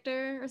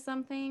detector or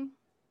something?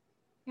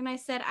 And I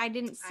said I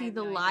didn't see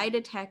the lie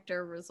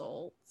detector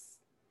results.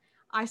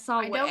 I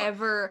saw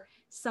whatever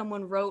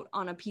someone wrote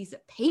on a piece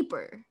of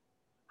paper.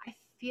 I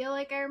feel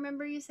like I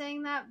remember you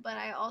saying that, but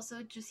I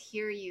also just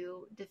hear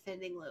you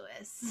defending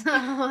Lewis. So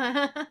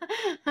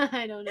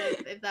I don't know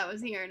if that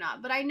was here or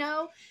not. But I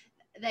know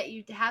that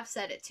you have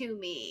said it to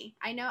me.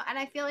 I know, and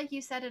I feel like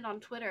you said it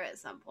on Twitter at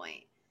some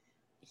point.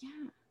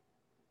 Yeah.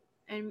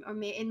 And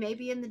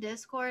maybe in the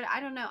Discord. I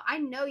don't know. I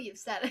know you've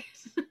said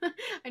it.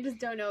 I just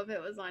don't know if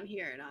it was on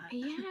here or not.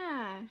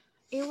 Yeah.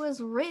 It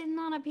was written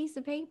on a piece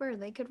of paper.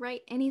 They could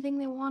write anything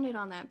they wanted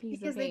on that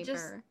piece of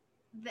paper.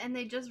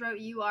 They just wrote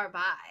you are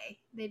bi.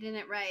 They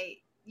didn't write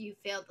you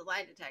failed the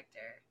lie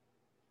detector.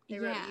 They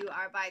wrote you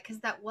are bi because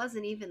that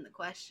wasn't even the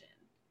question.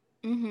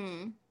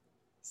 Mm-hmm.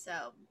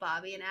 So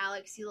Bobby and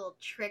Alex, you little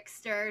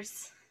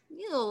tricksters.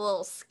 You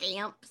little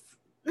scamps.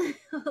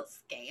 Little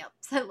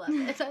scamps. I love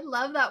it. I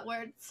love that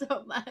word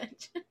so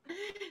much.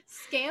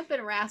 Scamp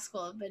and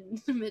rascal have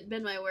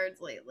been my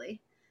words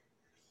lately.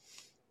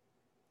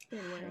 Good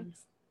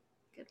words.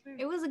 Good words.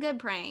 It was a good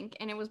prank,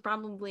 and it was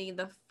probably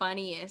the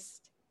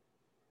funniest,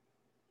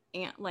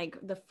 and like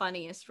the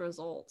funniest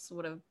results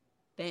would have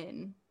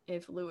been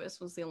if Lewis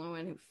was the only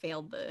one who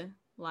failed the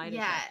lie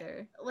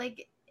detector.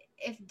 Like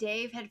if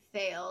Dave had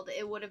failed,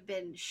 it would have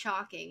been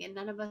shocking, and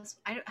none of us.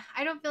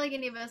 I don't feel like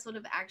any of us would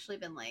have actually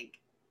been like.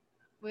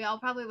 We all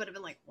probably would have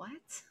been like, "What?"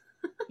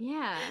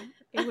 Yeah,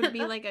 it would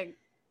be like a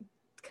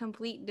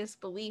complete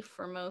disbelief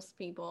for most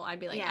people. I'd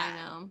be like, Yeah. I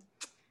know.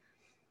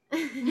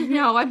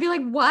 No, I'd be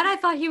like, what? I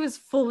thought he was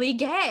fully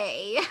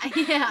gay.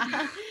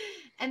 Yeah.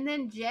 And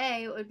then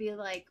Jay would be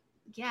like,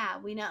 yeah,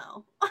 we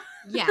know.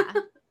 Yeah.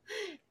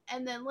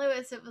 And then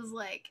Lewis, it was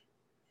like,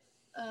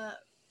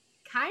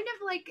 kind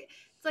of like,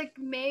 it's like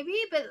maybe,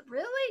 but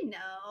really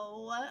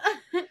no.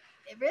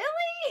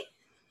 Really?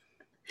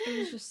 It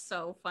was just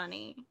so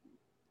funny.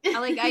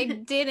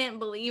 I didn't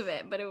believe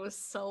it, but it was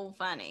so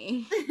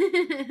funny.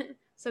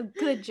 So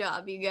good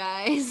job, you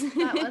guys.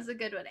 That was a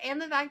good one.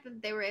 And the fact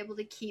that they were able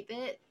to keep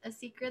it a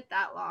secret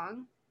that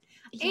long.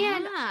 Yeah.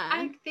 And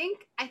I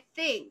think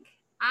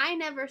I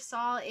never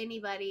saw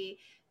anybody,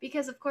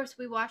 because of course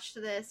we watched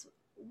this,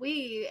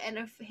 we and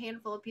a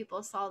handful of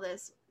people saw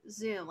this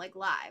Zoom, like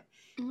live.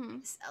 Mm-hmm.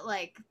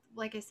 Like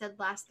I said,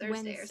 last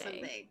Thursday or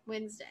something.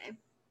 Wednesday.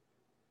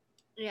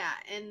 Yeah,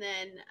 and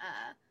then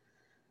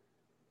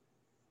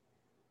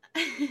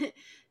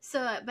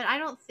so, but I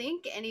don't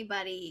think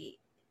anybody,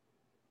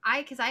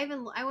 because I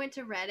went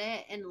to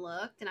Reddit and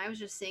looked, and I was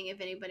just seeing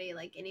if anybody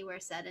like anywhere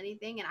said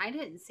anything, and I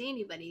didn't see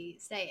anybody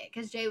say it,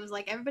 because Jay was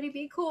like, everybody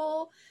be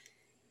cool,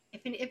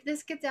 if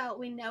this gets out,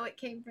 we know it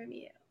came from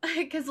you,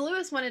 because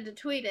Lewis wanted to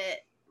tweet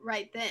it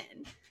right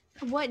then.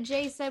 What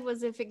Jay said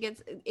was if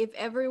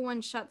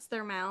everyone shuts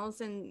their mouths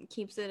and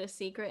keeps it a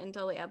secret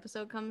until the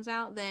episode comes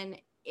out, then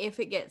if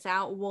it gets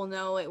out, we'll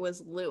know it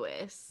was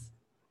Lewis.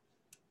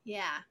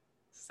 Yeah,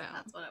 so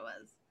that's what it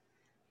was.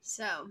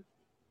 So,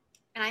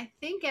 and I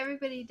think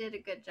everybody did a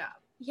good job.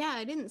 Yeah,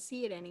 I didn't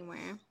see it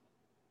anywhere.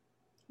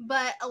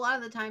 But a lot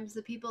of the times,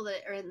 the people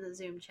that are in the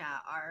Zoom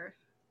chat are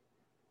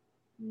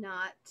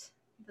not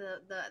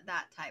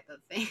that type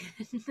of fan.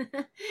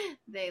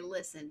 They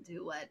listen to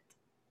what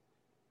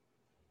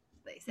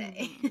they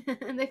say.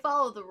 Mm-hmm. And they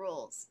follow the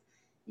rules,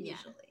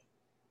 usually.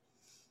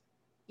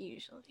 Yeah.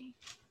 Usually.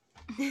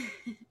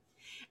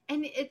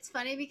 And it's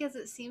funny because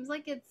it seems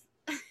like it's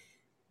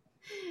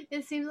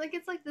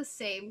like the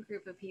same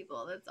group of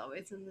people that's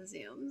always in the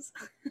Zooms.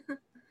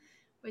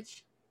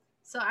 Which,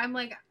 so I'm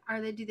like,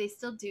 do they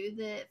still do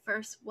the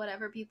first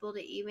whatever people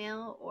to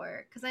email?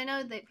 Or, because I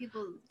know that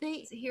people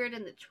hear it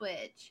in the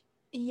Twitch.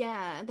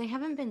 Yeah, they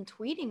haven't been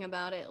tweeting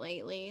about it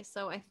lately,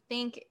 so I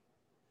think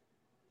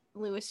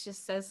Lewis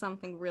just says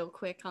something real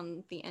quick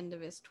on the end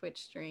of his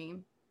Twitch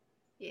stream.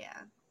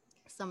 Yeah.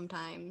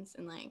 Sometimes,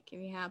 and like, if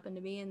you happen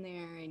to be in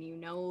there and you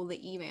know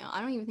the email,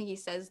 I don't even think he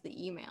says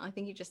the email. I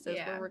think he just says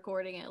we're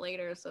recording it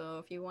later, so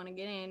if you want to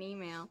get in,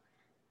 email.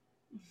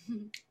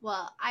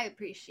 Well, I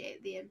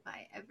appreciate the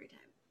invite every time.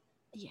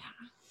 Yeah.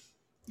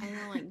 I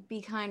know, like, Be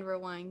Kind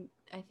Rewind,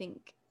 I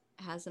think,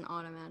 has an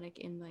automatic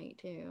invite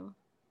too.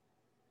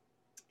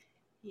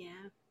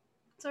 Yeah.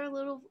 It's our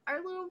little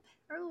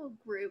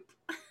group.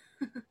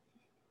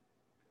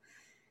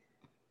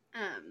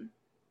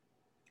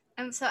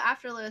 And so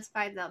after Lewis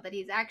finds out that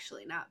he's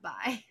actually not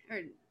bi,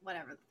 or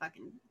whatever the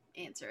fucking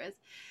answer is,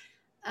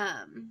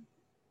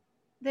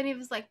 then he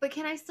was like, but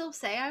can I still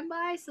say I'm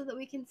bi so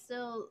I can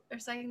still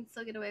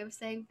get away with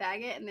saying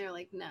faggot? And they're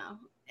like, no.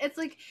 It's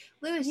like,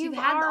 Lewis, you've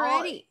had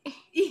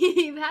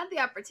the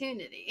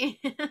opportunity.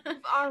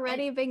 You've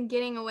already been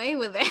getting away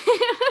with it.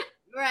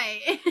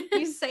 Right.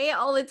 You say it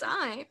all the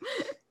time.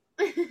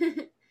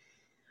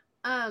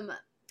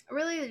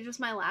 Really, just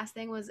my last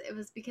thing was, it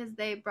was because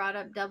they brought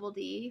up Double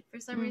D for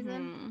some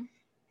reason.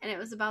 And it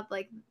was about,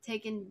 like,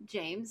 taking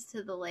James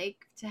to the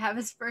lake to have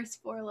his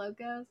first Four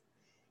Locos.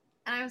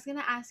 And I was going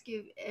to ask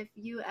you if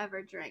you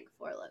ever drank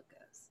Four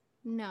Locos.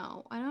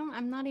 No,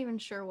 I'm not even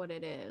sure what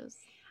it is.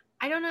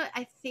 I don't know.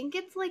 I think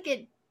it's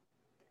like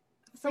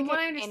from what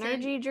I understand,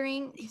 energy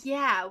drink.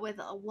 Yeah, with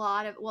a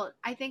lot of,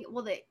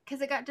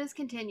 because it got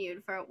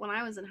discontinued for when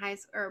I was in high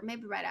school, or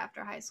maybe right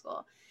after high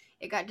school.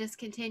 It got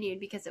discontinued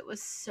because it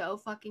was so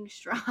fucking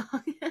strong.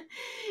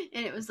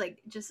 And it was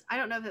like, just, I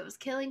don't know if it was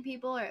killing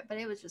people but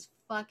it was just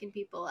fucking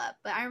people up.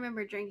 But I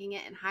remember drinking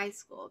it in high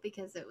school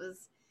because it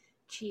was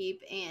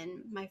cheap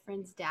and my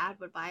friend's dad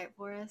would buy it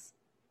for us.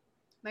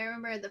 But I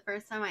remember the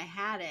first time I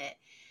had it,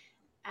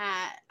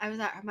 I was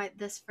at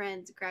this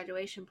friend's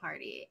graduation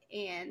party,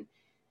 and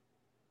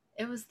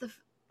it was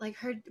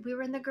we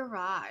were in the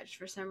garage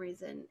for some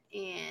reason,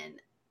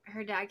 and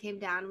her dad came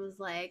down and was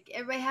like,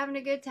 everybody having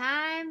a good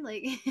time?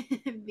 Like,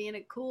 being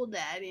a cool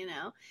dad, you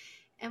know?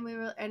 And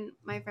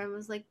my friend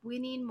was like, we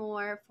need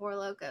more Four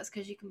Locos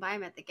because you can buy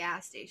them at the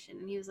gas station.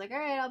 And he was like, all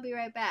right, I'll be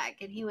right back.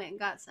 And he went and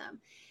got some.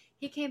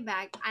 He came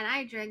back, and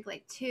I drank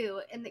like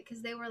 2, and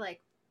because they were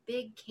like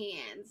big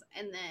cans.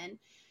 And then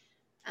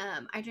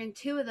I drank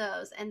 2 of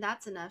those, and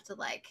that's enough to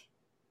like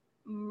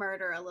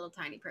murder a little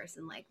tiny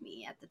person like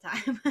me at the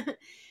time.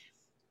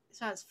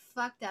 So I was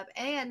fucked up.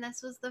 And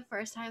this was the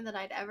first time that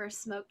I'd ever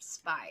smoked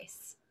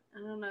spice. I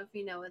don't know if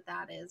you know what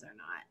that is or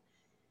not.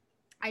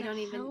 I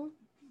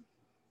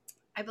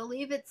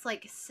believe it's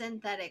like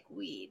synthetic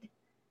weed.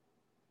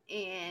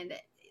 And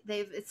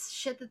it's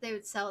shit that they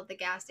would sell at the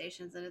gas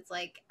stations, and it's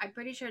like, I'm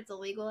pretty sure it's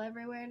illegal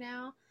everywhere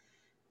now,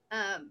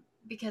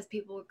 because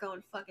people were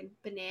going fucking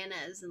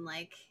bananas and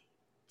like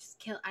just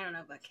I don't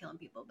know about killing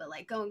people, but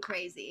like going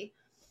crazy.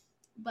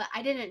 But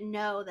I didn't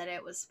know that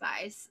it was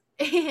spice.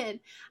 And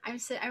I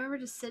remember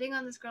just sitting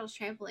on this girl's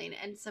trampoline,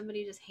 and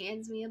somebody just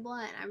hands me a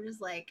blunt. I'm just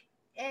like,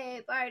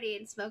 hey, party,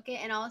 and smoke it.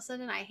 And all of a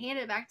sudden I hand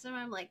it back to them.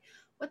 I'm like,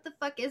 what the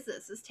fuck is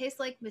this? This tastes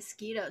like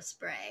mosquito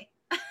spray.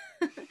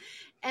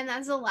 And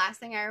that's the last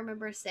thing I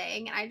remember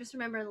saying. And I just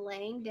remember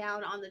laying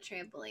down on the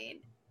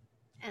trampoline.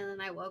 And then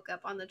I woke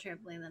up on the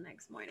trampoline the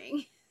next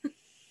morning.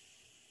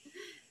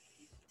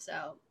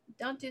 So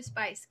don't do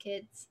spice,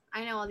 kids.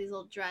 I know all these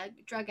little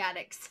drug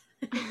addicts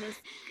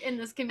in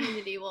this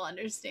community will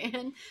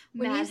understand.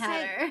 Mad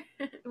Hatter.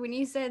 When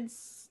you said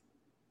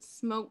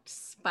smoked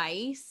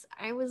spice,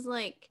 I was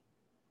like,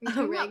 are you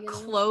talking about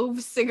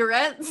clove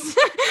cigarettes?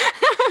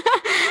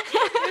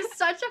 You're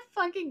such a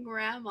fucking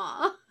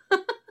grandma.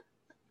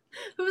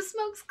 Who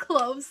smokes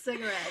clove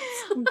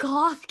cigarettes?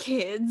 Goth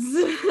kids.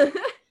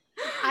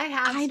 I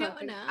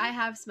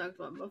have smoked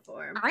one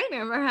before. I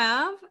never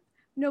have.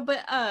 No,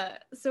 but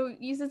so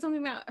you said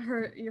something about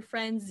your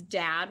friend's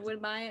dad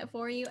would buy it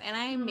for you, and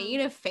I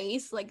made a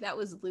face like that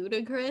was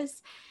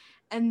ludicrous,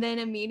 and then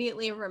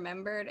immediately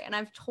remembered, and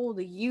I've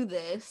told you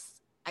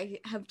this, I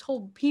have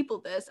told people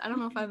this, I don't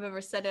know if I've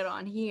ever said it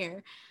on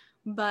here,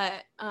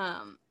 but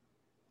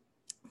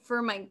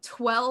for my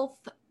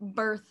 12th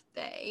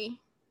birthday,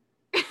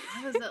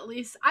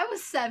 I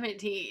was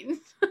 17.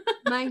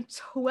 My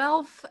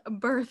 12th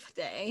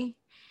birthday,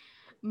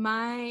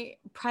 my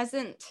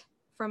present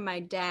from my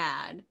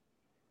dad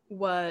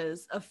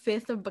was a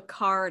 5th of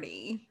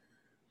Bacardi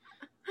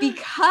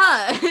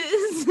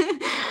because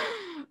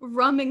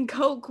rum and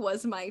Coke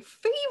was my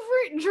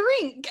favorite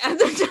drink at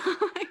the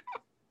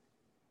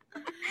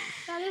time.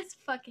 That is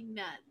fucking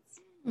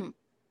nuts.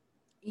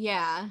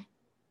 Yeah.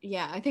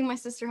 I think my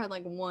sister had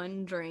like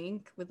one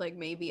drink with like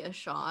maybe a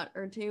shot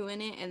or two in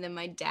it, and then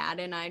my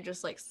dad and I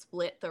just like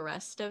split the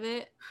rest of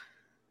it.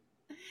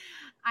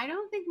 I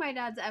don't think my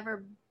dad's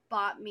ever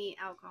bought me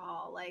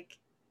alcohol. Like,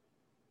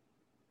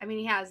 I mean,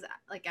 he has,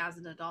 like, as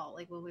an adult,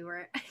 like, when we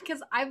were,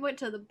 because I went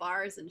to the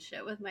bars and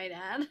shit with my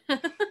dad.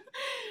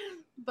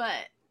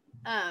 But,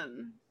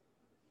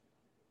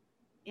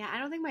 yeah, I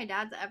don't think my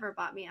dad's ever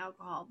bought me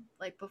alcohol,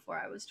 like, before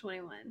I was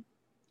 21.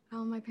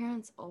 Oh, my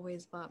parents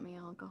always bought me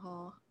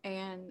alcohol.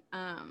 And,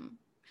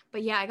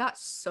 but yeah, I got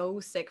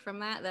so sick from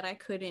that I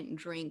couldn't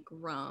drink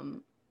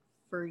rum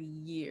for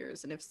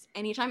years. And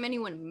anytime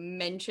anyone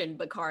mentioned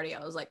Bacardi,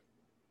 I was like,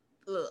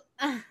 ugh.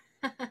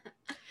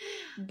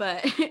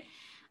 But,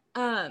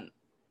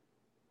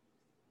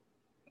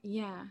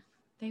 yeah,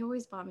 they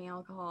always bought me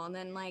alcohol. And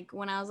then like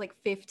when I was like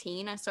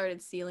 15, I started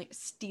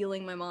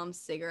stealing my mom's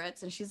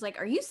cigarettes, and she's like,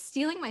 are you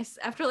stealing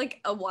after like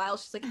a while,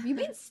 she's like, have you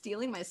been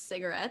stealing my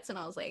cigarettes? And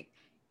I was like,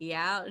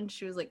 yeah. And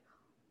she was like,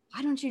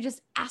 why don't you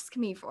just ask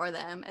me for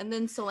them? And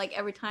then so like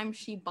every time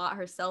she bought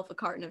herself a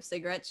carton of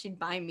cigarettes, she'd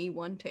buy me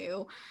one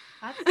too.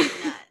 That's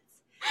nuts.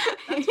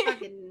 That's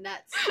fucking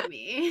nuts to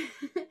me.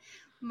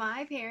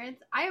 My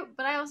parents, I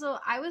was a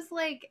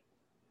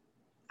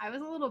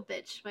little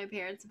bitch to my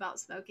parents about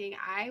smoking.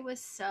 I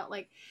was so,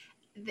 like,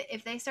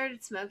 if they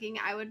started smoking,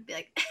 I would be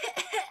like,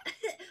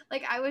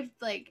 like, I would,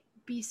 like,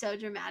 be so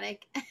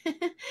dramatic.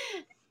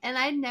 And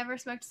I never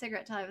smoked a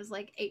cigarette till I was,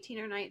 like, 18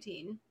 or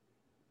 19.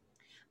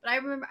 But I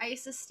remember I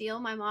used to steal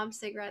my mom's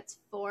cigarettes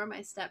for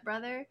my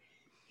stepbrother.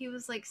 He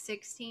was, like,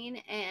 16,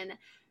 and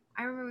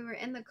I remember we were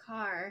in the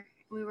car,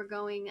 and we were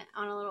going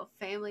on a little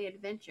family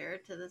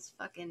adventure to this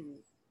fucking,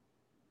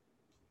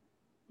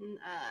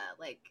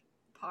 like,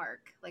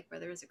 park, like where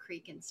there was a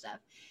creek and stuff.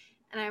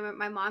 And I remember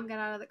my mom got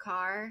out of the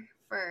car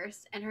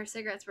first, and her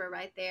cigarettes were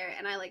right there,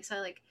 and I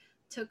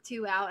took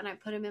 2 out and I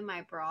put them in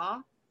my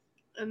bra.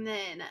 And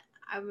then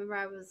I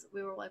remember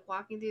we were like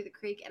walking through the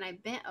creek, and I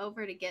bent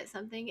over to get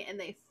something, and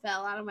they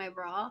fell out of my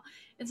bra,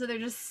 and so they're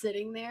just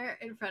sitting there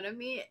in front of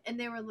me, and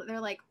they're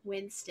like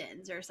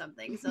Winston's or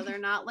something, so they're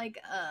not like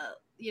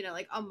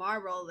like a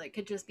Marlboro that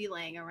could just be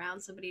laying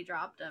around, somebody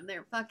dropped them.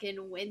 They're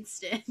fucking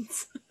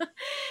Winston's.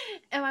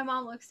 And my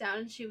mom looks down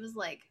and she was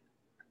like,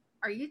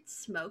 are you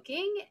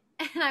smoking?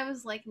 And I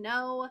was like,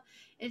 no.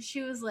 And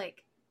she was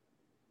like,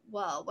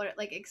 well, what,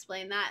 like,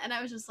 explain that. And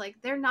I was just like,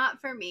 they're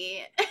not for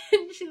me.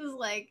 And she was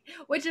like,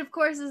 which of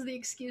course is the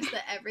excuse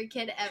that every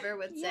kid ever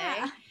would say.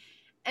 Yeah.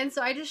 And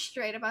so I just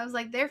straight up, I was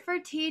like, they're for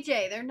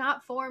TJ, they're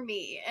not for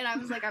me. And I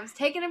was like, I was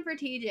taking them for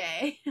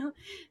TJ. And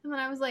then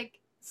I was like,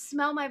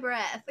 smell my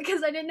breath,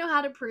 because I didn't know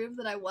how to prove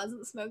that I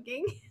wasn't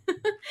smoking. I'm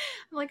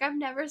like, I've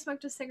never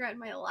smoked a cigarette in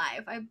my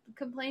life. I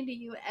complain to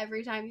you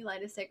every time you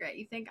light a cigarette.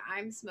 You think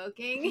I'm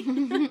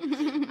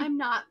smoking? I'm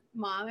not,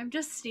 Mom. I'm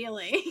just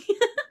stealing.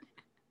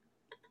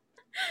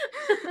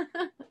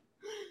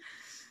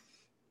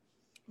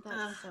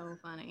 That's so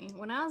funny.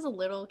 When I was a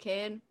little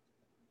kid,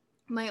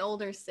 my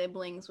older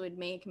siblings would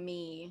make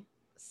me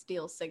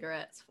steal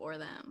cigarettes for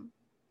them,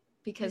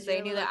 because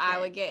they knew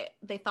that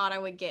they thought I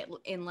would get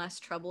in less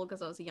trouble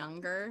because I was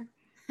younger.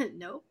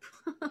 Nope.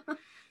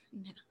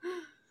 No.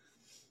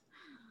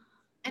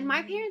 And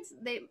my parents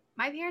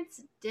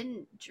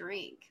didn't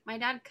drink. My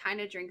dad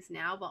kind of drinks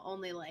now, but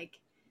only like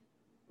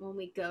when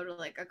we go to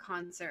like a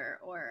concert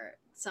or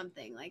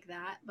something like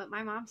that. But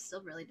my mom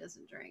still really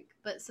doesn't drink.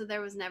 But so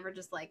there was never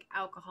just like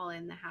alcohol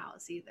in the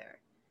house either.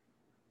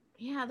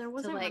 Yeah, there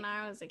wasn't like, when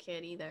I was a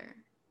kid either.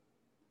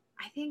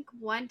 I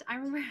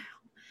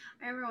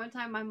remember one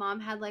time my mom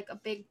had like a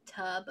big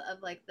tub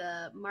of like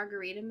the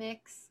margarita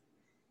mix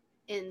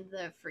in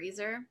the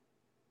freezer.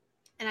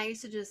 And I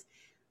used to just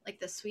like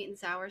the sweet and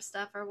sour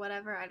stuff or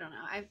whatever. I don't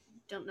know. I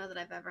don't know that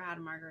I've ever had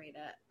a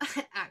margarita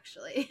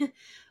actually.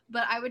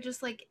 But I would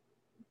just like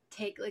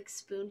take like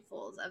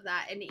spoonfuls of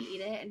that and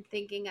eat it and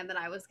thinking that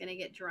I was going to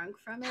get drunk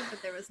from it,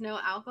 but there was no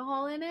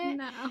alcohol in it.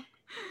 No.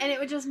 And it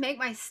would just make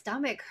my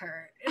stomach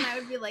hurt. And I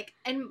would be like,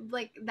 and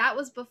like that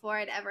was before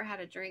I'd ever had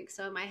a drink.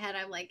 So in my head,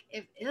 I'm like,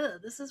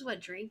 this is what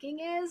drinking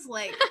is?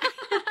 Like,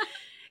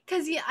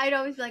 because I'd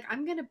always be like,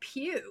 I'm going to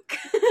puke.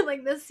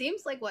 Like, this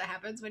seems like what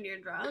happens when you're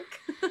drunk.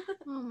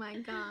 Oh my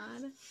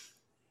God.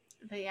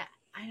 But yeah,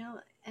 I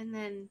don't. And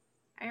then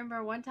I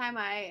remember one time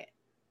I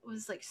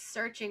was like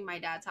searching my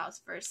dad's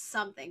house for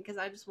something because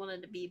I just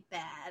wanted to be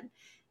bad.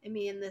 And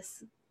me and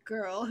this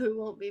girl who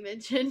won't be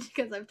mentioned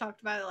because I've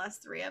talked about it the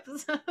last 3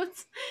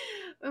 episodes,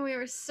 when we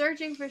were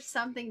searching for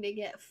something to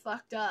get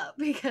fucked up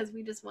because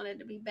we just wanted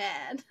to be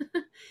bad.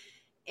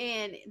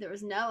 And there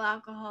was no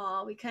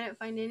alcohol. We couldn't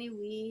find any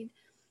weed.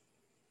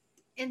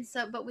 And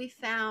so, but we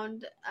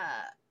found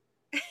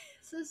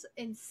this is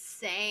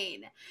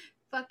insane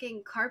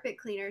fucking carpet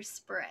cleaner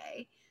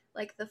spray,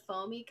 like the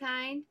foamy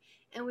kind.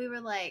 And we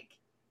were like,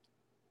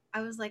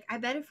 I was like, I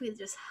bet if we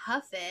just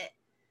huff it,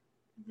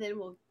 then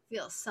we'll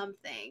feel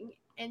something.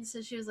 And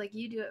so she was like,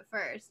 you do it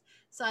first.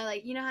 So I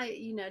like, you know how,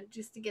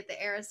 just to get the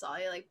aerosol,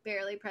 you like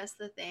barely press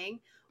the thing.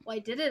 Well, I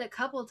did it a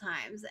couple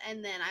times.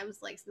 And then I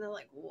was like, so they're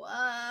like,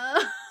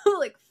 whoa,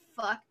 like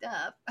fucked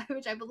up,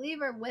 which I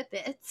believe are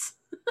whippets.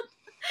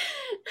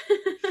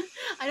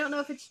 I don't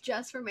know if it's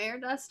just from Air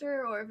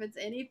Duster or if it's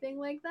anything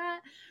like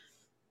that.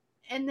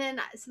 And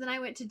then, so then I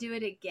went to do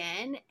it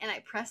again and I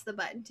pressed the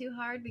button too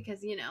hard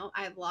because,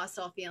 I've lost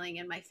all feeling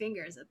in my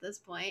fingers at this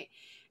point.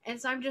 And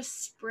so I'm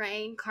just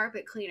spraying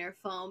carpet cleaner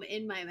foam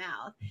in my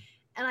mouth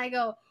and I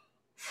go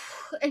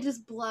and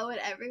just blow it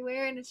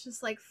everywhere. And it's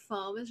just like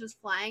foam is just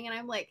flying. And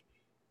I'm like,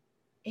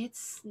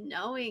 it's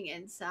snowing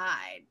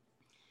inside.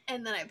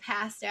 And then I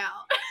passed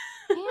out.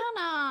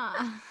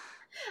 Hannah.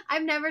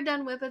 I've never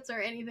done whippets or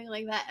anything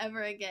like that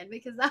ever again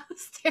because that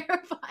was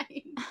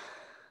terrifying.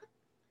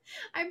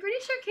 I'm pretty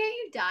sure, can't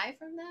you die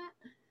from that?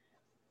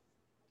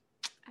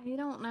 I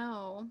don't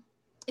know.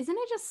 Isn't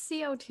it just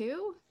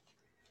CO2?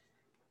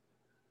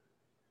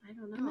 I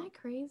don't know. Am I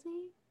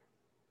crazy?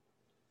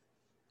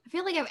 I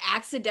feel like I've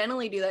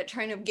accidentally do that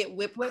trying to get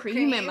whipped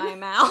cream in my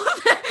mouth.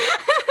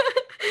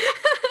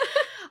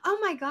 Oh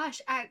my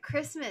gosh, at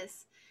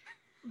Christmas,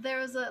 there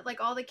was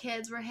all the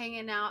kids were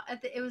hanging out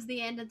it was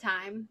the end of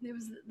time. It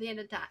was the end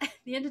of time.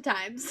 The end of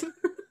times.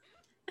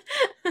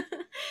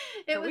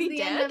 It was the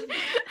dead?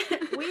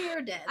 End of we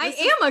are dead. I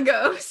am a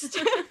ghost.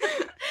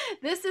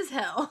 This is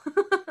hell.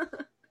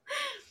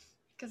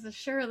 Because it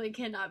surely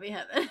cannot be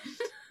heaven.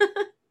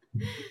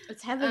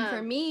 It's heaven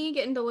for me,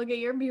 getting to look at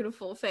your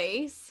beautiful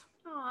face.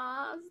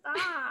 Aw,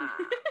 stop.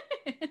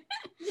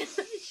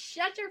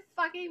 Shut your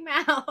fucking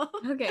mouth.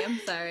 Okay, I'm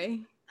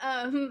sorry.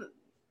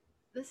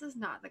 This is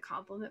not the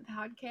compliment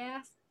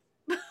podcast.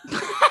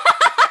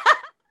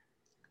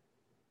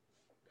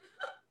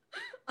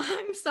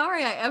 I'm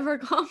sorry I ever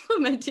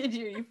complimented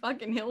you, you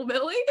fucking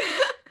hillbilly.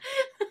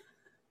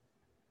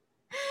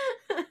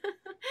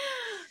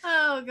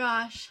 Oh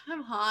gosh,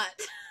 I'm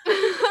hot.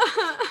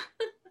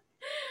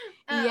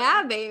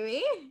 Yeah,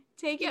 baby.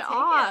 Take it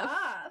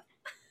off.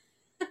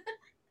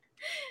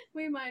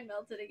 We mind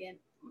melted again.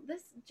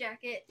 This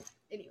jacket,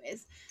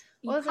 anyways.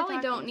 You probably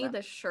don't need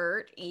the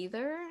shirt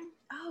either.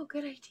 Oh,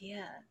 good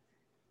idea.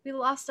 We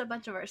lost a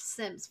bunch of our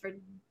Sims for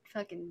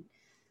fucking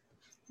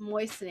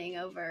moistening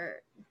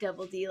over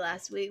Double D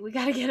last week. We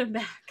gotta get him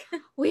back.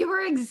 We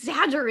were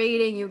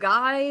exaggerating, you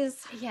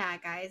guys. Yeah,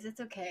 guys, it's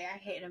okay. I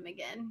hate him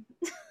again.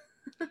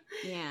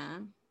 Yeah.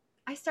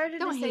 I started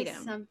to say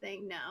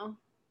something. No.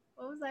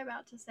 What was I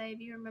about to say?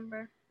 Do you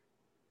remember?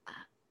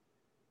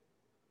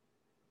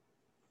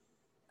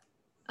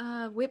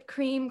 Whipped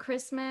cream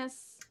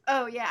Christmas.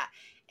 Oh, yeah.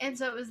 And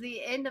so it was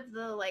the end of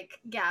the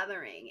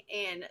gathering,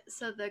 and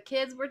so the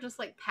kids were just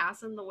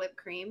passing the whipped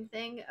cream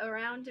thing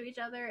around to each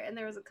other, and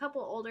there was a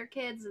couple older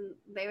kids, and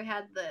they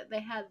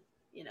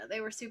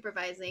were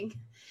supervising,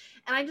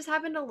 and I just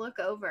happened to look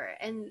over,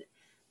 and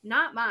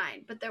not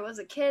mine, but there was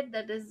a kid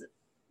that is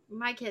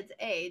my kid's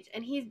age,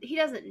 and he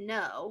doesn't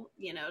know,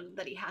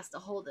 that he has to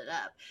hold it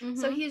up,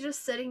 so he's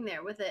just sitting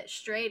there with it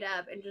straight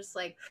up and just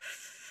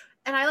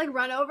and I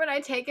run over and I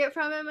take it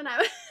from him, and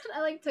I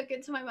took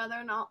it to my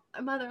mother-in-law,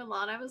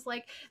 and I was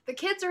like, the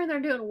kids are in there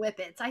doing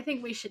whippets. I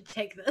think we should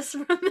take this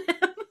from them.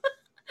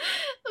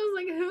 I was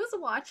like, who's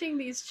watching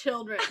these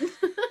children?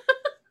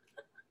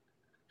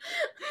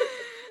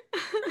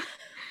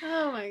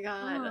 Oh my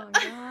god. Oh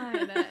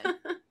god.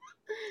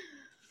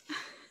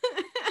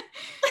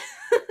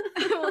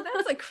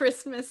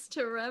 Christmas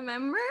to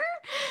remember.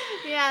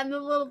 Yeah, and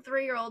the little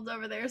 3-year-olds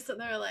over there sitting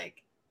there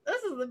like,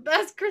 this is the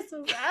best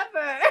Christmas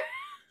ever.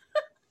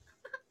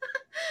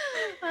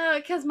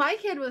 Because my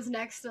kid was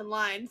next in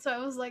line, so I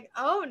was like,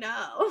 oh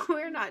no,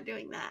 we're not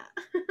doing that.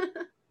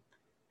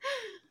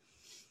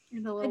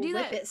 In the little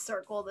whippet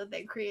circle that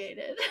they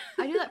created.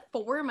 I do that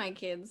for my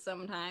kids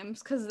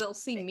sometimes, because they'll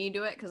see me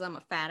do it, because I'm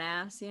a fat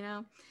ass, you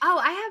know?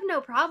 Oh, I have no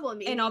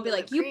problem eating. And I'll be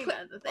like, you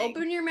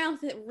open your mouth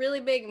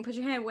really big and put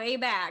your hand way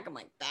back. I'm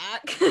like,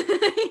 back?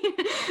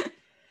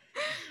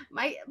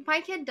 My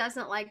kid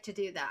doesn't like to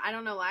do that. I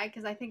don't know why,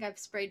 because I think I've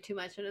sprayed too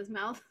much in his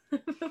mouth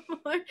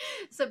before.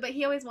 So, but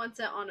he always wants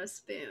it on a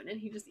spoon, and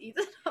he just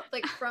eats it up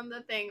like from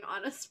the thing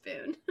on a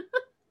spoon.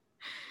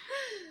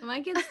 My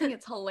kids think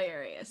it's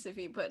hilarious if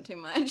you put too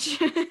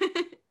much.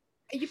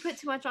 You put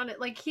too much on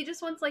it. Like, he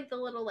just wants like the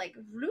little like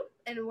whoop,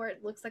 and where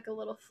it looks like a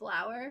little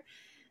flower.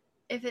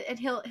 And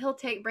he'll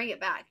bring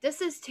it back.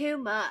 This is too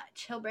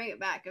much. He'll bring it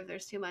back if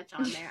there's too much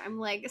on there. I'm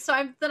like, so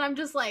I'm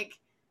just like,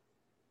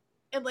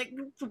 and like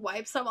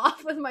wipe some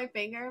off with my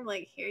finger. I'm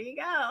like, here you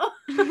go.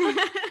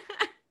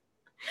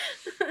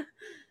 Is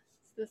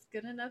this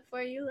good enough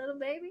for you, little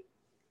baby?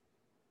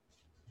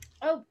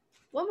 Oh,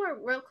 one more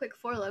real quick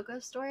Four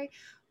Locos story.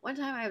 One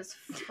time I was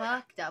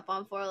fucked up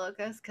on Four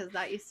Locos because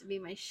that used to be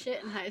my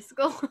shit in high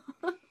school.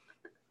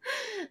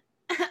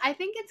 I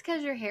think it's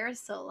because your hair is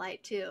so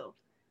light too.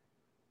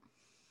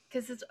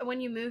 Because it's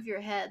when you move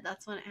your head,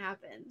 that's when it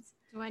happens.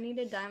 Do I need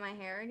to dye my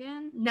hair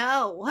again?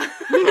 No.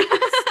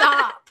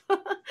 Stop.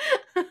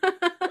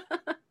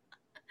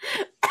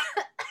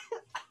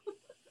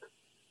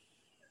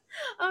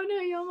 Oh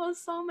no, you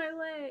almost saw my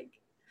leg.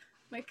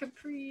 My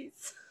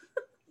capris.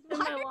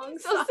 Why are you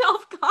so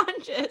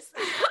self-conscious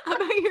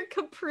about your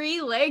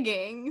capri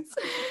leggings?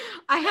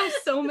 I have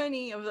so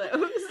many of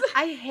those.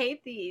 I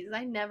hate these.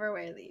 I never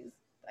wear these.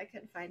 I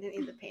couldn't find any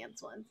of the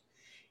pants ones.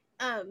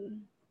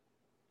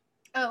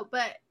 Oh,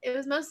 but it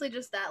was mostly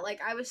just that.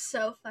 Like, I was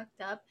so fucked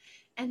up.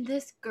 And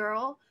this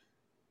girl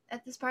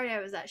at this party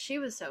I was at, she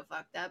was so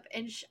fucked up.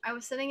 And I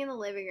was sitting in the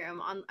living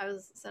room. I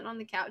was sitting on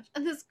the couch.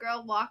 And this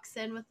girl walks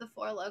in with the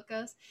Four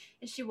Locos.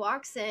 And she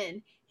walks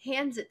in,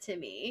 hands it to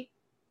me.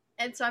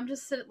 And so I'm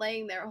just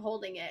laying there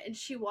holding it. And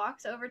she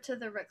walks over to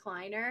the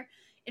recliner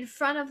in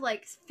front of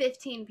like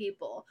 15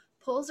 people,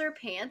 pulls her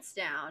pants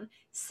down,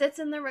 sits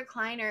in the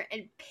recliner,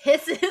 and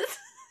pisses.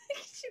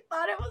 She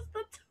thought it was the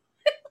toilet.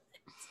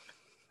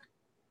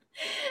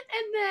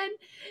 And then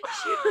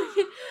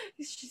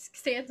she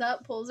stands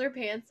up, pulls her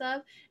pants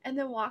up, and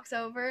then walks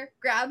over,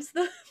 grabs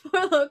the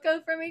Four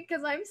Loko for me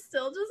because I'm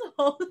still just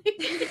holding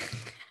it.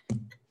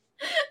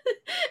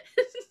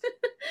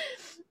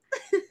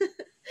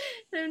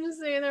 And I'm just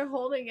sitting there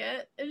holding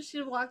it, and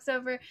she walks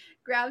over,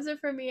 grabs it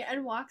from me,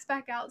 and walks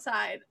back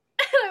outside.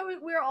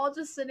 And we were all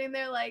just sitting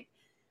there like,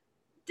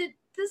 did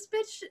this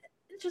bitch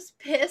just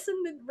piss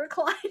in the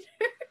recliner?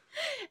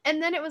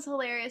 And then it was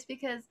hilarious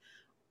because,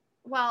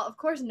 well, of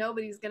course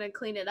nobody's gonna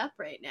clean it up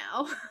right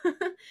now.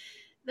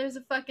 There's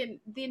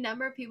the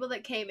number of people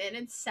that came in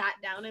and sat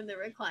down in the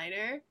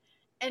recliner.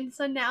 And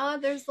so now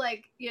there's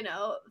 5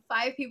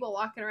 people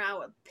walking around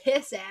with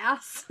piss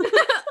ass. Ew!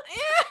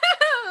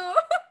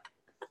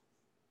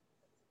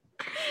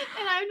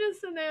 And I'm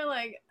just sitting there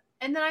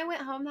and then I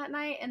went home that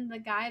night, and the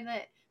guy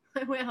that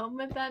I went home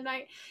with that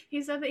night,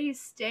 he said that he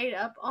stayed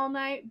up all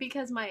night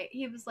because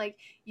he was like,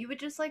 you would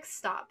just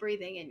stop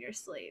breathing in your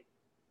sleep.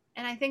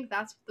 And I think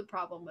that's the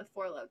problem with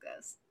Four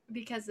Locos,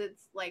 because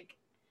it's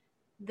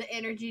the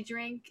energy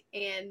drink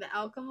and the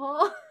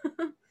alcohol.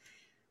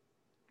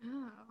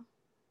 Oh.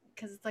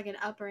 Because it's an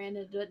upper and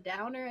a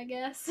downer, I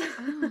guess.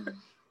 Oh.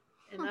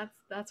 And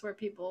that's where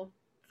people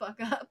fuck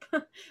up,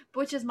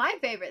 which is my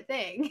favorite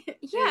thing.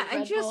 Yeah,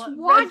 I just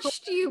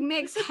watched you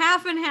mix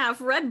half and half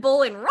Red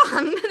Bull and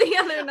rum the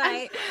other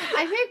night.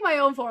 I make my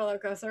own Four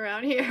Locos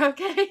around here,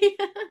 okay?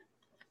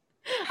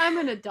 I'm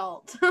an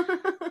adult.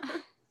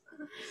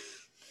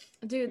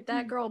 Dude,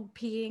 that girl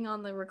peeing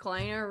on the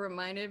recliner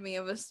reminded me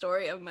of a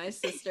story of my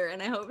sister,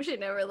 and I hope she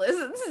never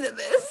listens to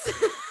this.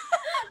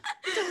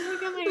 Don't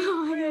look at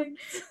my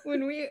legs.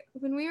 When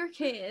we were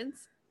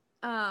kids,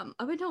 up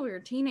until we were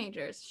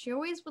teenagers, she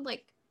always would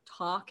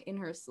talk in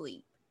her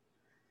sleep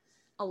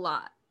a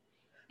lot,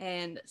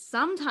 and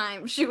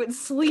sometimes she would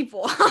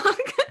sleepwalk.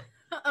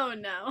 Oh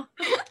no.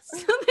 So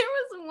there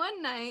was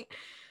one night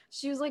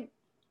she was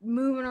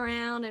moving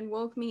around and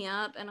woke me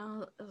up, and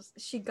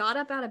she got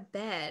up out of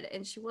bed,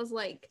 and she was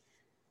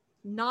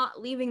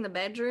not leaving the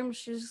bedroom.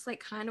 She was just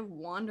kind of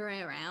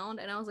wandering around,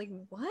 and I was like,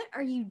 what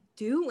are you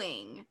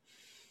doing?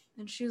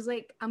 And she was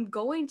like, I'm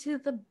going to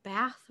the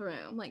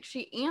bathroom.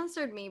 She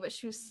answered me, but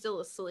she was still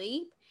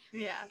asleep.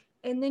 Yeah.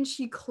 And then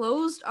she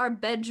closed our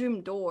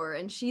bedroom door,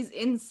 and she's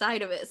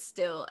inside of it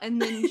still.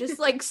 And then just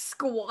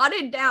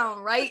squatted down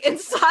right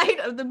inside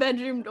of the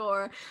bedroom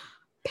door,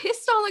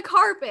 pissed on the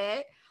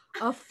carpet,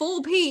 a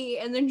full pee,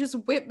 and then just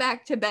went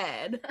back to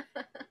bed.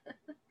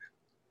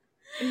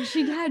 And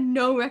she had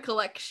no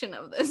recollection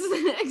of this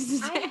the next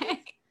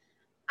day.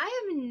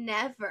 I have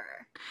never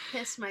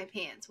pissed my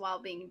pants while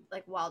being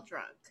while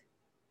drunk.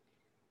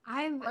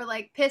 or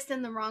like pissed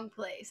in the wrong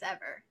place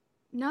ever?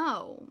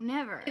 No,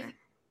 never.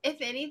 If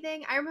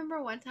anything, I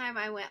remember one time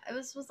I went, it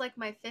was like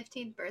my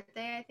 15th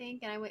birthday, I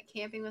think, and I went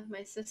camping with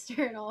my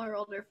sister and all her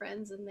older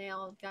friends, and they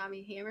all got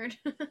me hammered.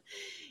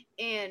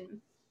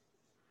 And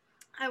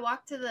I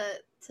walked to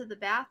the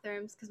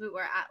bathrooms because we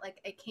were at like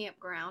a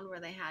campground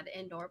where they had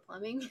indoor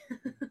plumbing.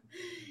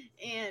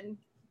 And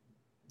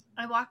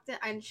I walked in,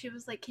 and she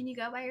was like, "Can you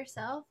go by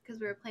yourself?" Because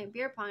we were playing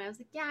beer pong. I was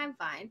like, "Yeah, I'm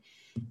fine."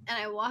 And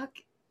I walk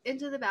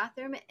into the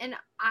bathroom, and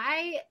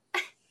I've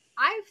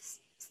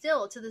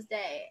still to this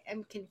day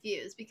am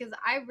confused because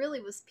I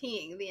really was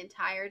peeing the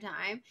entire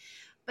time.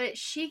 But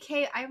she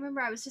came, I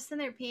remember I was just in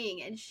there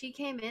peeing, and she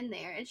came in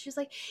there, and she's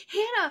like,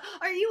 "Hannah,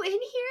 are you in here?"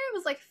 I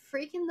was like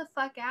freaking the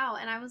fuck out,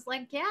 and I was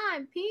like, "Yeah,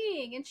 I'm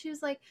peeing." And she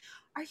was like,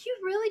 "Are you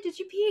really? Did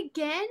you pee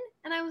again?"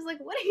 And I was like,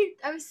 "What are you?"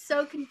 I was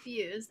so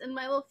confused, and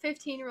my little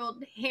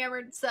 15-year-old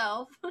hammered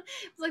self, it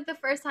was like the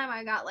first time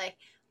I got like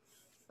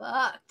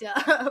fucked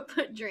up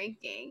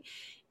drinking.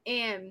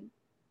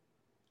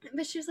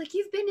 But she was like,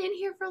 "You've been in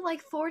here for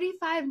like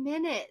 45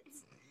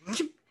 minutes.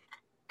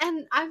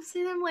 And I'm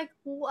sitting there, I'm like,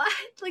 "What?"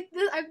 Like,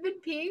 I've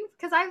been peeing?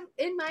 Because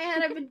in my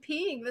head, I've been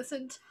peeing this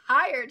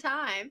entire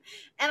time.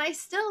 And I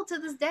still, to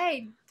this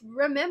day,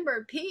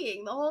 remember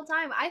peeing the whole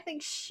time. I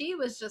think she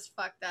was just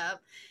fucked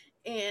up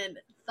and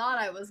thought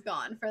I was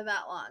gone for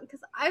that long.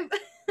 Because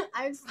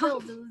I'm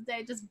still, to this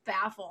day, just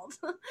baffled.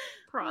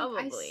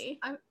 Probably.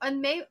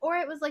 Or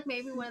it was like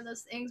maybe one of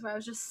those things where I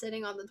was just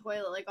sitting on the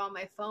toilet, like on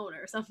my phone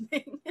or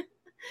something.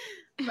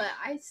 But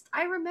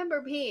I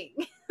remember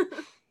peeing.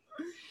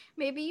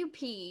 Maybe you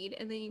peed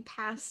and then you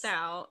passed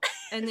out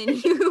and then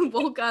you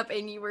woke up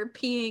and you were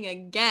peeing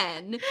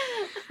again.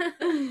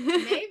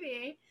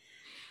 Maybe.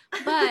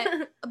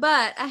 But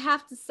I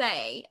have to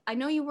say, I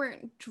know you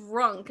weren't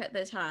drunk at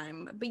the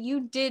time, but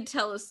you did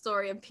tell a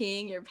story of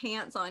peeing your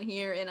pants on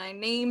here, and I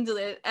named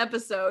the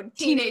episode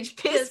Teenage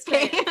Piss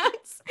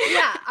Pants.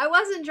 Yeah, I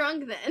wasn't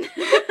drunk then.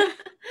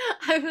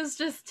 I was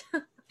just,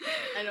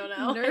 I don't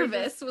know.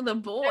 Nervous with a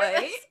boy.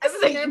 I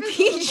was like, nervous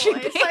with a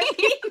boy. So I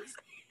peed.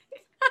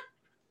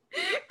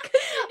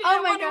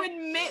 Oh my god! To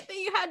admit that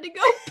you had to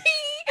go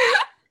pee,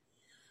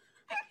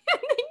 and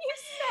then you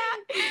sat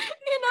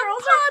in a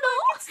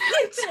puddle.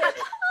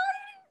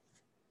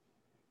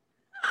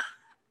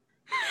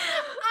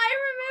 I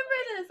remember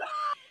this.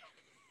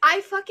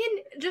 I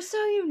fucking, just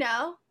so you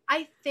know,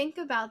 I think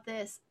about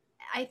this.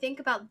 I think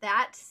about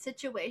that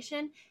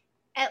situation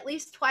at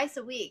least twice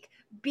a week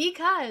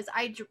because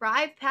I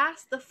drive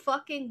past the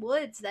fucking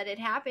woods that it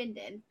happened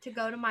in to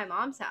go to my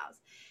mom's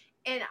house.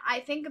 And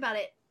I think about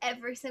it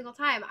every single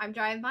time I'm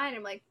driving by, and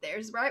I'm like,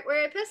 "There's right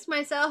where I pissed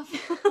myself."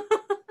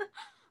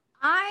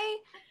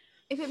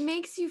 If it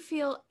makes you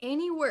feel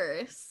any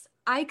worse,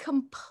 I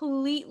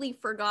completely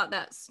forgot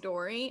that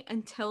story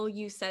until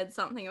you said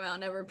something about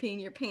never peeing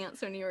your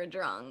pants when you were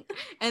drunk.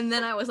 And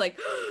then I was like,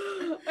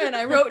 and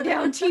I wrote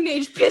down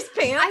Teenage Piss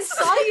Pants. I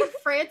saw you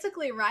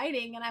frantically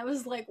writing, and I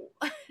was like,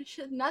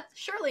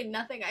 surely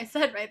nothing I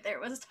said right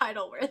there was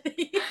title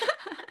worthy.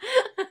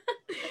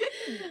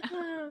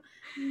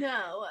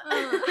 No.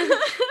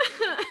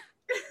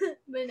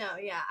 But no,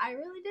 yeah, I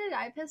really did.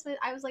 I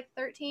was like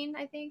 13,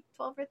 I think,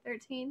 12 or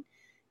 13.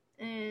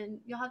 And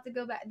you'll have to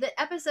go back. The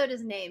episode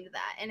is named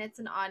that, and it's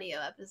an audio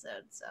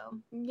episode, so.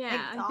 Yeah,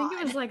 I think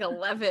it was like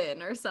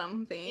 11 or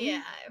something.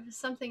 Yeah, it was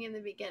something in the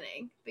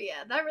beginning. But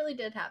yeah, that really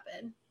did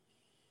happen.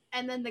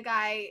 And then the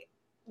guy,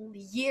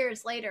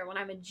 years later, when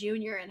I'm a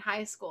junior in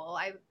high school,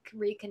 I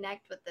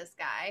reconnect with this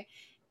guy.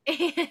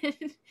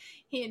 And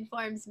he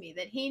informs me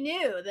that he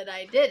knew that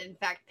I did, in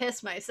fact,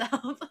 piss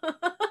myself.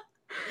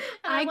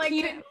 I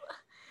can't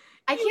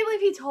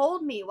believe he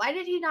told me. Why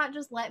did he not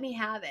just let me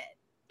have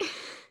it?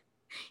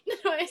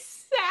 I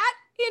sat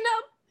in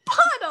a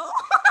puddle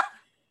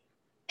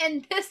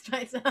and pissed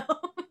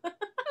myself.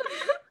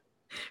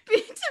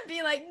 To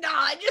be like, "Nah,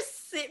 I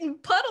just sit in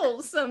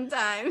puddles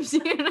sometimes,"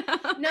 you know?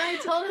 No, I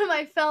told him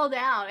I fell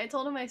down. I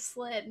told him I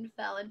slid and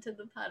fell into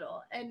the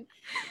puddle. And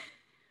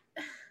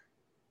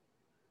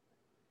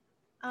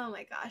oh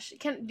my gosh.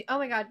 Oh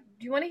my god.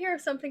 Do you want to hear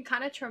something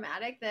kind of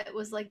traumatic that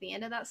was like the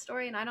end of that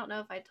story? And I don't know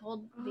if I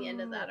told the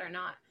end of that or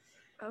not.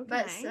 Okay.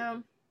 But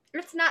so,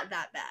 it's not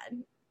that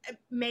bad.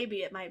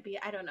 Maybe it might be.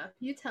 I don't know.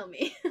 You tell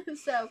me.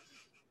 So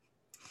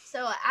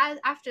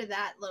after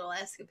that little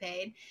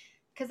escapade,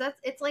 because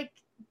it's like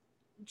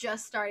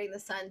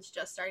the sun's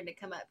just starting to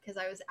come up because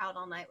I was out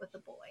all night with the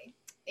boy.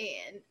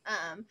 And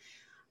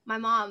my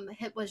mom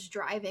was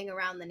driving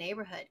around the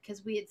neighborhood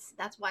because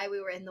that's why we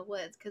were in the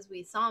woods, because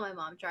we saw my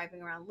mom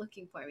driving around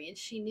looking for me, and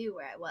she knew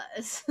where I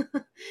was.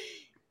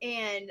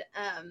 And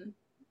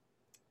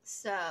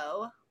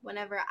so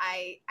whenever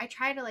I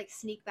try to like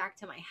sneak back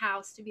to my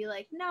house to be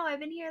like, "No, I've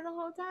been here the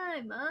whole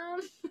time,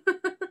 Mom."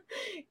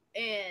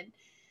 And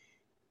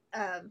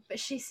but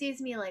she sees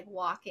me like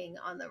walking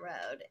on the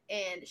road,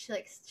 and she's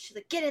like,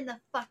 "Get in the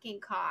fucking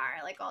car,"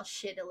 like all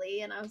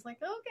shittily. And I was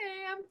like,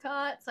 "Okay, I'm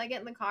caught." So I get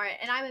in the car,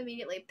 and I'm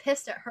immediately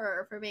pissed at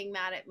her for being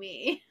mad at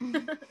me.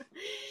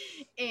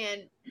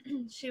 And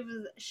she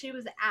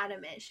was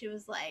adamant. She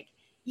was like,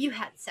 you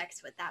had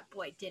sex with that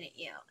boy, didn't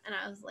you? And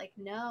I was like,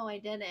 no, I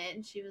didn't.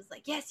 And she was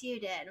like, yes, you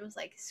did. And was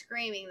like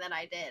screaming that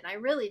I did. I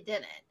really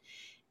didn't.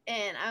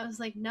 And I was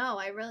like, no,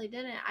 I really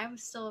didn't. I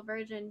was still a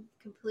virgin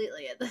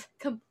completely.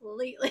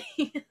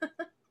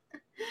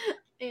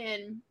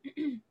 And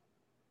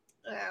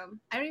I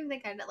don't even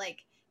think I'd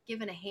like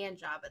given a hand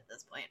job at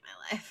this point in my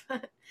life.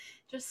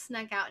 Just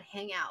snuck out,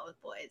 hang out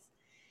with boys.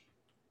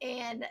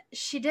 And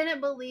she didn't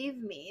believe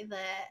me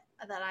that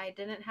I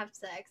didn't have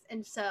sex.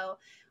 And so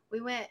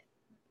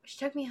she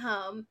took me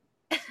home,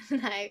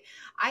 and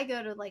I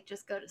go to like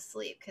just go to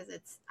sleep because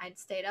I'd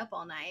stayed up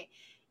all night.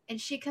 And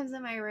she comes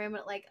in my room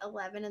at like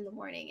 11 in the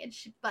morning, and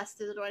she busts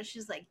through the door and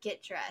she's like,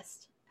 get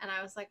dressed. And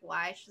I was like,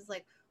 why? She's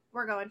like,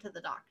 we're going to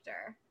the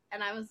doctor.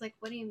 And I was like,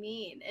 what do you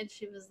mean? And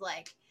she's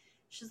like,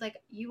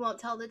 you won't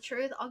tell the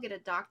truth? I'll get a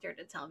doctor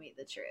to tell me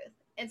the truth.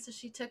 And so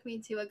she took me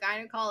to a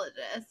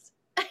gynecologist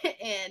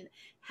and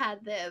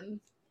had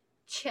them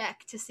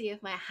check to see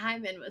if my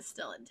hymen was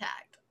still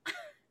intact.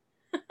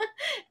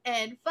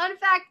 And fun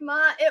fact,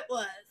 Ma, it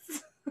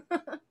was.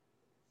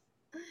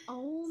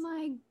 Oh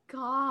my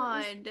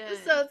god.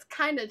 So it's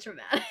kind of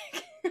traumatic.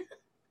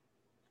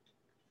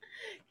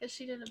 Because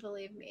she didn't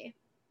believe me.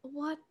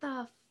 What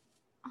the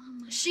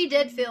she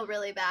did feel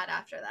really bad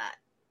after that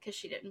because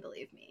she didn't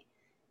believe me.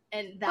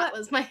 And that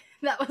was my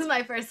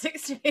first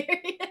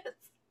experience.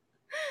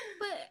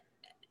 But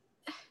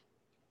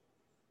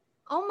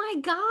oh my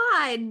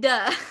god.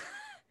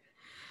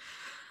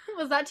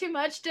 Was that too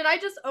much? Did I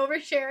just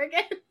overshare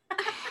again?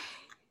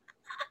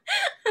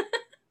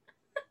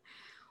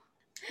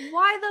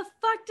 Why the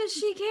fuck does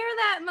she care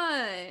that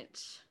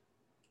much?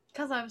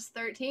 Because I was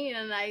 13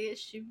 and I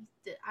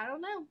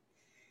don't know.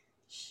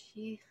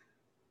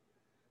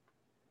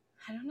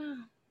 I don't know.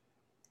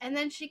 And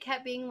then she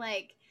kept being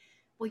like,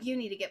 well, you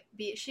need to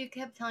she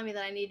kept telling me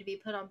that I need to be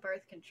put on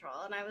birth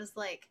control. And I was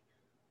like,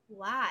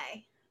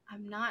 why?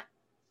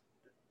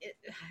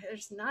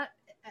 It's not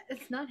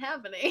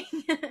happening.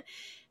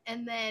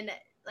 And then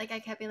like I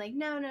kept being like,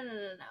 no.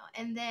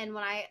 And then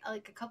when a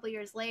couple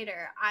years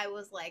later, I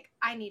was like,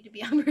 I need to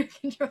be on birth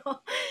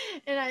control.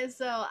 And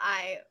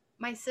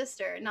my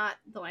sister, not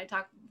the one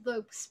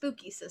the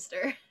spooky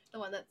sister, the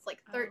one that's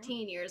like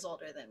 13 years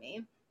older than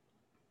me.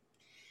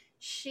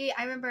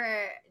 I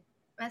remember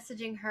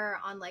messaging her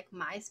on like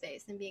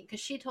MySpace and because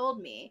she told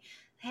me,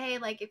 hey,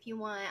 like if you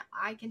want,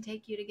 I can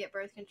take you to get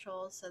birth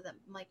control so that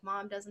like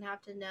mom doesn't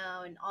have to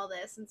know and all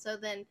this. And so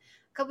then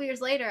a couple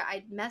years later,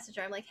 I messaged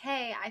her. I'm like,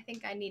 hey, I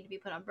think I need to be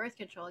put on birth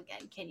control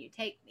again. Can you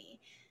take me?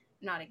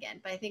 Not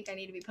again, but I think I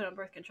need to be put on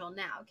birth control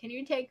now. Can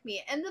you take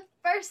me? And the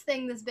first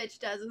thing this bitch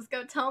does is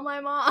go tell my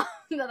mom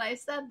that I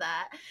said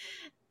that.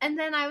 And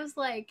then I was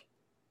like,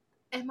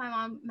 and my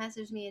mom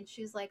messaged me and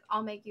she's like,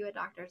 I'll make you a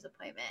doctor's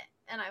appointment.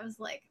 And I was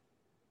like,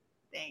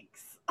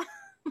 thanks.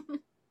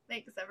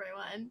 Thanks,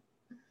 everyone.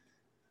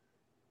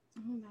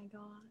 Oh my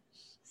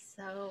gosh.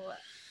 So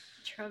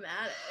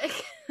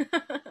traumatic.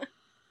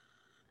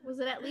 Was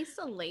it at least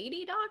a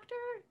lady doctor?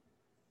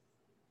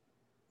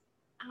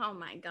 Oh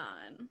my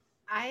god.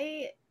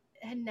 I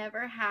had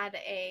never had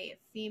a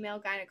female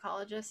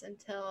gynecologist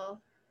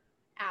until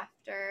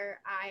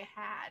after I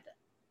had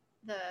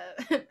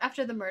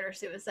after the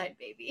murder-suicide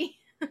baby.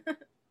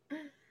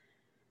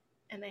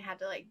 And they had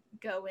to like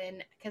go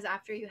in because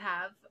after you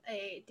have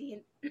a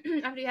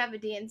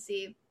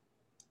DNC,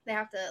 they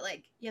have to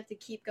you have to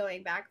keep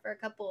going back for a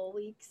couple of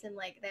weeks, and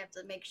like they have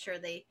to make sure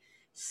they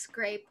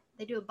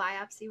do a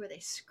biopsy where they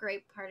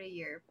scrape part of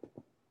your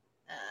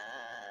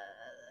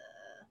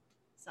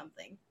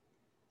something,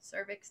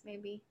 cervix,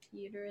 maybe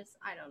uterus,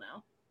 I don't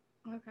know.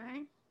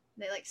 Okay.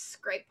 They like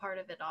scrape part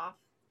of it off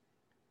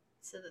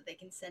so that they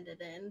can send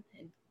it in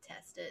and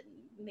test it and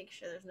make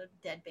sure there's no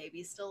dead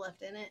babies still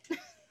left in it.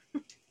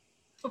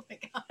 Oh my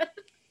god.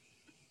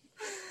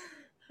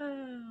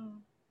 Oh.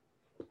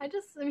 I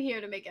just am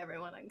here to make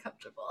everyone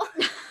uncomfortable.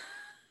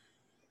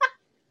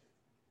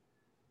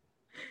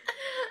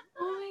 Oh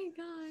my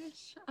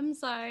gosh. I'm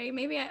sorry.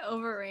 Maybe I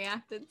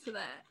overreacted to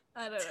that.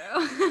 I don't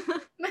know.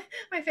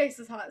 My face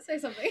is hot. Say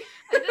something.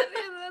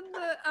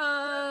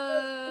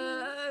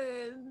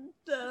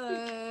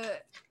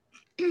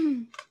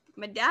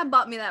 My dad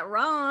bought me that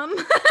rum.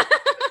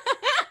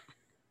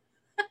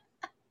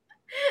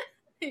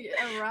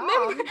 A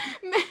rom?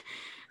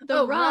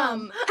 The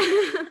rum.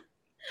 I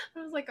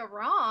was like, a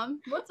rom?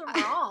 What's a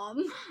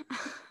rom?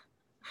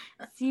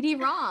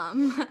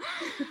 CD-ROM.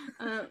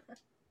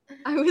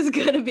 I was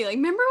gonna be like,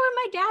 remember when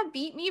my dad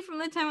beat me from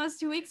the time I was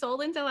 2 weeks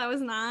old until I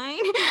was 9?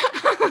 Remember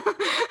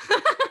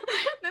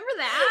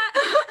that?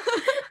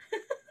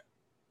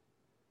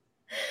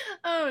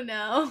 Oh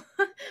no.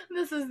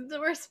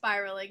 We're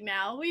spiraling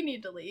now. We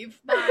need to leave.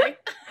 Bye.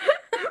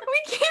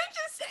 We can't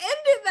just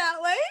end it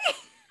that way.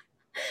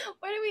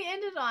 What do we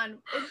end it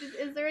on?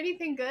 Is there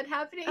anything good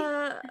happening?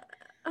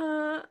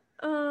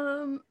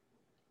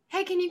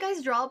 Hey, can you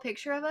guys draw a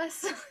picture of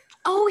us?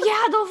 Oh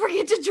yeah, don't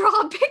forget to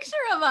draw a picture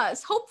of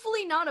us.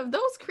 Hopefully not of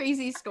those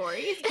crazy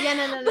stories.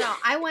 Yeah, no.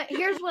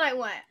 Here's what I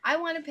want. I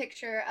want a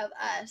picture of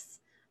us.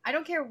 I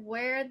don't care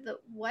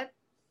what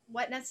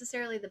what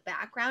necessarily the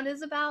background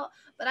is about,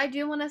 but I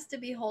do want us to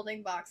be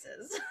holding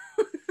boxes.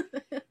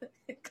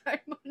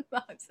 Cardboard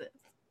boxes.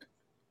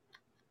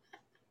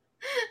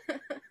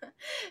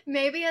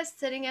 Maybe us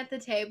sitting at the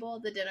table,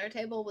 the dinner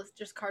table, with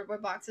just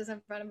cardboard boxes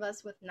in front of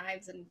us with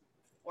knives and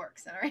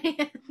forks in our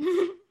hands.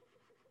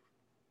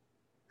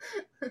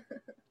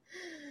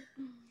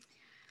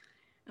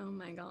 Oh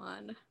my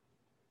god.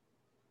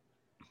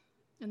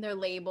 And they're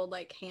labeled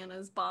like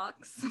Hannah's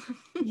box.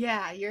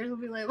 Yeah, yours will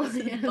be labeled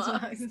Hannah's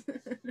box.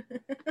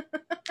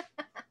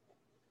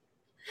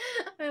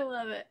 I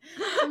love it.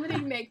 Somebody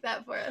make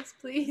that for us,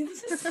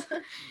 please.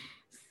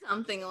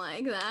 Something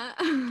like that.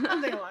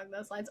 Something along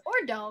those lines. Or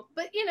don't,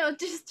 but you know,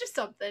 just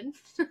something.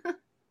 But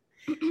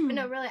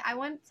no, really, I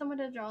want someone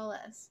to draw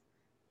us.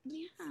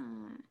 Yeah.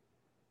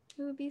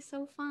 It would be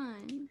so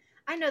fun.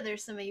 I know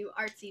there's some of you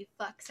artsy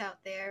fucks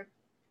out there.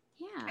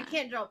 Yeah. I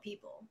can't draw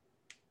people.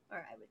 Or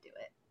I would do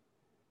it.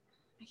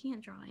 I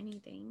can't draw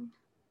anything.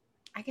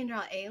 I can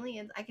draw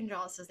aliens. I can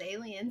draw us as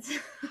aliens.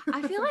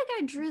 I feel like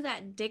I drew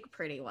that dick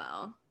pretty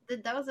well.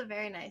 That was a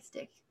very nice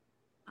dick.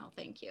 Oh,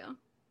 thank you.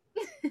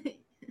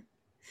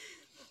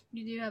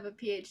 You do have a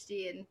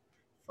PhD in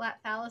flat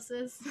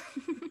phalluses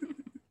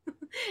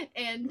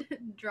and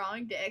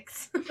drawing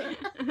dicks.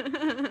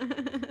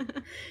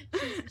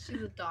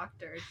 she's a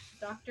doctor.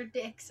 Dr.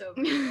 Dicks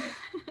over here.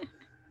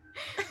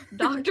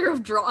 Doctor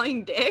of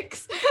drawing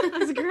dicks?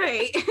 That's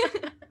great.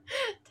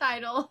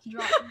 Title,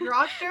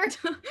 Doctor.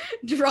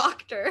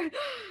 Doctor.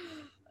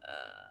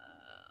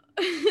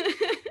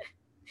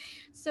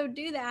 So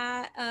do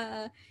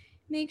that.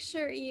 Make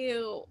sure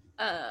you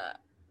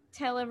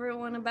tell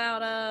everyone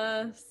about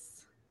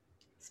us.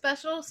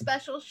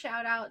 Special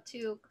shout out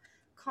to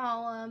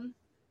Column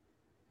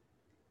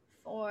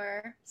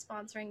for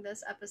sponsoring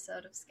this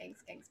episode of Skank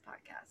Skanks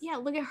podcast. Yeah,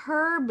 look at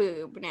her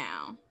boob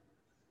now.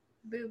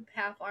 Boob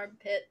half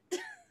armpit.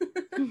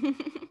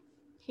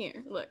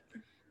 Here, look.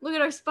 Look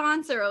at our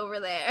sponsor over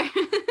there.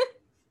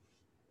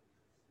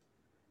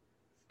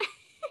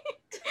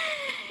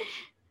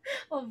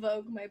 I'll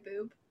Vogue my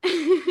boob.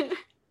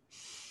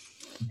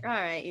 All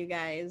right, you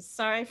guys.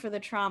 Sorry for the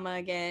trauma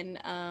again.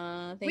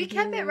 We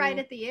kept it right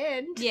at the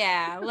end.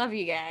 Yeah, love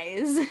you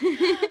guys.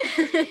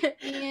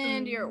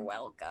 And you're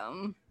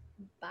welcome.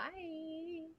 Bye.